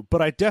with you,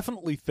 but I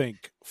definitely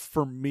think,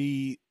 for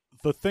me,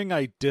 the thing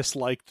I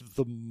disliked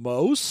the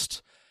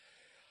most,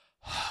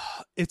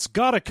 it's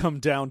got to come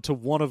down to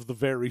one of the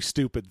very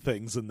stupid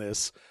things in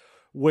this,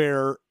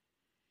 where,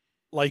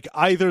 like,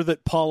 either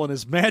that pollen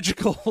is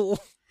magical,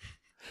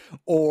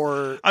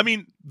 or I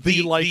mean,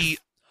 the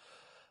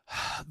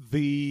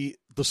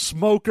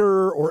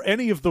smoker, or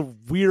any of the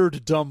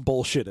weird, dumb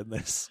bullshit in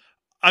this.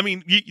 I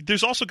mean,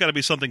 there's also got to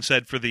be something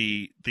said for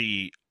the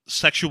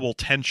sexual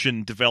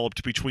tension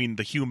developed between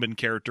the human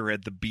character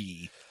and the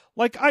bee.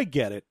 Like, I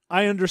get it.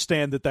 I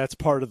understand that that's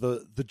part of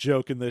the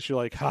joke in this. You're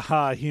like,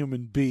 haha,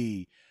 human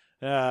bee.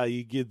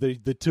 You get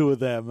the two of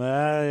them.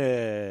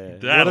 Yeah.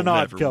 That'll what an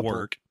odd never couple.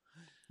 work.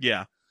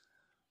 Yeah.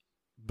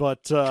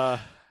 But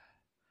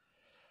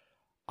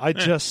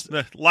just...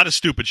 A lot of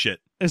stupid shit.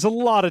 There's a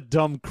lot of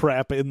dumb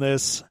crap in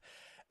this.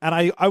 And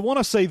I want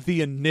to say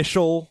the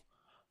initial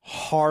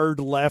hard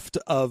left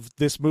of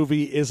this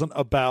movie isn't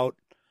about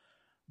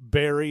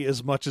Barry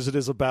as much as it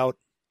is about,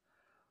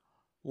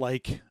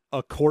 like,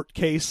 a court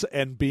case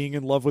and being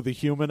in love with a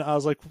human. I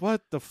was like,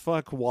 what the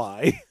fuck?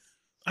 Why?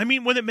 I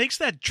mean, when it makes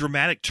that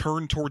dramatic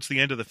turn towards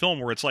the end of the film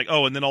where it's like,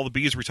 oh, and then all the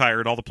bees retire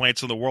and all the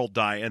plants in the world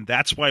die, and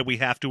that's why we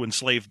have to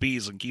enslave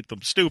bees and keep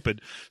them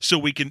stupid so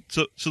we can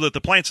so that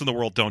the plants in the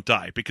world don't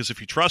die. Because if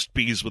you trust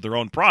bees with their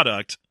own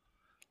product,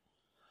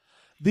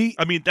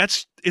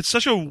 it's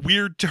such a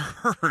weird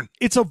turn.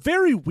 It's a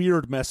very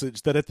weird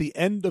message that at the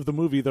end of the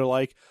movie they're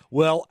like,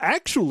 well,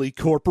 actually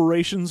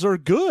corporations are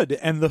good,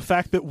 and the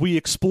fact that we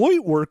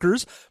exploit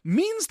workers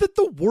means that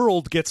the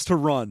world gets to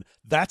run.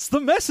 That's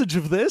the message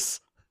of this.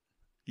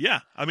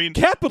 Yeah, I mean,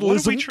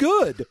 capitalism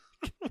good.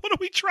 What are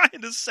we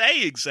trying to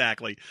say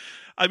exactly?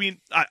 I mean,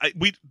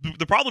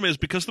 the problem is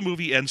because the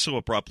movie ends so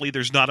abruptly,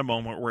 there's not a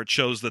moment where it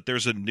shows that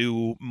there's a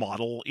new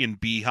model in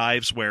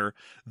beehives where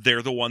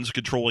they're the ones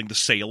controlling the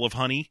sale of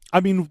honey. I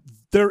mean,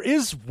 there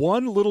is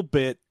one little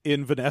bit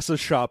in Vanessa's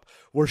shop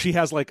where she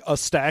has like a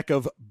stack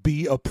of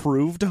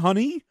bee-approved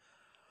honey.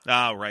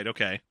 Ah, right,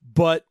 okay.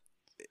 But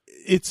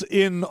it's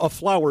in a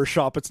flower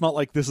shop. It's not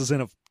like this is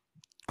in a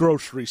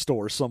grocery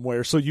store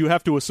somewhere, so you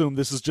have to assume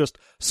this is just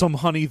some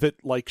honey that,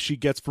 like, she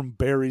gets from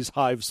Barry's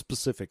hive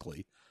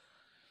specifically.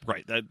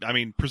 Right.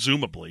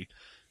 Presumably.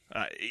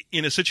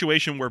 In a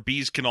situation where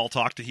bees can all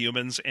talk to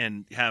humans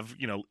and have,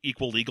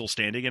 equal legal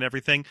standing and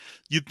everything,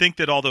 you'd think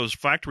that all those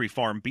factory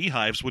farm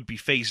beehives would be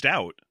phased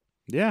out.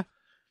 Yeah.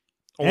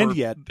 Or and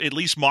yet, at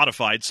least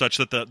modified such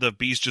that the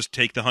bees just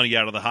take the honey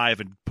out of the hive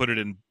and put it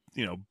in,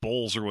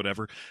 bowls or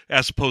whatever,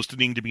 as opposed to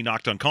needing to be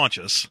knocked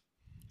unconscious.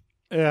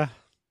 Yeah.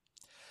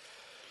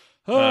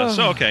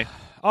 Okay.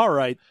 All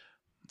right.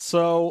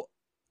 So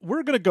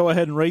we're going to go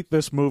ahead and rate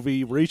this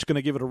movie. We're each going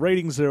to give it a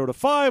rating 0 to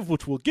 5,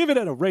 which will give it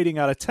a rating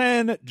out of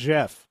 10.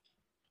 Jeff.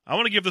 I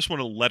want to give this one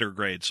a letter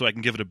grade so I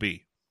can give it a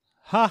B.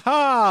 Ha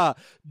ha!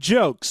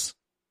 Jokes.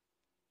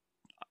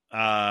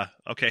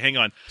 Okay, hang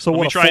on. So Let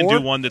what, me a try and 4?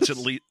 do one that's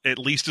at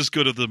least as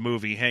good as the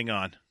movie. Hang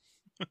on.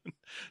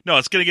 No,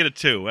 it's going to get a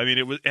 2. I mean,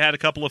 it had a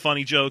couple of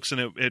funny jokes, and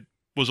it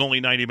was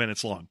only 90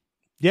 minutes long.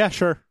 Yeah,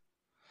 sure.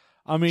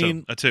 I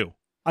mean, so, a 2.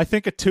 I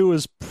think a 2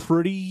 is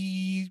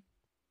pretty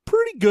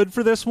good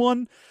for this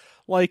one.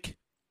 Like,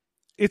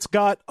 it's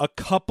got a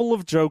couple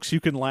of jokes you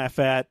can laugh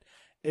at.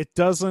 It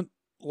doesn't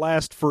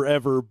last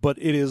forever, but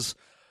it is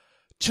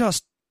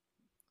just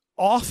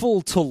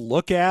awful to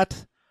look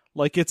at.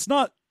 Like, it's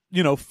not,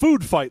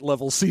 food fight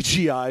level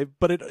CGI,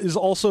 but it is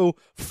also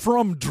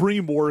from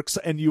DreamWorks,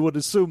 and you would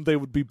assume they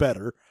would be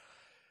better.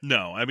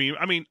 No,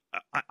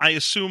 I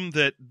assume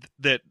that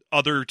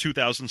other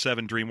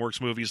 2007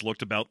 DreamWorks movies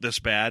looked about this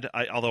bad.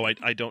 Although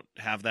I don't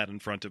have that in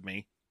front of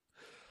me.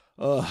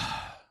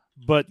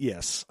 But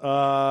yes,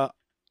 a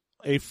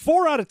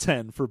 4 out of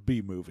 10 for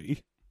B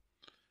movie.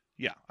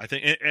 Yeah, I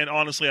think, and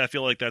honestly, I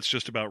feel like that's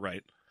just about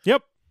right.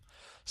 Yep.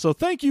 So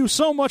thank you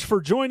so much for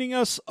joining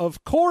us.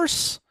 Of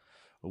course,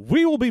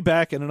 we will be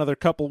back in another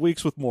couple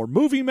weeks with more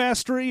Movie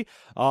Mastery.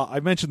 I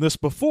mentioned this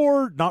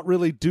before, not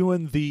really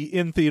doing the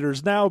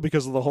in-theaters now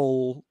because of the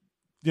whole,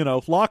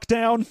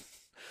 lockdown.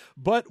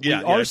 But we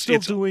are still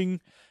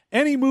doing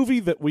any movie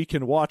that we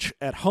can watch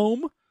at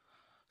home.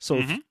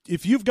 So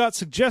if you've got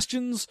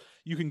suggestions,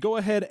 you can go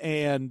ahead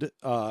and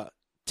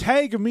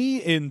tag me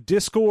in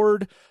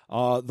Discord.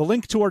 The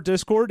link to our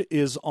Discord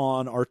is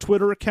on our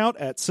Twitter account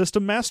at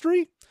System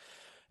Mastery.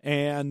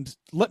 And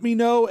let me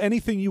know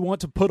anything you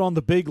want to put on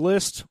the big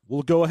list.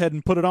 We'll go ahead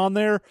and put it on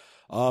there.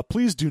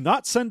 Please do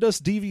not send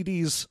us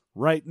DVDs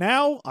right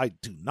now. I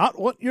do not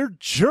want your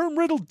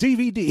germ-riddled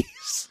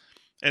DVDs.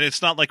 And it's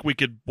not like we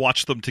could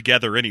watch them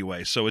together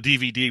anyway, so a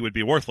DVD would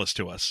be worthless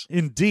to us.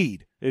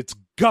 Indeed. It's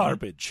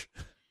garbage.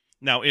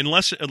 Now,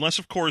 unless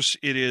of course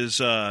it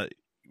is,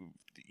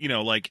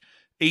 like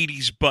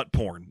 80s butt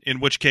porn, in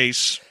which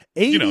case,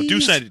 80s do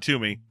send it to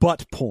me.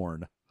 Butt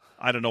porn.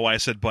 I don't know why I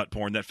said butt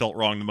porn. That felt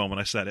wrong the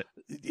moment I said it.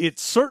 It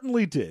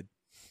certainly did.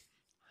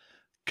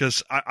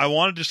 Because I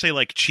wanted to say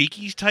like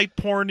cheeky type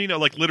porn,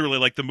 like literally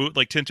like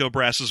like Tinto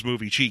Brass's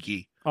movie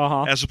Cheeky,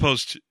 as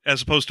opposed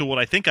to what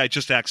I think I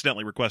just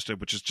accidentally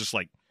requested, which is just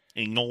like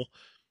anal.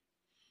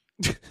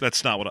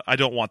 That's not what I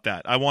don't want.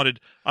 That I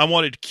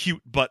wanted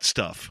cute butt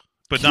stuff,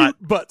 but cute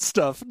not butt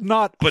stuff,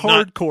 not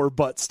hardcore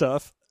butt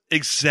stuff.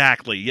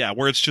 Exactly, yeah.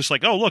 Where it's just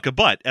like, oh look, a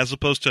butt, as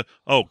opposed to,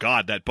 oh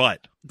god, that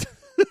butt.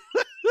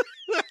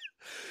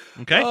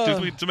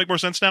 Okay, to make more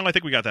sense now, I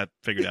think we got that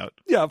figured out.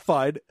 Yeah,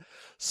 fine.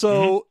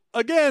 So,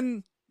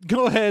 again,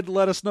 go ahead,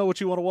 let us know what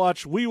you want to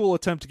watch. We will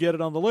attempt to get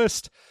it on the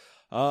list.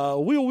 We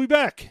will be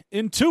back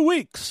in 2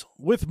 weeks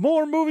with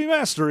more Movie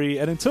Mastery,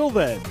 and until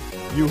then,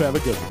 you have a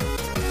good one.